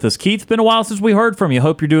is with us. Keith, been a while since we heard from you.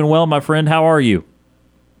 Hope you're doing well, my friend. How are you?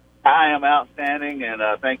 I am outstanding, and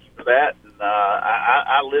thank you for that. And,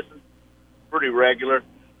 I listen pretty regular.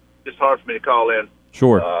 It's hard for me to call in.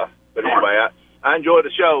 Sure. But anyway, I enjoy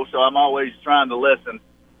the show, so I'm always trying to listen.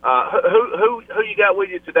 Who you got with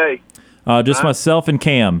you today? Just myself and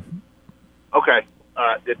Cam. Okay. All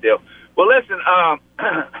right. Good deal. Well, listen, I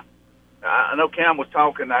know Cam was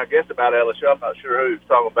talking, I guess, about LSU. I'm not sure who he was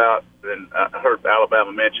talking about, and I heard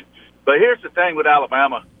Alabama mentioned. But here's the thing with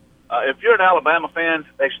Alabama. If you're an Alabama fan,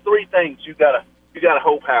 there's three things you gotta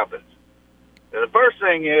hope happens. And the first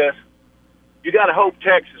thing is you gotta hope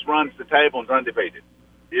Texas runs the table and is undefeated.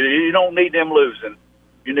 You don't need them losing.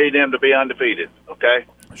 You need them to be undefeated, okay?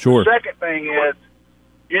 Sure. The second thing is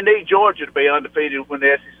you need Georgia to be undefeated when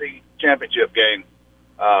the SEC championship game,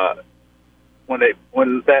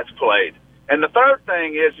 when that's played. And the third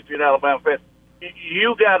thing is, if you're an Alabama fan,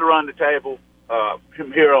 you got to run the table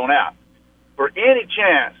from here on out for any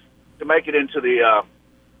chance to make it into the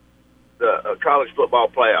college football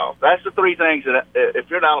playoff. That's the three things that, if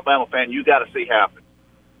you're an Alabama fan, you got to see happen.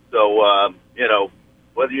 So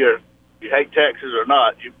whether you hate Texas or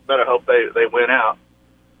not, you better hope they win out.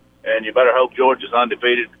 And you better hope Georgia's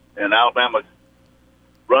undefeated and Alabama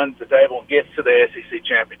runs the table and gets to the SEC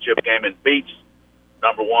championship game and beats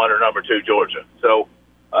number 1 or number 2 Georgia. So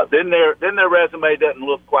then their resume doesn't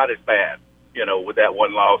look quite as bad, with that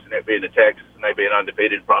one loss and it being to Texas and they being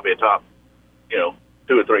undefeated, probably a top, 2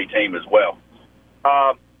 or 3 team as well.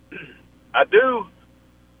 I do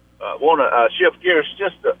want to shift gears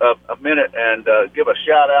just a minute and give a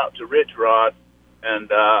shout out to Rich Rod and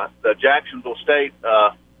the Jacksonville State.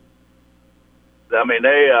 I mean,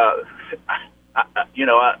 they, I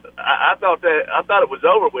thought it was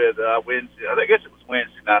over with Wednesday. I guess it was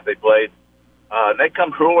Wednesday night they played. And they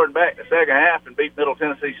come roaring back in the second half and beat Middle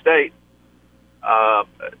Tennessee State.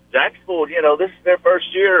 Jacksonville, this is their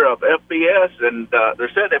first year of FBS, and they're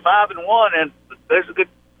sitting at 5-1, and there's a good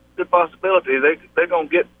possibility they're going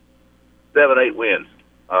to get 7-8 wins.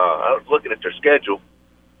 I was looking at their schedule.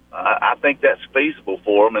 I think that's feasible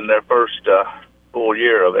for them in their first full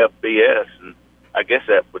year of FBS, and I guess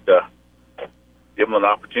that would give them an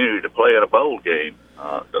opportunity to play in a bowl game.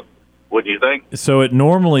 What do you think? So it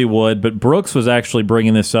normally would, but Brooks was actually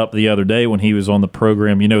bringing this up the other day when he was on the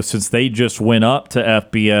program. Since they just went up to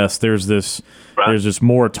FBS, there's this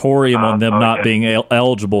moratorium on them not being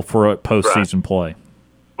eligible for a postseason play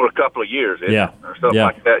for a couple of years. Yeah, or something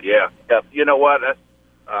like that. Yeah. You know what?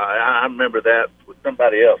 I remember that with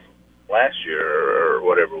somebody else last year or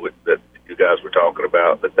whatever that you guys were talking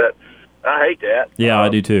about. But I hate that. Yeah, I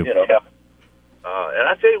do too. And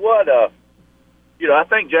I tell you what, I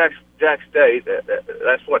think Jack State,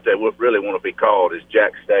 that's what they would really want to be called, is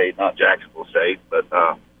Jack State, not Jacksonville State. But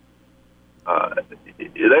they're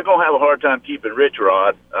going to have a hard time keeping Rich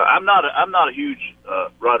Rod. I'm not a huge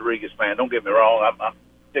Rodriguez fan. Don't get me wrong. I'm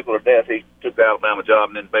particular to death. He took the Alabama job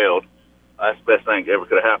and then bailed. That's the best thing that ever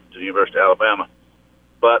could have happened to the University of Alabama.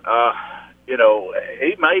 But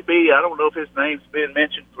he may be. I don't know if his name's been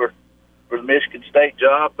mentioned for the Michigan State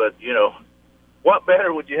job, but what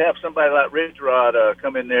better would you have somebody like Rich Rod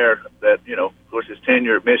come in there that of course his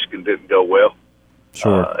tenure at Michigan didn't go well.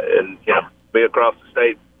 Sure. And be across the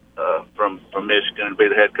state from Michigan and be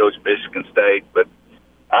the head coach of Michigan State, but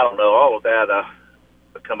I don't know all of that.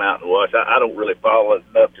 Come out and watch. I don't really follow it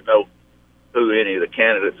enough to know who any of the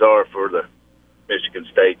candidates are for the Michigan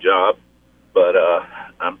State job, but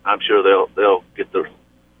I'm sure they'll get the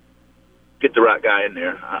right guy in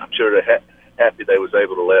there. I'm sure they're happy they was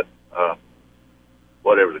able to let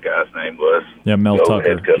whatever the guy's name was. Yeah, Mel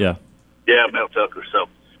Tucker. Yeah, Mel Tucker. So,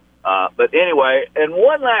 but anyway, and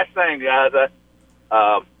one last thing, guys, and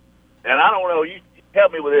I don't know. You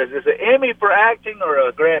help me with this. Is it Emmy for acting or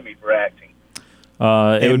a Grammy for acting?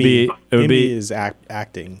 Emmy is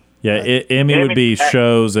acting. Yeah, Emmy would be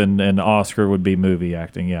shows, and Oscar would be movie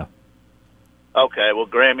acting. Yeah. Okay, well,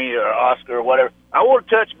 Grammy or Oscar or whatever. I want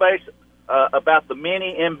to touch base about the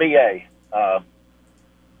mini NBA.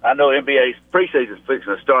 I know NBA's preseason is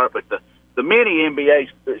fixing to start, but the mini NBA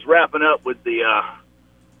is wrapping up with the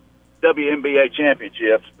WNBA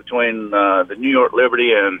championships between the New York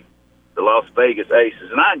Liberty and the Las Vegas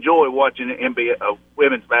Aces, and I enjoy watching NBA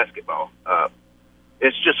women's basketball.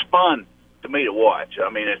 It's just fun to me to watch. I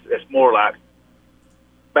mean, it's more like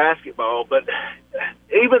basketball, but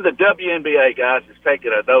even the WNBA guys is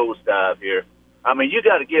taking a nosedive here. I mean, you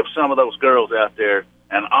got to give some of those girls out there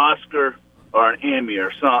an Oscar or an Emmy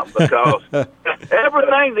or something, because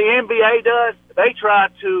everything the NBA does, they try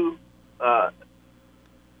to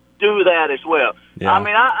do that as well. Yeah. I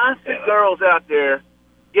mean, I see girls out there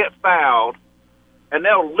get fouled, and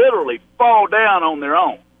they'll literally fall down on their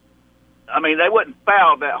own. I mean, they wouldn't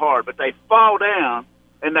foul that hard, but they fall down,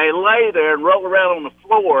 and they lay there and roll around on the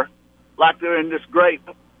floor like they're in this great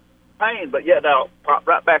pain, but yet they'll pop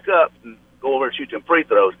right back up and go over and shoot them free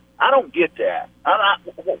throws. I don't get that.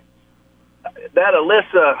 That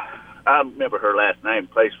Alyssa, I remember her last name,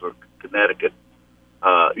 plays for Connecticut,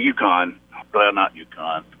 UConn. Well, not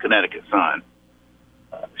UConn, Connecticut Sun.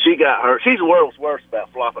 She got hurt. She's the world's worst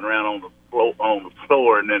about flopping around on the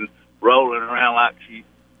floor and then rolling around like she's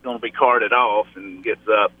going to be carted off and gets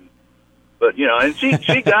up. But and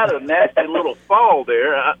she got a nasty little fall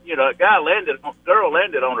there. A girl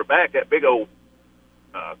landed on her back. That big old,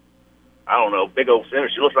 big old center.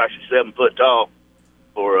 She looks like she's 7 foot tall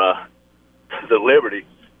for the Liberty.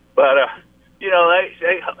 But she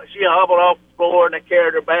hobbled off the floor and they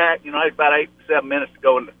carried her back. It's about 8 to 7 minutes to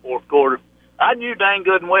go in the fourth quarter. I knew dang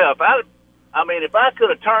good and well if I could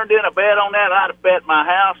have turned in a bet on that, I'd have bet my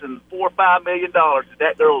house and $4 or $5 million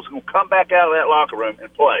that girl was going to come back out of that locker room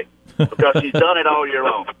and play, because she's done it all year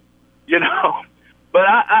long. But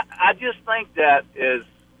I just think that is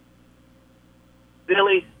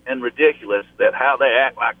silly and ridiculous, that how they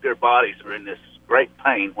act like their bodies are in this great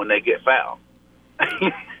pain when they get fouled.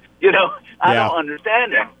 I don't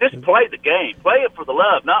understand that. Just play the game. Play it for the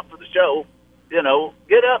love, not for the show. Get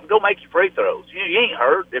up and go make your free throws. You ain't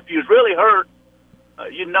hurt. If you was really hurt,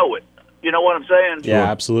 you know it. You know what I'm saying? Yeah,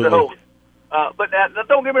 absolutely. So, but now,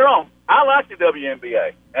 don't get me wrong. I like the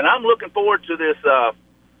WNBA, and I'm looking forward to this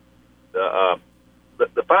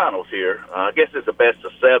the finals here. I guess it's a best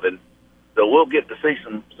of 7, so we'll get to see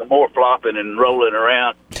some more flopping and rolling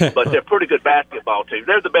around. But they're a pretty good basketball team.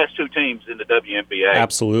 They're the best 2 teams in the WNBA.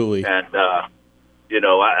 Absolutely. And I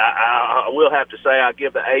will have to say I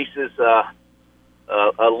give the Aces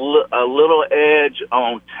a little edge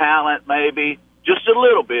on talent, maybe just a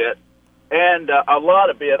little bit, and a lot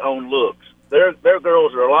of bit on looks. Their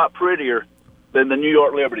girls are a lot prettier than the New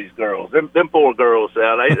York Liberty's girls. Them 4 girls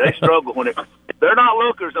out, they struggle when they're not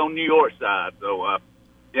lookers on New York side. So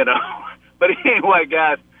but anyway,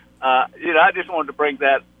 guys, I just wanted to bring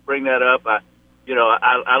that up.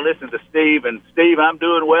 I listened to Steve, and Steve, I'm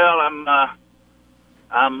doing well.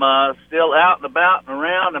 I'm still out and about and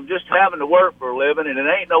around. I'm just having to work for a living, and it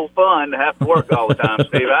ain't no fun to have to work all the time,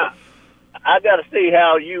 Steve. I got to see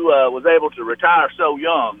how you was able to retire so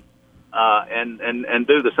young and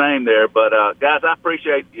do the same there. But, guys, I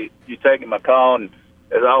appreciate you taking my call, and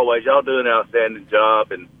as always, y'all do an outstanding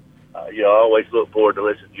job, and I always look forward to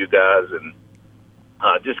listening to you guys, and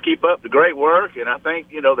just keep up the great work. And I think,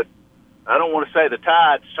 that I don't want to say the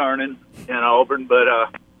tide's turning in Auburn, but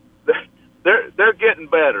they're getting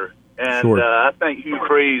better, and sure. I think Hugh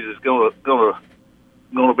Freeze is going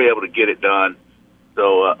to be able to get it done.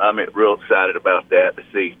 So I'm real excited about that to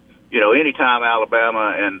see. Anytime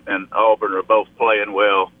Alabama and Auburn are both playing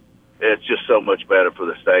well, it's just so much better for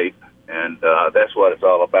the state, and that's what it's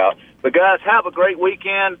all about. But guys, have a great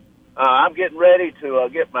weekend. I'm getting ready to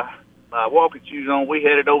get my walking shoes on. We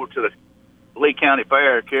headed over to the Lee County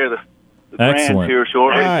Fair here, the Grand Excellent. here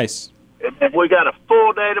shortly. Nice. And we got a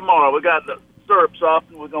full day tomorrow. We got the syrup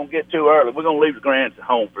softened. We're going to get too early. We're going to leave the Grands at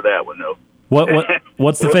home for that one, though.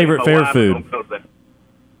 What's the favorite fair food?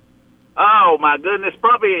 Oh, my goodness.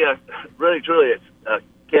 Probably, really, truly, it's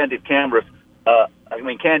candied canvas.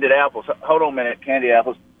 Candied apples. Hold on a minute, candied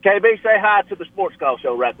apples. KB, say hi to the Sports Call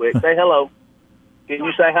show right quick. Say hello. Can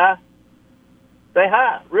you say hi? Say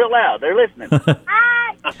hi, real loud. They're listening.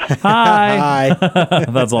 Hi. Hi.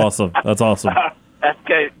 That's awesome.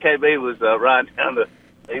 KB was riding down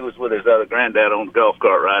he was with his other granddad on the golf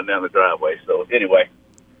cart riding down the driveway. So anyway,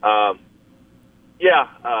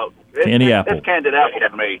 candy apple. It's candied apple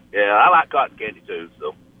for me. Yeah, I like cotton candy too.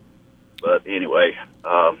 So, but anyway,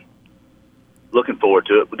 looking forward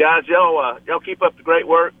to it. But guys, y'all keep up the great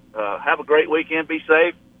work. Have a great weekend. Be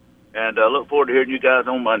safe, and look forward to hearing you guys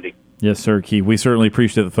on Monday. Yes, sir, Keith. We certainly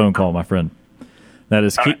appreciate the phone call, my friend. That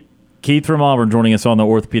is Keith from Auburn joining us on the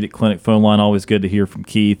Orthopedic Clinic phone line. Always good to hear from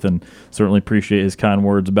Keith, and certainly appreciate his kind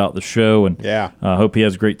words about the show. And hope he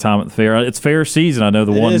has a great time at the fair. It's fair season. I know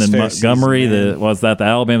the one in Montgomery, the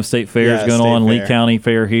Alabama State Fair is going on, Lee County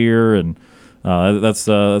Fair here, and that's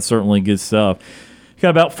certainly good stuff. Got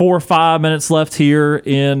about 4 or 5 minutes left here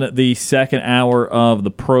in the second hour of the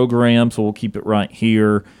program, so we'll keep it right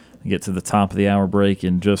here. Get to the top of the hour break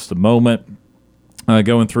in just a moment.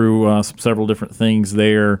 Going through several different things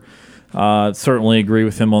there. Certainly agree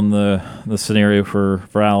with him on the scenario for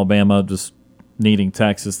Alabama, just needing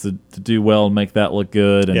Texas to do well and make that look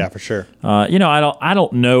good. And, yeah, for sure. I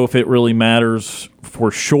don't know if it really matters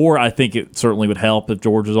for sure. I think it certainly would help if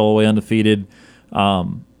Georgia's all the way undefeated.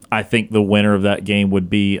 I think the winner of that game would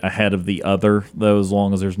be ahead of the other, though, as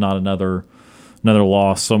long as there's not another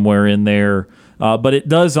loss somewhere in there. But it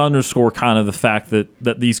does underscore kind of the fact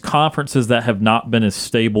that these conferences that have not been as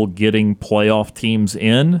stable getting playoff teams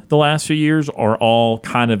in the last few years are all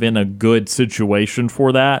kind of in a good situation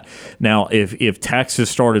for that. Now, if Texas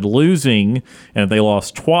started losing and they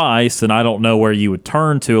lost twice, then I don't know where you would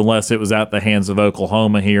turn to unless it was at the hands of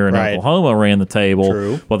Oklahoma here, and Oklahoma ran the table.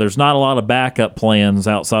 True. Well, there's not a lot of backup plans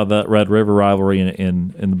outside that Red River rivalry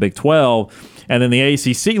in the Big 12. And then the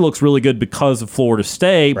ACC looks really good because of Florida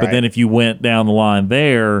State. But then if you went down the line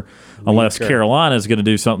there, unless Carolina is going to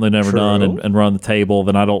do something they've never done and run the table,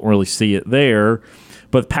 then I don't really see it there.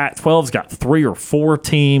 But Pac-12's got 3 or 4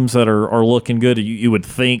 teams that are looking good. You would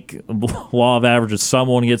think, law of averages,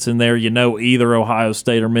 someone gets in there. Either Ohio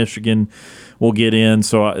State or Michigan will get in.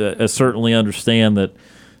 So I certainly understand that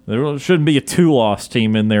there shouldn't be a 2-loss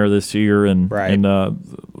team in there this year. And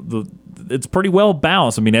it's pretty well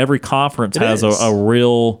balanced. I mean, every conference has a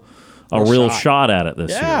real shot at it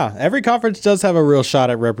this year. Yeah, every conference does have a real shot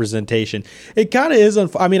at representation. It kind of is.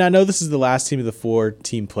 I mean, I know this is the last team of the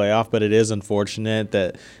 4-team playoff, but it is unfortunate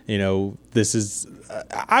that this is.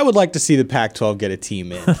 I would like to see the Pac-12 get a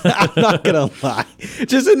team in. I'm not gonna lie.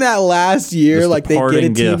 Just in that last year, they get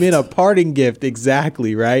a team in, a parting gift,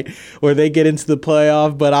 exactly right, where they get into the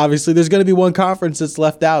playoff. But obviously, there's going to be one conference that's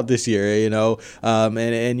left out this year.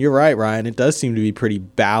 And you're right, Ryan. It does seem to be pretty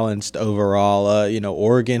balanced overall.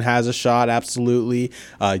 Oregon has a shot, absolutely.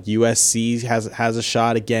 USC has a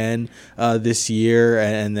shot again this year,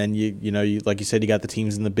 and then you like you said, you got the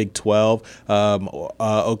teams in the Big 12.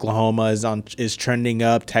 Oklahoma is trending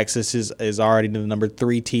up. Texas is already the number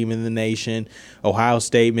 3 team in the nation. Ohio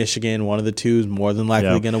State, Michigan, one of the two is more than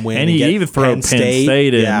likely going to win. And you even throw Penn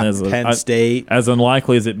State in Penn State. As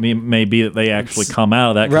unlikely as it may be that they actually come out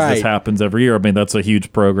of that, because this happens every year. I mean, that's a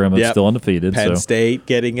huge program that's still undefeated. Penn State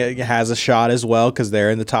has a shot as well because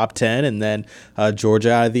they're in the top 10, and then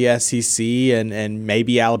Georgia out of the SEC, and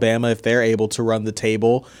maybe Alabama if they're able to run the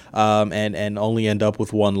table and only end up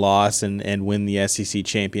with 1 loss and win the SEC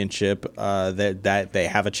championship. That they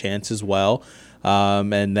have a chance as well.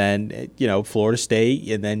 And then Florida State,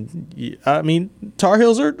 and then Tar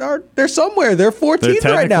Heels they're somewhere. They're 14th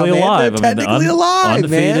right now, man. Alive. They're technically alive,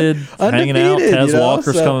 undefeated, man. Hanging out. Tez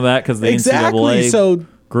Walker's coming back because the NCAA so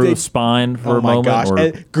grew a spine for a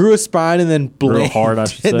moment. Grew a spine and then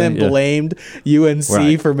blamed, blamed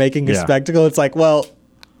UNC for making a spectacle. It's like, well,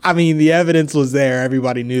 I mean, the evidence was there.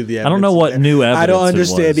 Everybody knew the evidence. I don't know what new evidence. I don't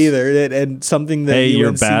understand either. And something that UNC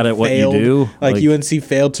you're bad at what failed, you do. Like UNC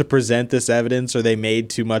failed to present this evidence, or they made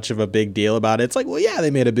too much of a big deal about it. It's like, well, yeah, they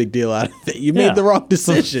made a big deal out of it. You made the wrong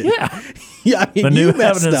decision. Yeah, I mean, the new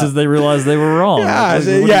evidence is they realized they were wrong.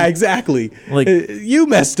 Yeah, exactly. You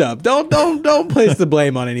messed up. Don't place the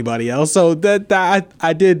blame on anybody else. So that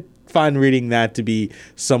I did find reading that to be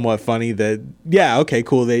somewhat funny. That okay,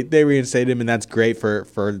 cool. They reinstated him, and that's great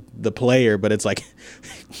for the player. But it's like,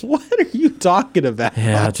 what are you talking about?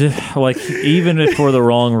 Yeah, just like even if for the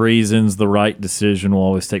wrong reasons, the right decision will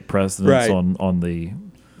always take precedence on the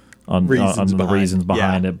reasons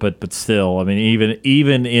behind it. But still, I mean,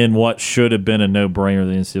 even in what should have been a no-brainer,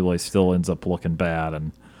 the NCAA still ends up looking bad,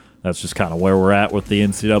 and that's just kind of where we're at with the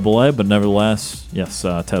NCAA. But nevertheless, yes,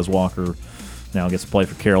 Tez Walker now gets to play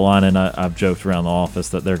for Carolina, and I've joked around the office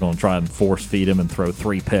that they're going to try and force feed him and throw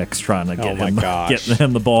 3 picks trying to get him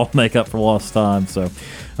the ball, make up for lost time. So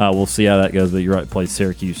we'll see how that goes. But you're right, play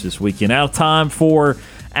Syracuse this weekend. Out of time for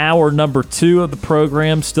hour number 2 of the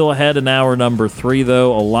program. Still ahead in hour number 3,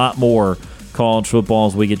 though. A lot more college football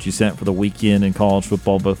as we get you set for the weekend in college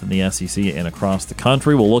football, both in the SEC and across the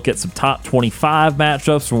country. We'll look at some top 25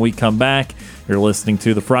 matchups when we come back. You're listening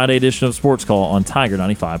to the Friday edition of Sports Call on Tiger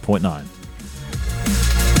 95.9.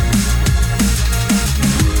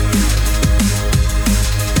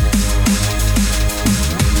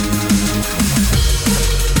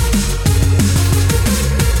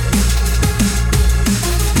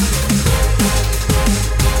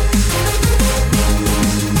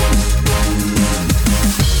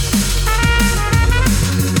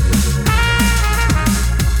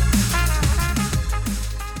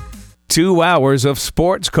 Two hours of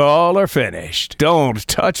Sports Call are finished. Don't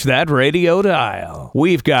touch that radio dial.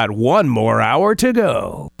 We've got one more hour to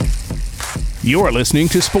go. You're listening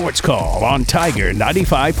to Sports Call on Tiger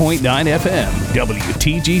 95.9 FM,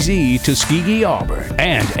 WTGZ Tuskegee, Auburn,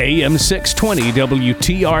 and AM 620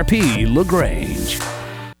 WTRP LaGrange.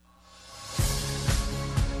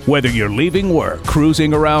 Whether you're leaving work,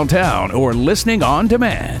 cruising around town, or listening on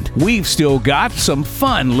demand, we've still got some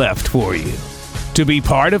fun left for you. To be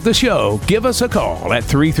part of the show, give us a call at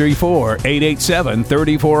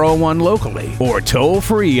 334-887-3401 locally or toll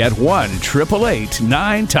free at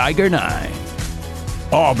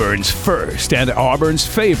 1-888-9-TIGER-9. Auburn's first and Auburn's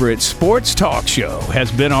favorite sports talk show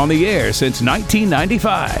has been on the air since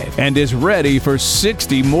 1995 and is ready for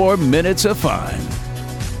 60 more minutes of fun.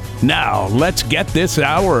 Now, let's get this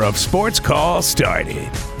hour of Sports Call started.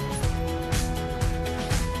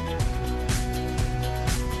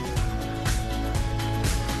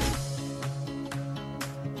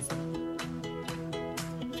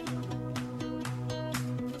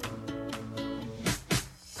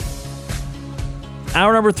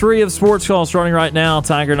 Hour number 3 of Sports Call starting right now.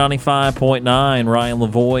 Tiger 95.9. Ryan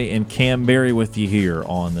Lavoie and Kam Berry with you here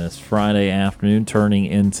on this Friday afternoon, turning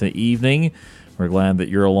into evening. We're glad that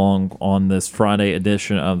you're along on this Friday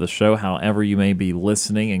edition of the show, however you may be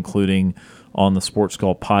listening, including on the Sports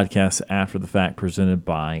Call podcast after the fact presented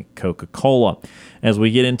by Coca-Cola. As we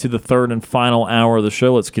get into the third and final hour of the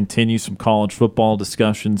show, let's continue some college football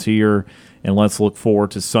discussions here. And let's look forward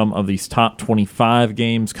to some of these top 25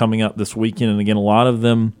 games coming up this weekend. And again, a lot of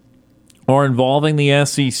them are involving the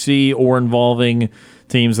SEC or involving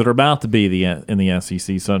teams that are about to be in the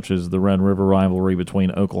SEC, such as the Red River rivalry between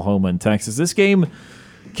Oklahoma and Texas. This game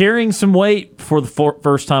carrying some weight for the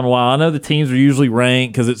first time in a while. I know the teams are usually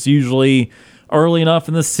ranked because it's usually early enough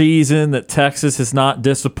in the season that Texas has not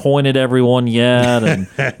disappointed everyone yet.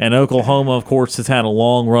 And Oklahoma, of course, has had a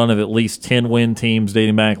long run of at least 10-win teams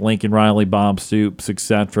dating back Lincoln Riley, Bob Stoops,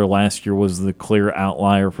 etc. Last year was the clear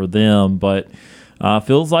outlier for them. But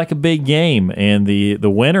feels like a big game. And the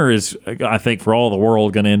winner is, I think, for all the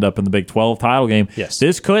world, going to end up in the Big 12 title game. Yes.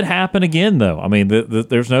 This could happen again, though. I mean,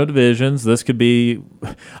 there's no divisions. This could be,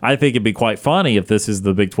 I think it'd be quite funny if this is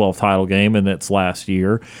the Big 12 title game and it's last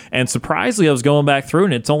year. And surprisingly, I was going back through,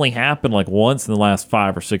 and it's only happened like once in the last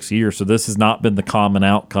 5 or 6 years. So this has not been the common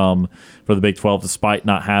outcome for the Big 12, despite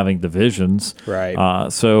not having divisions.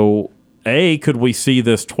 Right. So, A, could we see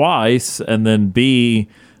this twice? And then B,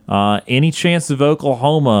 any chance of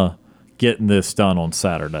Oklahoma getting this done on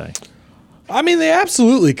Saturday? I mean, they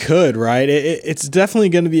absolutely could, right? It's definitely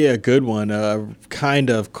going to be a good one, a kind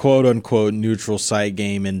of quote-unquote neutral site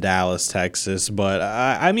game in Dallas, Texas. But,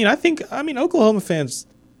 I think Oklahoma fans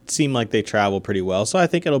seem like they travel pretty well, so I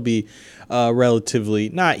think it'll be relatively,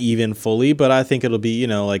 not even fully, but I think it'll be,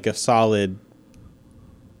 like a solid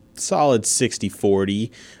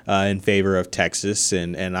 60-40 in favor of Texas.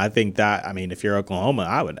 And I think that, if you're Oklahoma,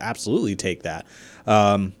 I would absolutely take that.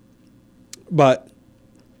 But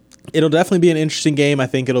It'll definitely be an interesting game. I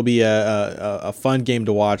think it'll be a fun game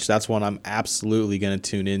to watch. That's one I'm absolutely going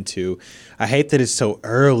to tune into. I hate that it's so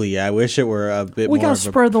early. I wish it were a bit more. We got to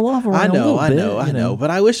spread the love around. I know. But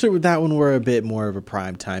I wish that one were a bit more of a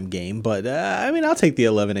primetime game. But I mean, I'll take the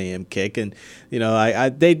 11 a.m. kick, and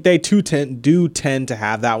they do tend to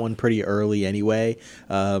have that one pretty early anyway.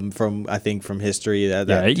 From history that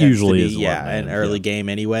it usually is an early game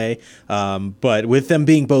anyway. But with them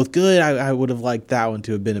being both good, I would have liked that one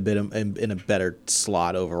to have been a bit in a better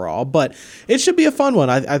slot overall. But it should be a fun one.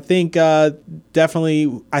 I think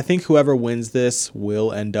definitely. I think whoever wins this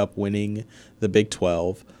will end up winning the Big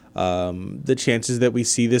 12. The chances that we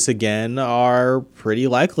see this again are pretty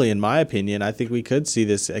likely, in my opinion. I think we could see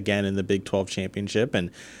this again in the Big 12 championship,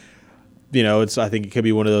 and I think it could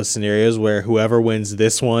be one of those scenarios where whoever wins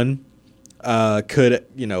this one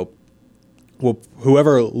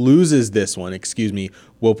whoever loses this one,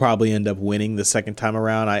 will probably end up winning the second time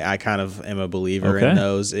around. I kind of am a believer in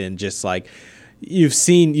those, and just like you've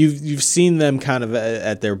seen them kind of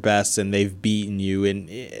at their best, and they've beaten you, and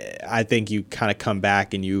I think you kind of come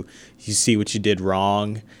back and you see what you did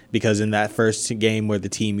wrong, because in that first game where the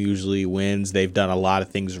team usually wins, they've done a lot of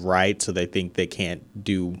things right, so they think they can't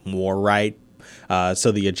do more right.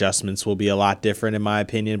 So the adjustments will be a lot different, in my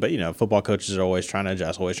opinion. But, football coaches are always trying to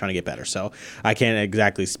adjust, always trying to get better. So I can't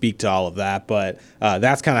exactly speak to all of that, but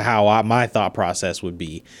that's kind of how my thought process would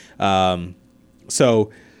be.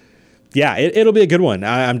 Yeah, it'll be a good one.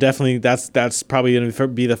 I'm definitely that's probably going to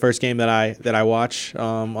be the first game that I watch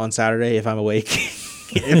on Saturday if I'm awake.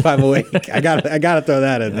 If I'm awake, I gotta throw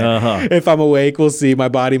that in there. If I'm awake, we'll see. My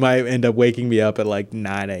body might end up waking me up at like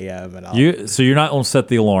 9 a.m. So you're not going to set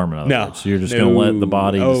the alarm? No, so you're just going to let the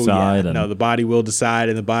body decide. Yeah. No, the body will decide,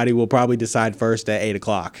 and the body will probably decide first at 8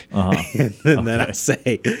 o'clock. And then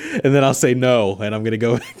I'll say no, and I'm going to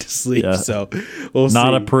go back to sleep. Yeah. So we'll see.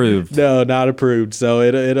 Not approved. No, not approved. So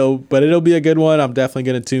it'll be a good one. I'm definitely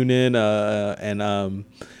going to tune in,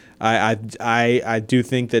 I do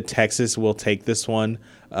think that Texas will take this one,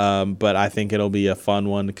 but I think it'll be a fun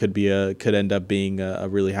one. Could end up being a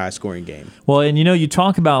really high scoring game. Well, and you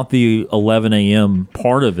talk about the 11 a.m.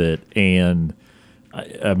 part of it, and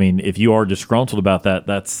I mean, if you are disgruntled about that,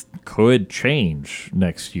 that's could change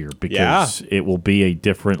next year, because it will be a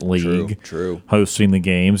different league hosting the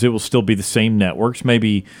games. It will still be the same networks.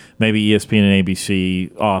 Maybe ESPN and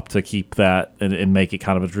ABC opt to keep that and make it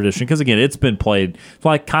kind of a tradition, because again, it's been played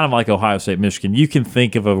kind of like Ohio State, Michigan. You can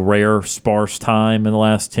think of a rare, sparse time in the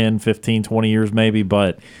last 10, 15, 20 years maybe,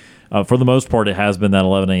 but for the most part, it has been that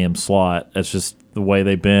 11 a.m. slot. That's just the way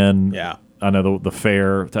they've been. Yeah. I know the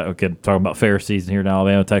fair, talking about fair season here in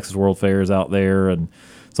Alabama, Texas World Fair is out there, and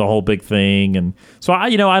it's a whole big thing. And so I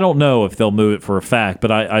don't know if they'll move it for a fact, but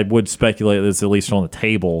I would speculate that it's at least on the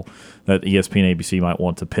table that ESPN and ABC might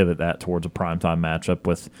want to pivot that towards a primetime matchup,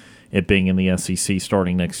 with it being in the SEC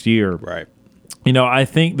starting next year. Right. I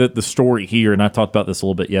think that the story here, and I talked about this a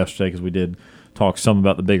little bit yesterday because we did talk some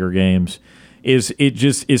about the bigger games, is it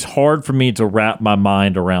just is hard for me to wrap my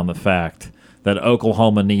mind around the fact that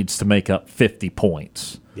Oklahoma needs to make up 50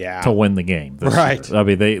 points to win the game. Right. Year. I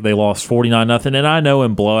mean, they lost 49-0, and I know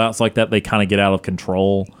in blowouts like that they kind of get out of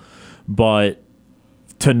control, but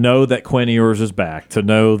to know that Quinn Ewers is back, to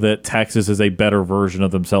know that Texas is a better version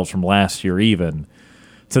of themselves from last year, even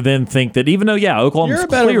to then think that even though Oklahoma's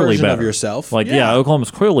clearly better of yourself,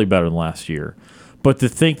 Oklahoma's clearly better than last year. But to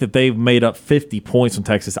think that they've made up 50 points in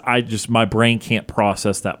Texas, my brain can't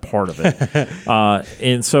process that part of it.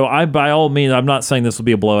 And so by all means, I'm not saying this will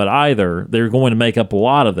be a blowout either. They're going to make up a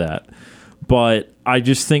lot of that. But I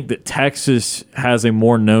just think that Texas has a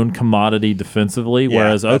more known commodity defensively,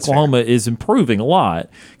 whereas Oklahoma is improving a lot.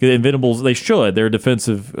 Invincibles, they should. They're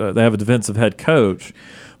defensive. They have a defensive head coach.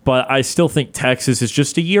 But I still think Texas is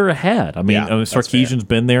just a year ahead. I mean, Sarkisian's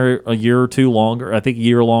been there a year or two longer. I think a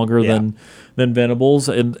year longer than Venables,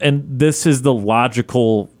 and this is the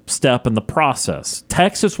logical step in the process.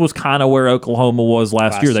 Texas was kind of where Oklahoma was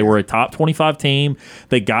last year. They were a top 25 team.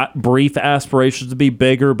 They got brief aspirations to be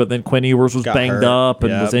bigger, but then Quinn Ewers was banged up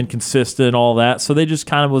and was inconsistent and all that. So they just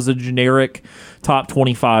kind of was a generic top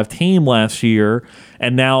 25 team last year.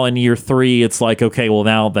 And now in year 3, it's like, okay, well,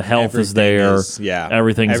 now the health is there.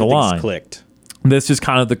 Everything's aligned. Clicked. This is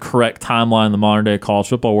kind of the correct timeline in the modern day of college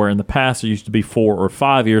football, where in the past it used to be 4 or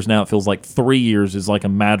 5 years. Now it feels like 3 years is like a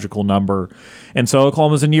magical number. And so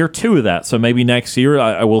Oklahoma's in year 2 of that. So maybe next year,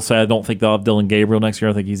 I will say I don't think they'll have Dylan Gabriel next year.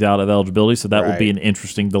 I think he's out of eligibility. So that will be an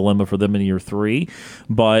interesting dilemma for them in year 3.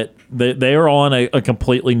 But they are on a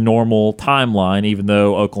completely normal timeline, even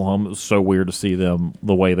though Oklahoma, it was so weird to see them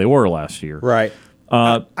the way they were last year. Right.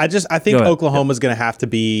 I think Oklahoma's going to have to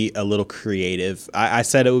be a little creative. I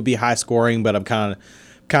said it would be high scoring, but I'm kind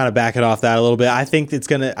of backing off that a little bit. I think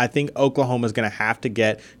Oklahoma's going to have to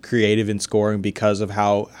get creative in scoring because of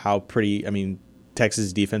how pretty. I mean,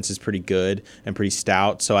 Texas defense is pretty good and pretty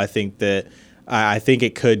stout. So I think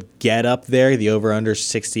it could get up there. The over/under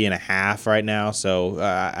 60.5 right now. So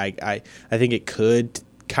I think it could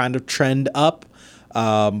kind of trend up.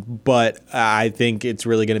 But I think it's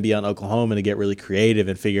really going to be on Oklahoma to get really creative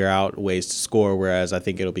and figure out ways to score. Whereas I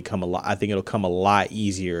think it'll come a lot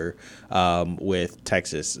easier with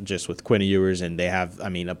Texas, just with Quinn Ewers, and they have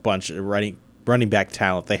a bunch of running back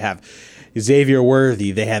talent. They have Xavier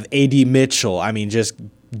Worthy, they have A.D. Mitchell. Just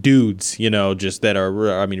dudes, just that are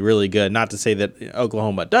really good. Not to say that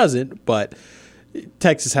Oklahoma doesn't, but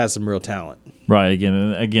Texas has some real talent. Right.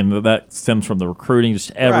 Again, that stems from the recruiting,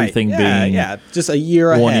 just everything being just a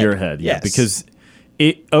year ahead. 1 year ahead. Yeah, yes. Because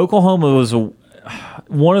Oklahoma was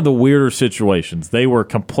one of the weirder situations. They were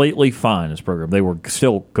completely fine in this program. They were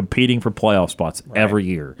still competing for playoff spots every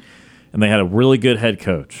year, and they had a really good head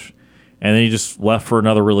coach, and then he just left for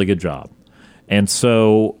another really good job. And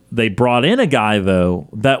so they brought in a guy, though,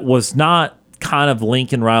 that was not kind of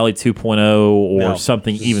Lincoln Riley 2.0 or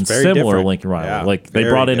something even similar to Lincoln Riley. Yeah, they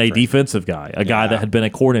brought in a defensive guy, a guy that had been a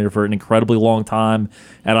coordinator for an incredibly long time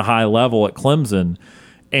at a high level at Clemson.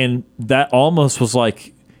 And that almost was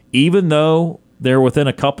like, even though they're within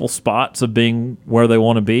a couple spots of being where they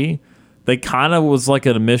want to be, they kind of was like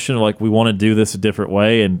an admission of like, we want to do this a different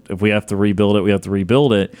way, and if we have to rebuild it, we have to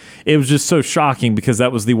rebuild it. It was just so shocking because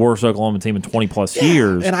that was the worst Oklahoma team in 20-plus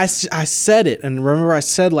years. And I said it, and remember I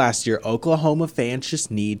said last year, Oklahoma fans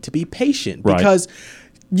just need to be patient because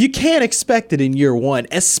you can't expect it in year one,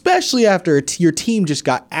 especially after your team just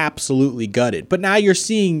got absolutely gutted. But now you're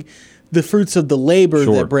seeing the fruits of the labor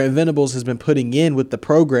that Brent Venables has been putting in with the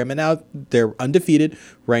program, and now they're undefeated,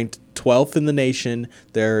 ranked 12th in the nation.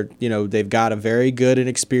 They've got a very good and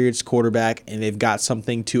experienced quarterback, and they've got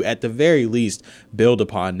something to, at the very least, build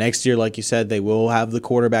upon. Next year, like you said, they will have the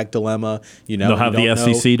quarterback dilemma. They'll have the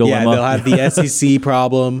SEC dilemma. Yeah, they'll have the SEC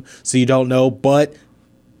problem, so you don't know, but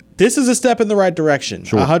this is a step in the right direction,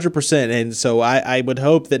 100%. And so I would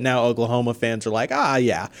hope that now Oklahoma fans are like,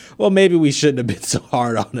 well, maybe we shouldn't have been so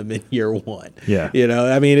hard on him in year one. Yeah.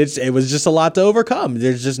 It was just a lot to overcome.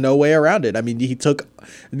 There's just no way around it.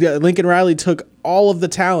 Lincoln Riley took all of the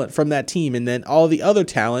talent from that team, and then all the other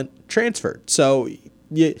talent transferred. So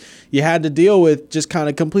you had to deal with just kind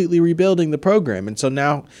of completely rebuilding the program. And so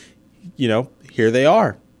now, here they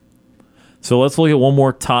are. So let's look at one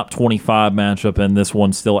more top 25 matchup, and this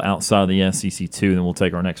one's still outside of the SEC too. Then we'll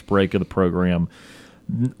take our next break of the program.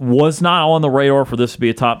 Was not on the radar for this to be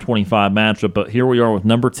a top 25 matchup, but here we are with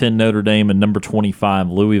number 10 Notre Dame and number 25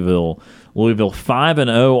 Louisville. Louisville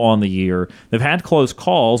 5-0 on the year. They've had close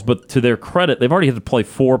calls, but to their credit, they've already had to play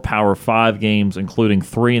 4 Power 5 games, including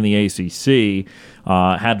 3 in the ACC.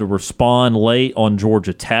 Had to respond late on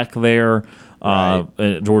Georgia Tech there.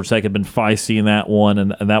 Georgia Tech had been feisty in that one,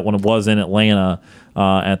 and that one was in Atlanta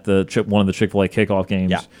at one of the Chick-fil-A kickoff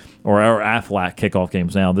games, or Aflac kickoff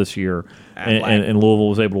games now this year. And Louisville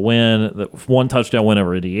was able to win. One touchdown win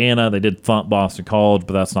over Indiana. They did thump Boston College,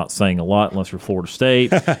 but that's not saying a lot unless you're Florida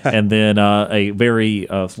State. And then a very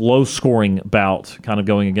low-scoring bout kind of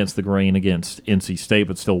going against the grain against NC State,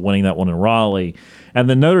 but still winning that one in Raleigh. And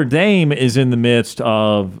then Notre Dame is in the midst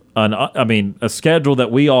of a schedule that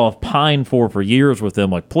we all have pined for years with them.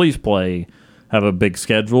 Like, please have a big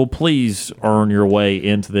schedule. Please earn your way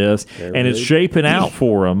into this. It's shaping out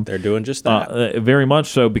for them. They're doing just that. Very much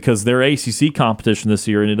so, because their ACC competition this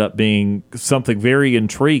year ended up being something very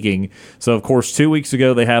intriguing. So, of course, 2 weeks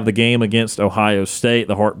ago they have the game against Ohio State,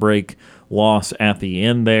 the heartbreak loss at the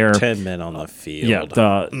end there. 10 men on the field.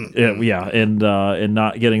 And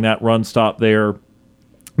not getting that run stop there.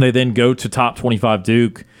 They then go to top 25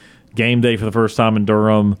 Duke, game day for the first time in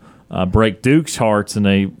Durham, break Duke's hearts in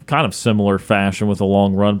a kind of similar fashion with a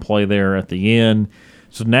long run play there at the end.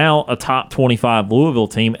 So now a top 25 Louisville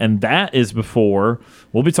team, and that is before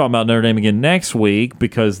we'll be talking about Notre Dame again next week,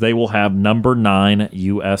 because they will have number 9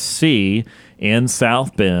 USC in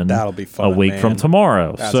South Bend. That'll be fun, a week from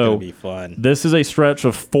tomorrow. That's going to be fun. This is a stretch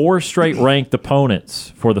of 4 straight ranked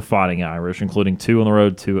opponents for the Fighting Irish, including 2 on the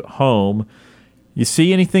road, 2 at home. You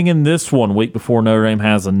see anything in this one week before Notre Dame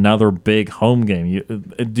has another big home game?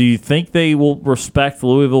 Do you think they will respect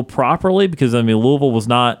Louisville properly? Because, Louisville was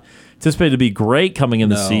not anticipated to be great coming in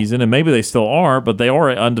the season, and maybe they still are, but they are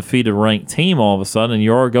an undefeated ranked team all of a sudden, and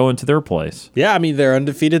you are going to their place. Yeah, I mean, they're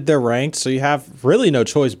undefeated, they're ranked, so you have really no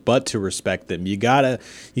choice but to respect them. You gotta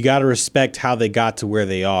respect how they got to where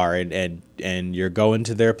they are, and you're going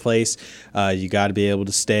to their place. You got to be able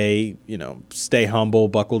to stay humble,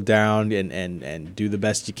 buckle down, and do the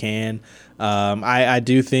best you can. I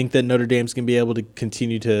do think that Notre Dame's going to be able to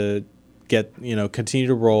continue to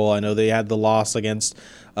roll. I know they had the loss against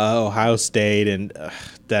Ohio State, and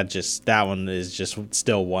that one is just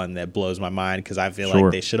still one that blows my mind because I feel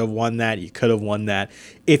like they should have won that. You could have won that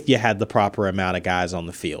if you had the proper amount of guys on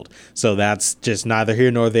the field. So that's just neither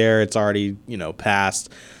here nor there. It's already passed.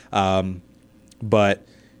 But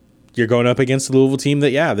you're going up against a Louisville team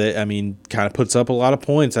that kind of puts up a lot of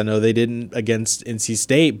points. I know they didn't against NC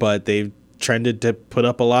State, but they've trended to put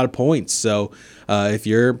up a lot of points. So if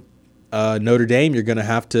you're Notre Dame, you're going to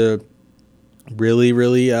have to really,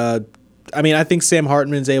 really I think Sam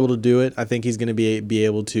Hartman's able to do it. I think he's going to be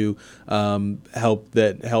able to help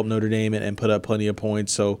Notre Dame and put up plenty of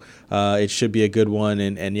points. So it should be a good one.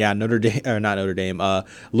 And yeah,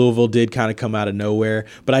 Louisville did kind of come out of nowhere.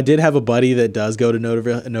 But I did have a buddy that does go to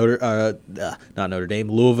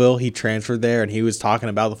Louisville. He transferred there, and he was talking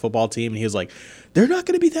about the football team, and he was like, they're not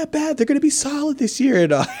going to be that bad. They're going to be solid this year.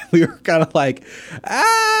 And we were kind of like,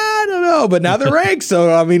 I don't know. But now they're ranked.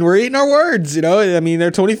 So, I mean, we're eating our words. They're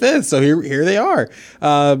 25th. So here they are.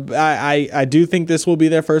 I do think this will be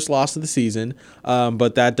their first loss of the season.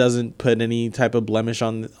 But that doesn't put any type of blemish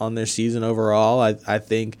on their season overall. I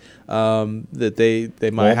think that they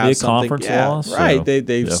might have something. Conference loss, right. So,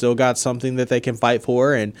 they've still got something that they can fight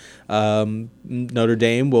for. And Notre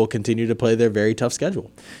Dame will continue to play their very tough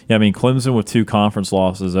schedule. Yeah, I mean, Clemson with 2 conference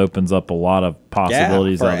losses opens up a lot of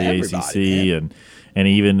possibilities out of the ACC, and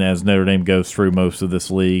even as Notre Dame goes through most of this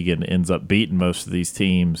league and ends up beating most of these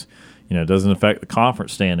teams, it doesn't affect the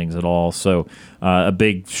conference standings at all. So a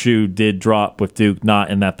big shoe did drop with Duke, not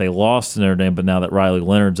in that they lost to Notre Dame, but now that Riley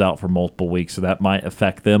Leonard's out for multiple weeks, so that might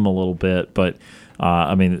affect them a little bit. But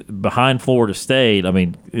behind Florida State,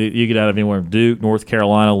 you could have anywhere from Duke, North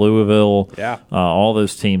Carolina, Louisville, all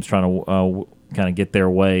those teams trying to kind of get their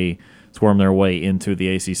way, squirm their way into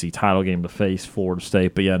the ACC title game to face Florida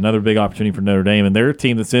State. But yeah, another big opportunity for Notre Dame, and they're a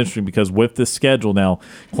team that's interesting because with this schedule now,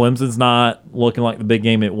 Clemson's not looking like the big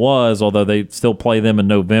game it was, although they still play them in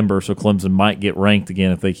November, so Clemson might get ranked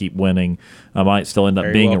again if they keep winning. Might still end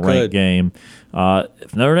up being a ranked game.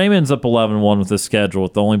 If Notre Dame ends up 11-1 with this schedule,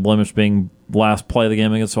 with the only blemish being last play of the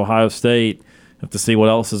game against Ohio State, have to see what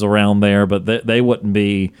else is around there, but they wouldn't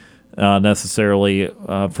be necessarily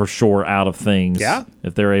for sure out of things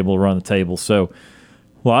if they're able to run the table. So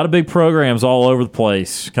a lot of big programs all over the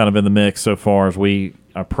place kind of in the mix so far as we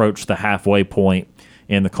approach the halfway point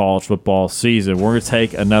in the college football season. We're going to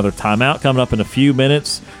take another timeout coming up in a few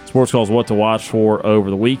minutes. SportsCall's What to Watch For over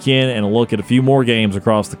the weekend, and a look at a few more games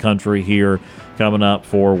across the country here coming up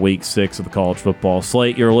for Week 6 of the college football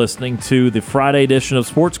slate. You're listening to the Friday edition of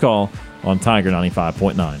Sports Call on Tiger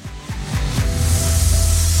 95.9.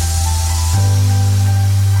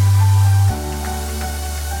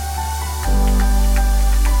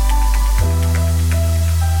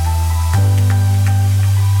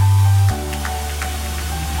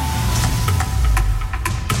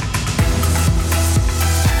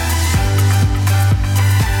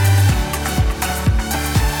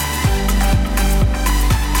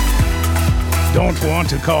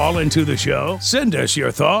 Want to call into the show? Send us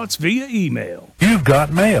your thoughts via email. You've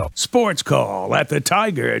got mail.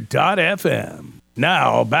 SportsCall@thetiger.fm.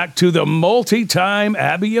 Now back to the multi-time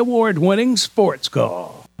Abby Award-winning Sports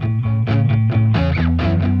Call.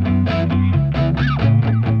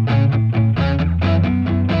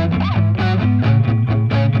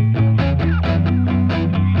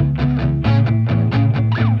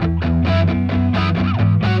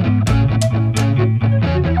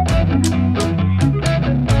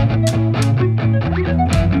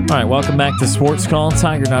 All right, welcome back to Sports Call,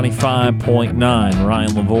 Tiger 95.9. Ryan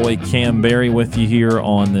Lavoie, Kam Berry with you here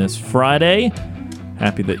on this Friday.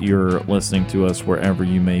 Happy that you're listening to us wherever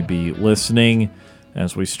you may be listening.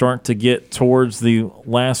 As we start to get towards the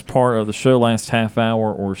last part of the show, last half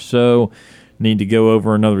hour or so, need to go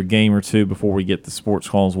over another game or two before we get to Sports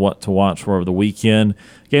Call's What to Watch For over the weekend.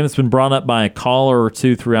 A game that's been brought up by a caller or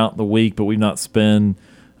two throughout the week, but we've not spent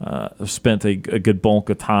a good bulk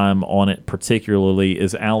of time on it, particularly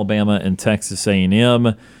is Alabama and Texas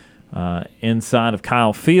A&M inside of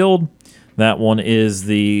Kyle Field. That one is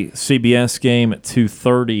the CBS game at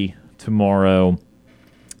 2:30 tomorrow.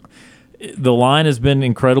 The line has been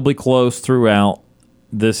incredibly close throughout.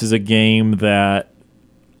 This is a game that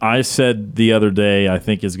I said the other day I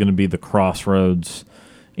think is going to be the crossroads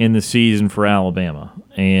in the season for Alabama.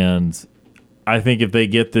 And I think if they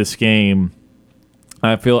get this game, I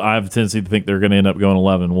have a tendency to think they're going to end up going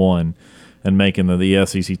 11-1 and making the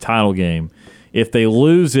SEC title game. If they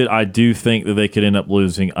lose it, I do think that they could end up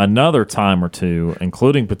losing another time or two,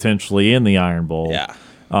 including potentially in the Iron Bowl,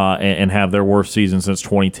 and have their worst season since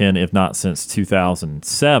 2010, if not since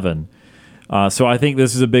 2007. So I think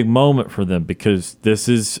this is a big moment for them because this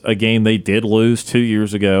is a game they did lose 2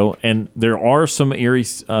 years ago, and there are some eerie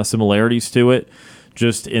similarities to it,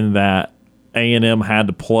 just in that A&M had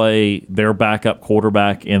to play their backup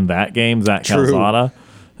quarterback in that game, Zach Calzada,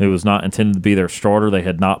 who was not intended to be their starter. They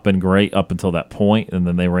had not been great up until that point, and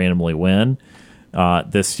then they randomly win.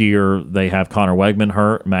 This year, they have Connor Wegman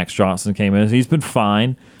hurt. Max Johnson came in. He's been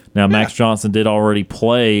fine. Now, Max Johnson did already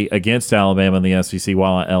play against Alabama in the SEC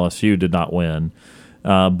while at LSU, did not win.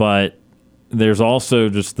 But there's also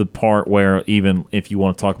just the part where even if you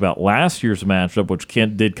want to talk about last year's matchup, which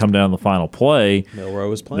did come down to the final play, Milroe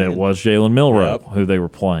was playing. It was Jalen Milroe who they were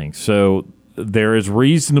playing. So there is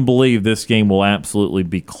reason to believe this game will absolutely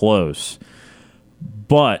be close.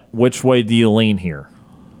 But which way do you lean here?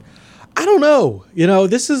 I don't know.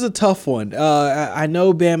 This is a tough one. I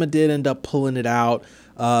know Bama did end up pulling it out,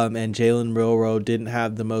 and Jalen Milroe didn't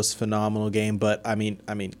have the most phenomenal game. But I mean,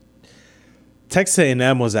 Texas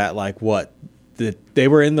A&M was at they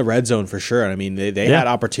were in the red zone for sure. I mean, they had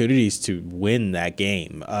opportunities to win that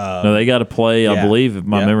game. No, they got to play, I believe, if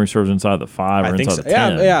my memory serves, inside the 5 or inside the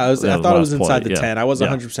 10. I thought it was inside the 10. I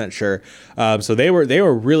wasn't 100% sure. So they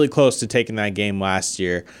were really close to taking that game last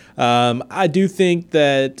year. I do think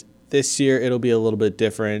that this year it'll be a little bit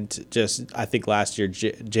different. I think last year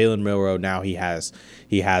Jalen Milroe, now he has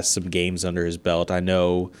some games under his belt. I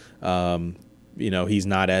know. He's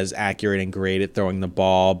not as accurate and great at throwing the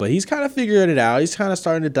ball, but he's kind of figuring it out. He's kind of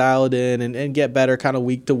starting to dial it in and get better kind of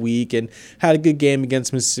week to week, and had a good game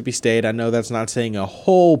against Mississippi State. I know that's not saying a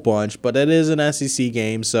whole bunch, but it is an SEC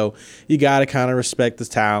game, so you got to kind of respect the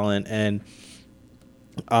talent. And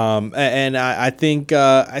I think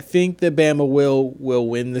that Bama will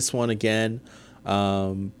win this one again.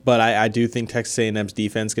 But I do think Texas A&M's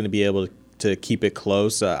defense is going to be able to keep it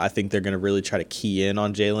close. I think they're going to really try to key in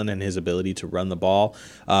on Jalen and his ability to run the ball.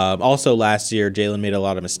 Also, last year, Jalen made a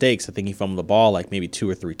lot of mistakes. I think he fumbled the ball maybe 2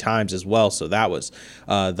 or 3 times as well. So that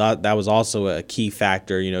was also a key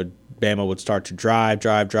factor. Bama would start to drive,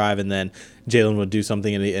 and then Jalen would do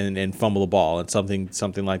something and fumble the ball, and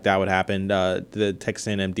something like that would happen. The Texas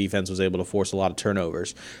A&M defense was able to force a lot of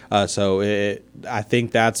turnovers. I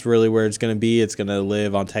think that's really where it's going to be. It's going to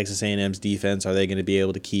live on Texas A&M's defense. Are they going to be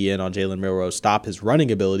able to key in on Jalen Milroe, stop his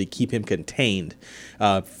running ability, keep him contained,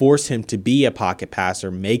 force him to be a pocket passer,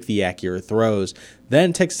 make the accurate throws?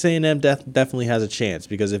 Then Texas A&M definitely has a chance,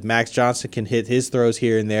 because if Max Johnson can hit his throws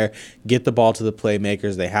here and there, get the ball to the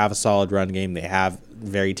playmakers, they have a solid run game, they have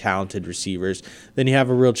very talented receivers, then you have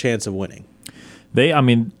a real chance of winning.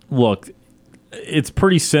 Look, it's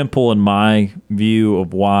pretty simple in my view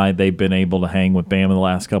of why they've been able to hang with Bama the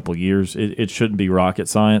last couple of years. It shouldn't be rocket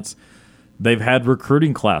science. They've had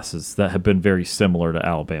recruiting classes that have been very similar to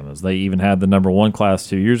Alabama's. They even had the number 1 class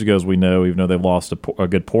 2 years ago, as we know, even though they've lost a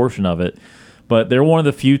good portion of it. But they're one of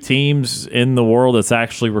the few teams in the world that's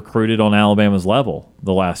actually recruited on Alabama's level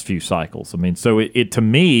the last few cycles. So it to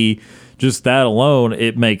me, just that alone,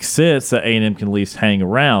 it makes sense that A&M can at least hang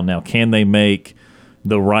around. Now, can they make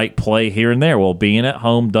the right play here and there? Well, being at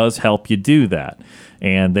home does help you do that.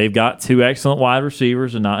 And they've got 2 excellent wide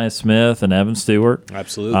receivers, Anaya Smith and Evan Stewart.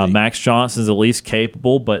 Absolutely. Max Johnson's at least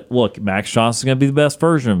capable, but look, Max Johnson's going to be the best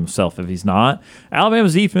version of himself. If he's not,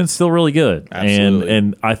 Alabama's defense is still really good. Absolutely.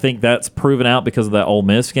 And I think that's proven out because of that Ole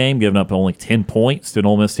Miss game, giving up only 10 points to an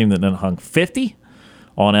Ole Miss team that then hung 50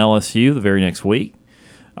 on LSU the very next week.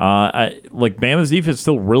 Bama's defense is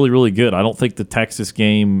still really, really good. I don't think the Texas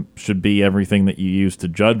game should be everything that you use to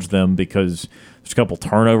judge them, because there's a couple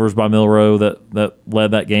turnovers by Milroe that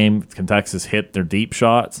led that game. Can Texas hit their deep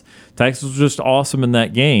shots? Texas was just awesome in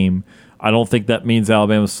that game. I don't think that means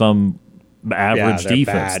Alabama's some average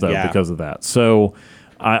defense, because of that. So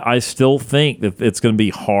I still think that it's going to be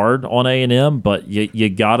hard on A&M, but you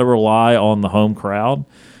got to rely on the home crowd.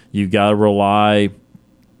 You got to rely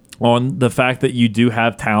on the fact that you do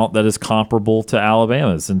have talent that is comparable to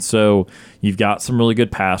Alabama's. And so you've got some really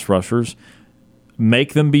good pass rushers.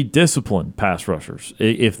 Make them be disciplined pass rushers.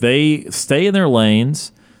 If they stay in their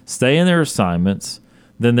lanes, stay in their assignments,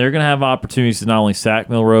 then they're going to have opportunities to not only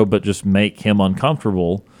sack Milroe, but just make him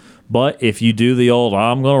uncomfortable. But if you do the old,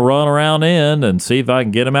 I'm going to run around in and see if I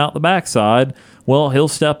can get him out the backside, well, he'll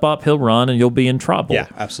step up, he'll run, and you'll be in trouble. Yeah,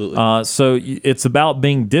 absolutely. So it's about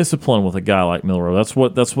being disciplined with a guy like Milroe.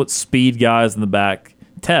 That's what speed guys in the back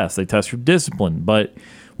test. They test your discipline. But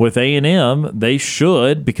with A&M, they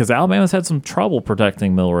should, because Alabama's had some trouble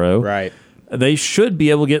protecting Milroe. Right. They should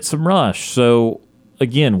be able to get some rush. So,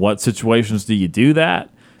 again, what situations do you do that?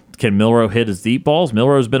 Can Milroe hit his deep balls?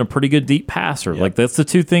 Milroe's been a pretty good deep passer. Yep. Like, that's the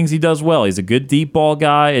two things he does well. He's a good deep ball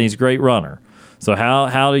guy, and he's a great runner. So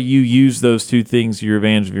how do you use those two things to your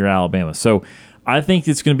advantage if you're Alabama? So I think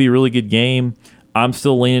it's going to be a really good game. I'm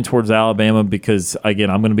still leaning towards Alabama because, again,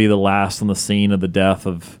 I'm going to be the last on the scene of the death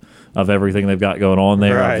of everything they've got going on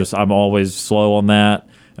there. Right. I'm always slow on that,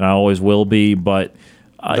 and I always will be. But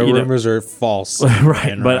the rumors are false,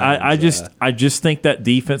 right? But I just think that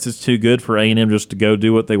defense is too good for A&M just to go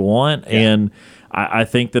do what they want, and I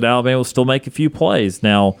think that Alabama will still make a few plays.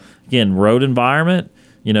 Now, again, road environment.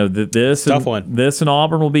 This and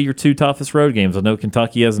Auburn will be your two toughest road games. I know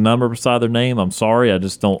Kentucky has a number beside their name. I'm sorry, I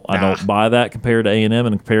just don't. I don't buy that compared to A&M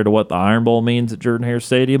and compared to what the Iron Bowl means at Jordan-Hare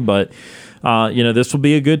Stadium. But this will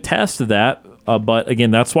be a good test of that. But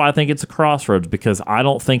again, that's why I think it's a crossroads, because I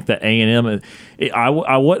don't think that A&M.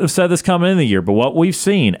 I wouldn't have said this coming in the year, but what we've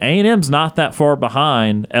seen, A&M's not that far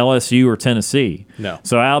behind LSU or Tennessee. No.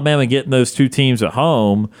 So Alabama getting those two teams at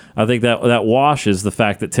home, I think that washes the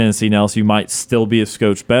fact that Tennessee and LSU might still be a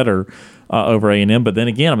scotch better over A&M. But then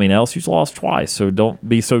again, LSU's lost twice, so don't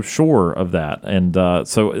be so sure of that. And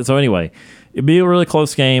so anyway, it'd be a really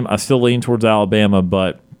close game. I still lean towards Alabama,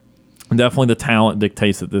 but definitely the talent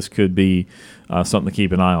dictates that this could be something to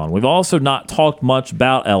keep an eye on. We've also not talked much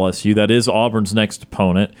about LSU. That is Auburn's next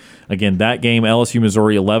opponent. Again, that game, LSU,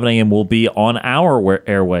 Missouri, 11 a.m. will be on our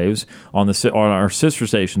airwaves, on our sister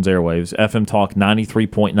station's airwaves, FM Talk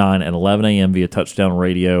 93.9 at 11 a.m. via Touchdown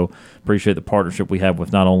Radio. Appreciate the partnership we have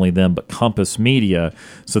with not only them, but Compass Media.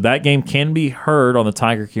 So that game can be heard on the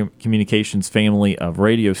Tiger Communications family of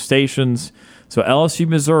radio stations. So LSU,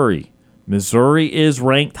 Missouri. Missouri is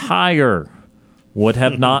ranked higher. Would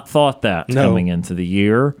have not thought that coming into the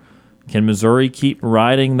year. Can Missouri keep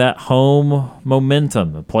riding that home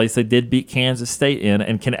momentum, the place they did beat Kansas State in?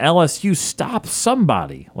 And can LSU stop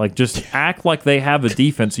somebody? Like, just act like they have a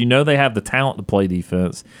defense. They have the talent to play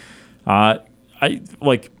defense. For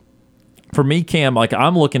me, Cam,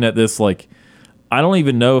 I'm looking at this I don't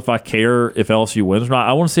even know if I care if LSU wins or not.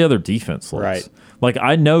 I want to see how their defense looks. Right.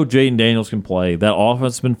 I know Jaden Daniels can play. That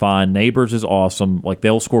offense has been fine. Neighbors is awesome.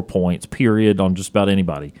 They'll score points, period, on just about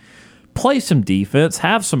anybody. Play some defense.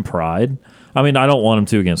 Have some pride. I don't want them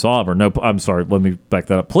to against Auburn. No, I'm sorry. Let me back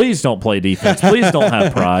that up. Please don't play defense. Please don't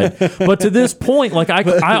have pride. But to this point,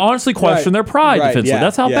 I honestly question their pride defensively. Yeah,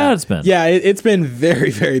 that's how bad it's been. Yeah, it's been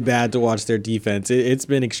very, very bad to watch their defense. It's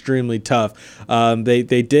been extremely tough. They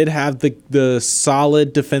did have the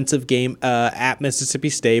solid defensive game at Mississippi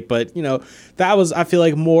State, but that was, I feel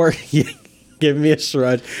like, more. Giving me a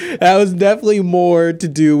shrug. That was definitely more to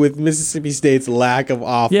do with Mississippi State's lack of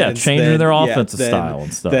offense. Yeah, changing their offensive style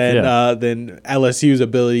and stuff. Than LSU's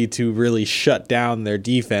ability to really shut down their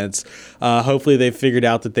defense. Hopefully they figured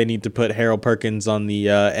out that they need to put Harold Perkins on the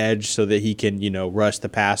edge so that he can, rush the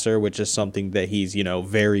passer, which is something that he's,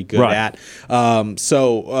 very good at.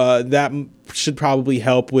 So that should probably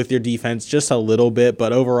help with your defense just a little bit,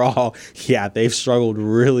 but overall, they've struggled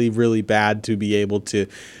really, really bad to be able to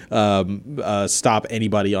stop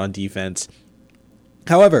anybody on defense.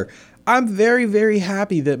 However, I'm very, very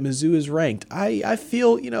happy that Mizzou is ranked. I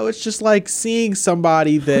feel, it's just like seeing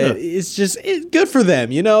somebody that is just good for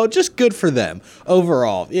them, just good for them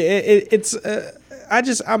overall.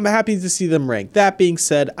 I'm happy to see them ranked. That being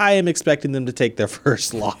said, I am expecting them to take their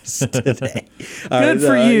first loss today. Good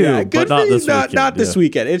for you, but not this weekend. Not this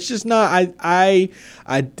weekend. It's just not. I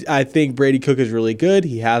think Brady Cook is really good.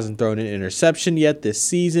 He hasn't thrown an interception yet this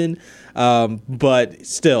season. But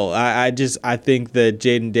still, I think that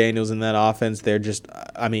Jaden Daniels and that offense, they're just,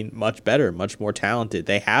 much better, much more talented.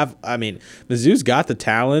 They have, Mizzou's got the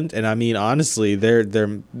talent, and honestly, their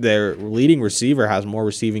leading receiver has more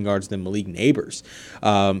receiving yards than Malik Neighbors,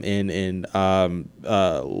 in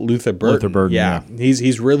Luther Burton. Yeah.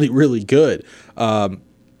 He's really, really good. And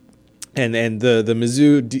the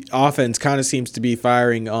Mizzou offense kind of seems to be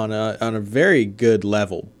firing on a very good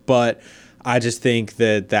level, but I just think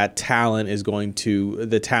that talent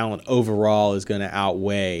overall is going to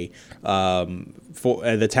outweigh for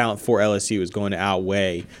LSU is going to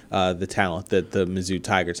outweigh the talent that the Mizzou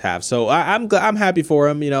Tigers have. So I'm happy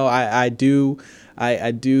for them. I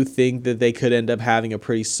do think that they could end up having a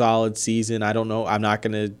pretty solid season. I don't know. I'm not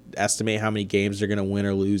going to estimate how many games they're going to win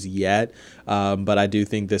or lose yet, but I do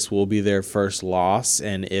think this will be their first loss.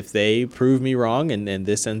 And if they prove me wrong and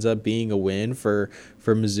this ends up being a win for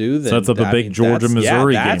Mizzou, then sets up a big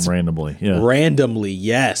Georgia-Missouri game randomly. Yeah. Randomly,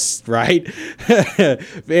 yes, right?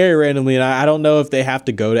 Very randomly. And I don't know if they have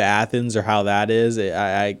to go to Athens or how that is.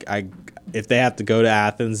 If they have to go to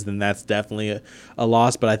Athens, then that's definitely a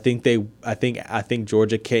loss. But I think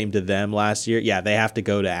Georgia came to them last year. Yeah, they have to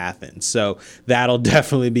go to Athens, so that'll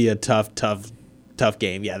definitely be a tough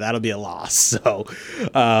game. Yeah, that'll be a loss. So,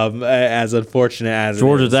 as unfortunate as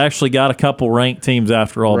Georgia's actually got a couple ranked teams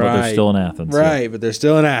after all, but they're still in Athens. Right, but they're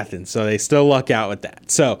still in Athens, so they still luck out with that.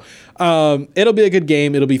 So, it'll be a good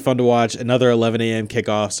game. It'll be fun to watch. Another 11 a.m.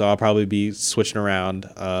 kickoff, so I'll probably be switching around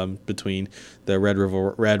between the Red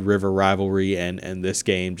River rivalry and this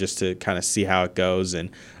game just to kind of see how it goes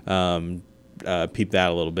and peep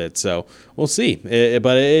that a little bit. So we'll see.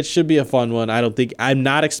 But it should be a fun one. I'm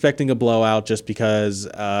not expecting a blowout just because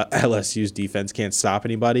LSU's defense can't stop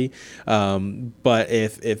anybody. But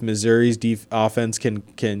if Missouri's offense can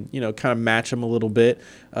kind of match them a little bit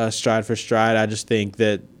stride for stride, I just think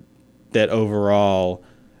that overall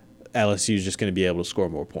LSU is just going to be able to score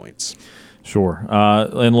more points. Sure.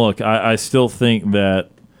 And look, I still think,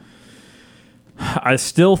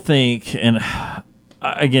 and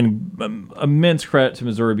again, immense credit to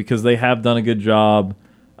Missouri because they have done a good job.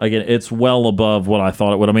 Again, it's well above what I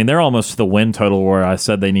thought it would. I mean, they're almost the win total where I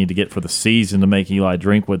said they need to get for the season to make Eli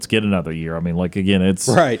Drinkwitz get another year. I mean, it's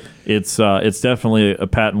right. It's definitely a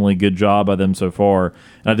patently good job by them so far.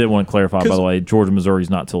 And I did want to clarify, by the way, Georgia-Missouri's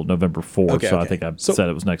not till November 4th, okay. I think I said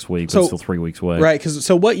it was next week, but it's still 3 weeks away. Right,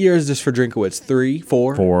 so what year is this for Drinkwitz? 3,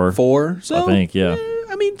 4? 4? So, I think, yeah.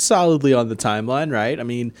 I mean, solidly on the timeline, right? I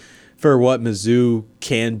mean, for what Mizzou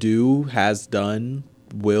can do, has done,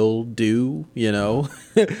 will do,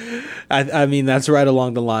 I mean, that's right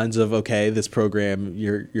along the lines of, okay, this program,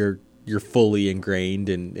 you're fully ingrained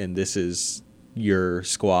and this is your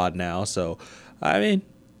squad now. So, I mean,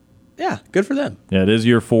 yeah, good for them. Yeah, it is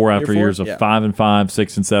year 4 after years of 5-5, 6-7,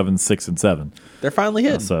 6-7. They're finally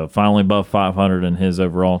hitting. So finally above 500 in his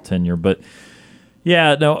overall tenure. But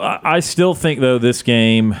yeah, no, I still think though this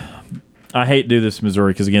game, I hate to do this to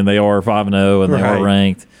Missouri because again they are 5-0 and they are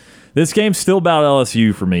ranked. This game's still about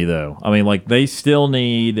LSU for me though. I mean, they still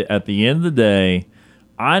need, at the end of the day,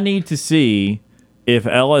 I need to see if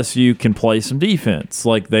LSU can play some defense.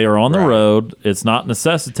 They are on the road. It's not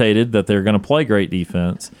necessitated that they're going to play great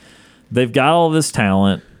defense. They've got all this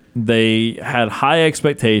talent. They had high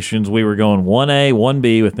expectations. We were going 1A,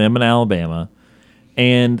 1B with them in Alabama.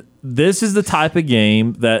 And this is the type of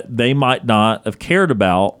game that they might not have cared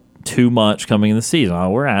about too much coming in the season. Oh,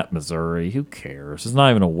 we're at Missouri. Who cares? It's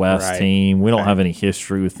not even a West team. We don't have any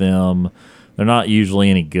history with them. They're not usually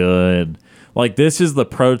any good. This is the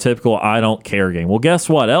prototypical I don't care game. Well, guess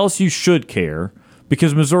what? LSU should care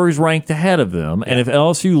because Missouri's ranked ahead of them. And if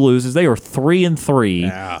LSU loses, they are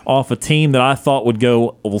 3-3 off a team that I thought would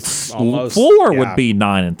go floor would be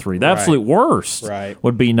 9-3. The absolute worst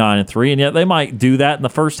would be 9-3, and yet they might do that in the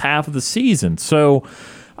first half of the season. So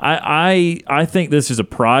I think this is a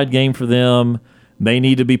pride game for them. They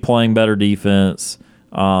need to be playing better defense,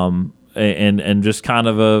 and just kind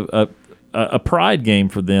of a pride game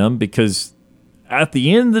for them because at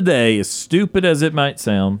the end of the day, as stupid as it might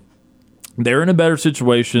sound, they're in a better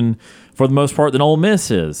situation for the most part than Ole Miss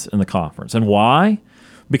is in the conference. And why?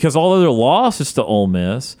 Because although their loss is to Ole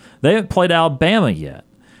Miss, they haven't played Alabama yet.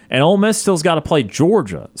 And Ole Miss still's got to play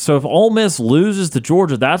Georgia. So if Ole Miss loses to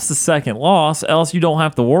Georgia, that's the second loss. Else you don't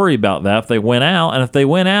have to worry about that if they win out. And if they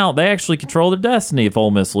win out, they actually control their destiny if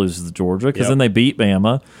Ole Miss loses to Georgia because then they beat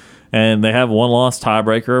Bama. And they have one loss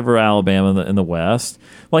tiebreaker over Alabama in the West.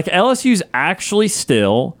 LSU's actually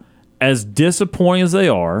still, as disappointing as they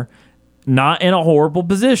are, not in a horrible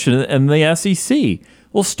position in the SEC.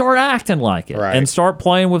 Well, start acting like it and start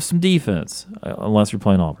playing with some defense, unless you're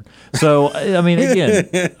playing Auburn. So, I mean,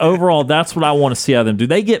 again, overall, that's what I want to see out of them. Do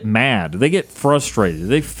they get mad? Do they get frustrated? Do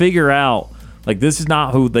they figure out, this is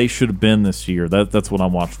not who they should have been this year? That's what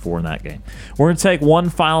I'm watching for in that game. We're going to take one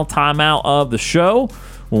final timeout of the show.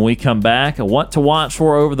 When we come back, a what to watch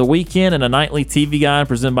for over the weekend and a nightly TV guide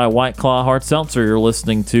presented by White Claw Hard Seltzer. You're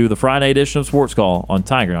listening to the Friday edition of Sports Call on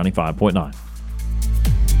Tiger 95.9.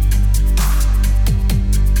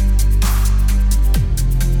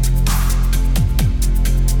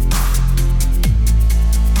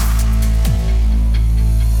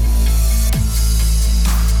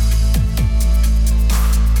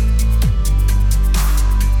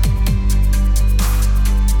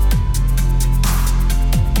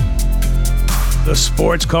 The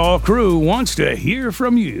Sports Call crew wants to hear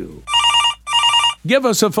from you. Give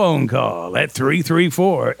us a phone call at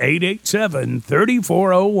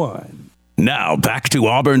 334-887-3401. Now back to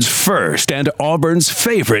Auburn's first and Auburn's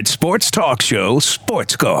favorite sports talk show,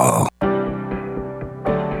 Sports Call.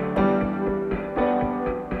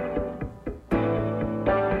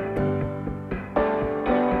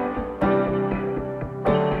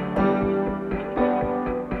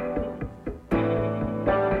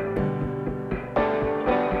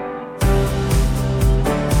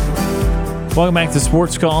 Welcome back to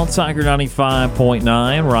Sports Call, Tiger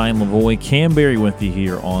 95.9. Ryan Lavoie, Kam Berry with you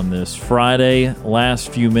here on this Friday. Last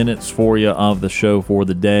few minutes for you of the show for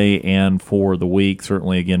the day and for the week.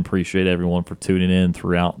 Certainly, again, appreciate everyone for tuning in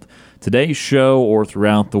throughout today's show or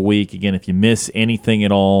throughout the week. Again, if you miss anything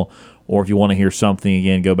at all, or if you want to hear something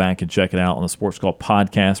again, go back and check it out on the Sports Call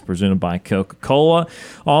podcast presented by Coca-Cola.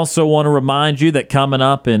 Also want to remind you that coming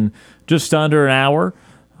up in just under an hour,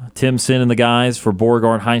 Tim Sin and the guys for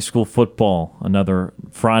Beauregard High School football. Another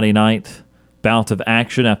Friday night bout of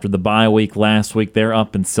action after the bye week last week. They're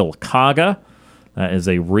up in Sylacauga. That is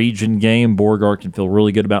a region game. Beauregard can feel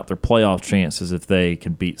really good about their playoff chances if they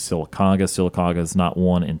can beat Sylacauga. Sylacauga has not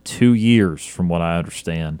won in 2 years, from what I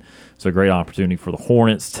understand. So a great opportunity for the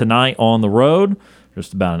Hornets tonight on the road.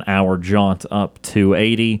 Just about an hour jaunt up to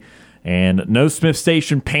 80. And no Smith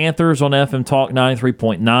Station Panthers on FM Talk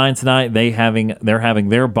 93.9 tonight. They're having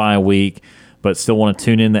their bye week, but still want to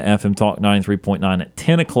tune in to FM Talk 93.9 at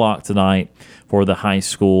 10 o'clock tonight for the high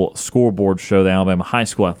school scoreboard show, the Alabama High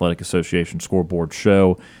School Athletic Association scoreboard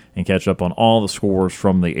show, and catch up on all the scores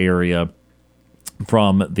from the area,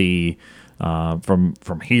 from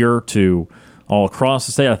here to all across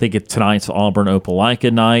the state. I think tonight's Auburn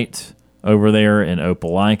Opelika night over there in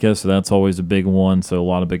Opelika, so that's always a big one. So a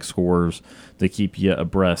lot of big scores to keep you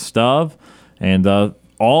abreast of. And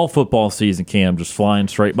all football season, Cam, just flying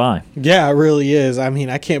straight by. Yeah, it really is. I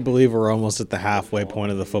mean, I can't believe we're almost at the halfway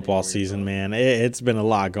point of the football season, man. It's been a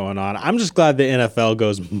lot going on. I'm just glad the NFL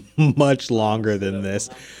goes much longer than this.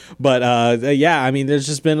 But, yeah, I mean, there's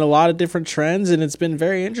just been a lot of different trends, and it's been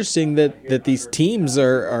very interesting that these teams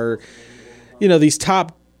are these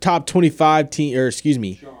top 25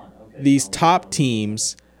 these top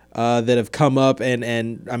teams that have come up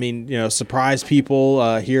and I mean, surprise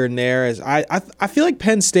people here and there. As I feel like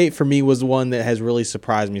Penn State for me was one that has really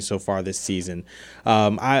surprised me so far this season.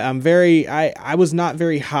 I was not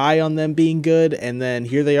very high on them being good, and then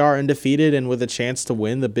here they are undefeated and with a chance to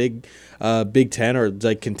win the Big Ten or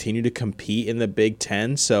like continue to compete in the Big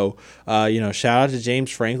Ten. So shout out to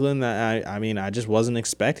James Franklin. I mean, I just wasn't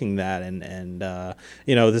expecting that, and the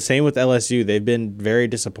same with LSU. They've been very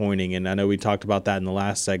disappointing, and I know we talked about that in the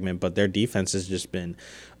last segment, but their defense has just been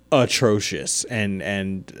atrocious,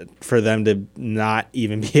 and for them to not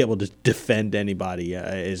even be able to defend anybody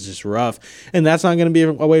is just rough, and that's not going to be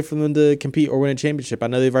a way for them to compete or win a championship. I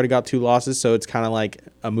know they've already got 2 losses, so it's kind of like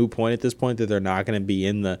a moot point at this point that they're not going to be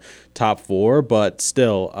in the top 4, but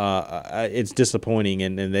still it's disappointing,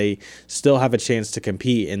 and they still have a chance to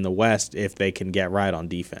compete in the West if they can get right on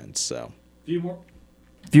defense. So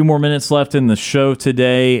few more minutes left in the show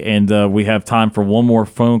today, and we have time for one more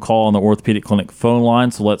phone call on the Orthopedic Clinic phone line,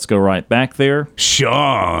 so let's go right back there.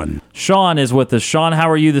 Sean is with us. Sean, how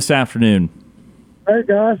are you this afternoon? Hey,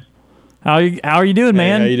 guys. How are you doing,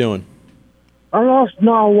 man? How you doing? I lost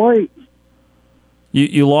my weight.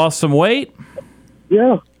 You lost some weight?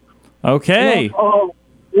 Yeah. Okay.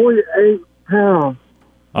 48 pounds.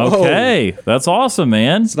 Okay. Whoa. That's awesome,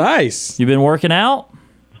 man. It's nice. You been working out?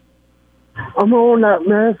 I'm on that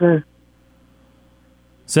method.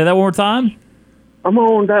 Say that one more time. I'm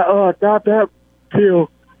on that pill.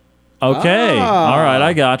 Okay. All right,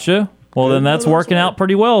 I got you. Well, then that's working out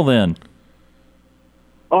pretty well then.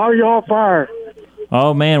 Are y'all fired?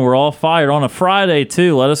 Oh, man, we're all fired on a Friday,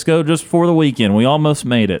 too. Let us go just before the weekend. We almost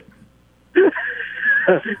made it.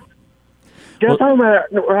 Guess I'm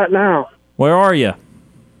at right now. Where are you?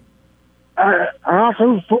 A high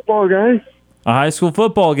school football game. A high school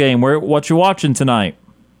football game. What you watching tonight?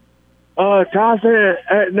 Tallahassee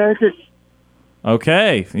at Naked.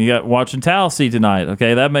 Okay, you got watching Tallahassee tonight.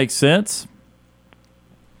 Okay, that makes sense.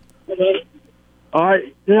 All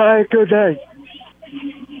right. Yeah, have a good day.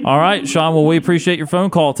 All right, Sean. Well, we appreciate your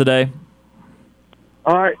phone call today.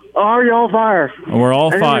 All right. Are y'all fired? We're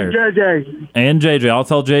all fired. JJ. And JJ. I'll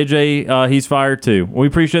tell JJ he's fired too. We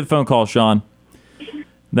appreciate the phone call, Sean.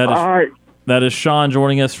 All right. That is Sean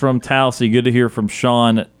joining us from Tallahassee. Good to hear from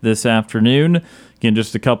Sean this afternoon. Again,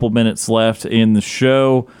 just a couple minutes left in the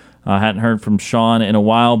show. I hadn't heard from Sean in a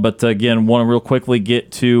while, but again, want to real quickly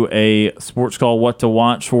get to a sports call, what to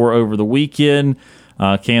watch for over the weekend.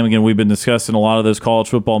 Cam, again, we've been discussing a lot of those college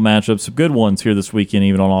football matchups, some good ones here this weekend,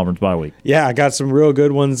 even on Auburn's bye week. Yeah, I got some real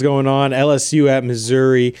good ones going on. LSU at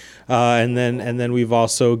Missouri, and then we've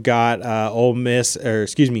also got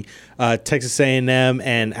Texas A&M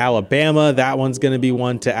and Alabama. That one's going to be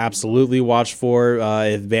one to absolutely watch for.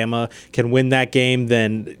 If Bama can win that game,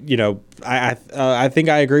 then I think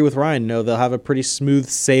I agree with Ryan. No, they'll have a pretty smooth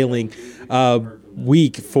sailing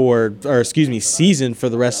season for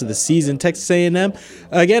the rest of the season. Texas A&M,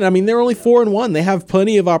 again, I mean, they're only 4-1. They have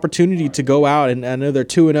plenty of opportunity to go out, and I know they're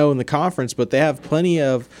 2-0 in the conference, but they have plenty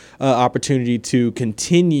of opportunity to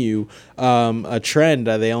continue a trend.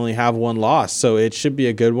 They only have one loss, so it should be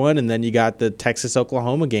a good one. And then you got the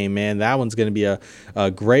Texas-Oklahoma game, man. That one's going to be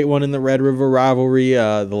a great one in the Red River rivalry,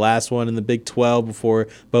 the last one in the Big 12 before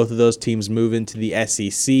both of those teams move into the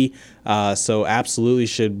SEC. So absolutely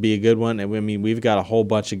should be a good one. And I mean, we've got a whole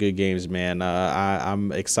bunch of good games, man.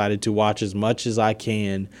 I'm excited to watch as much as I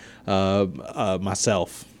can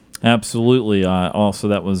myself. Absolutely. Also,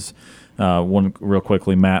 that was one real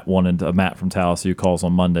quickly. Matt from Tallahassee, who calls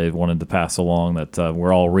on Monday, wanted to pass along that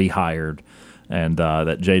we're all rehired. And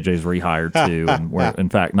that JJ's rehired too, and we're in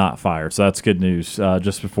fact not fired. So that's good news.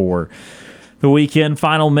 Just before the weekend,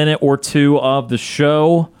 final minute or two of the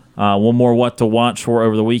show. One more what to watch for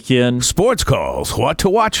over the weekend. Sports Calls, what to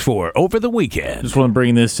watch for over the weekend. Just want to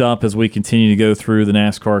bring this up as we continue to go through the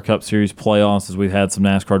NASCAR Cup Series playoffs, as we've had some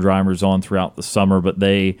NASCAR drivers on throughout the summer, but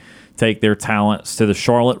they take their talents to the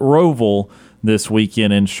Charlotte Roval this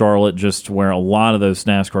weekend in Charlotte, just where a lot of those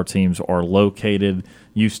NASCAR teams are located.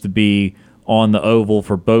 Used to be on the oval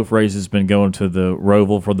for both races, been going to the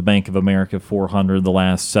Roval for the Bank of America 400 the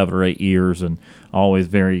last 7 or 8 years, and always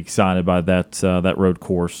very excited by that road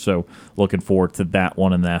course. So looking forward to that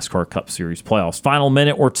one in the NASCAR Cup Series playoffs. Final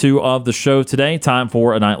minute or two of the show today. Time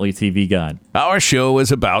for a nightly TV guide. Our show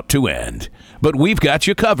is about to end, but we've got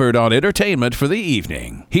you covered on entertainment for the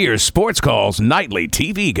evening. Here's Sports Call's Nightly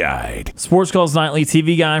TV Guide. Sports Call's Nightly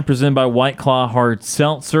TV Guide presented by White Claw Hard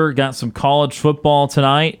Seltzer. Got some college football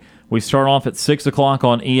tonight. We start off at 6 o'clock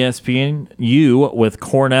on ESPNU with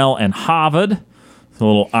Cornell and Harvard. It's a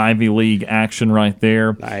little Ivy League action right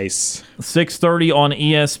there. Nice. 6:30 on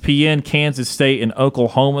ESPN, Kansas State and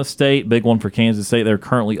Oklahoma State. Big one for Kansas State. They're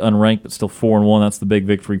currently unranked, but still 4-1. That's the big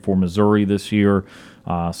victory for Missouri this year.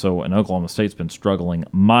 And Oklahoma State's been struggling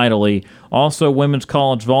mightily. Also, women's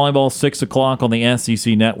college volleyball, 6 o'clock on the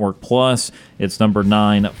SEC Network Plus. It's number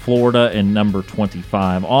 9, Florida, and number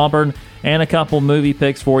 25, Auburn. And a couple movie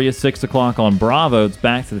picks for you. 6 o'clock on Bravo, it's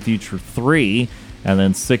Back to the Future 3. And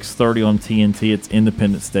then 6:30 on TNT, it's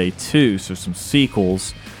Independence Day 2. So some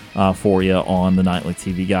sequels for you on the Nightly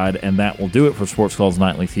TV Guide. And that will do it for Sports Call's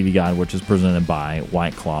Nightly TV Guide, which is presented by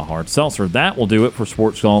White Claw Hard Seltzer. That will do it for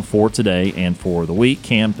Sports Call for today and for the week.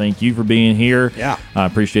 Cam, thank you for being here. Yeah. I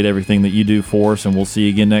appreciate everything that you do for us, and we'll see you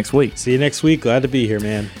again next week. See you next week. Glad to be here,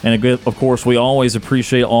 man. And of course, we always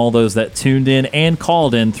appreciate all those that tuned in and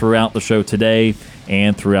called in throughout the show today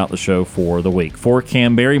and throughout the show for the week. For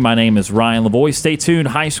Kam Berry, my name is Ryan Lavoie. Stay tuned.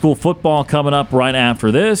 High school football coming up right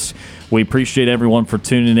after this. We appreciate everyone for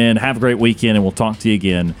tuning in. Have a great weekend, and we'll talk to you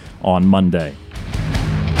again on Monday.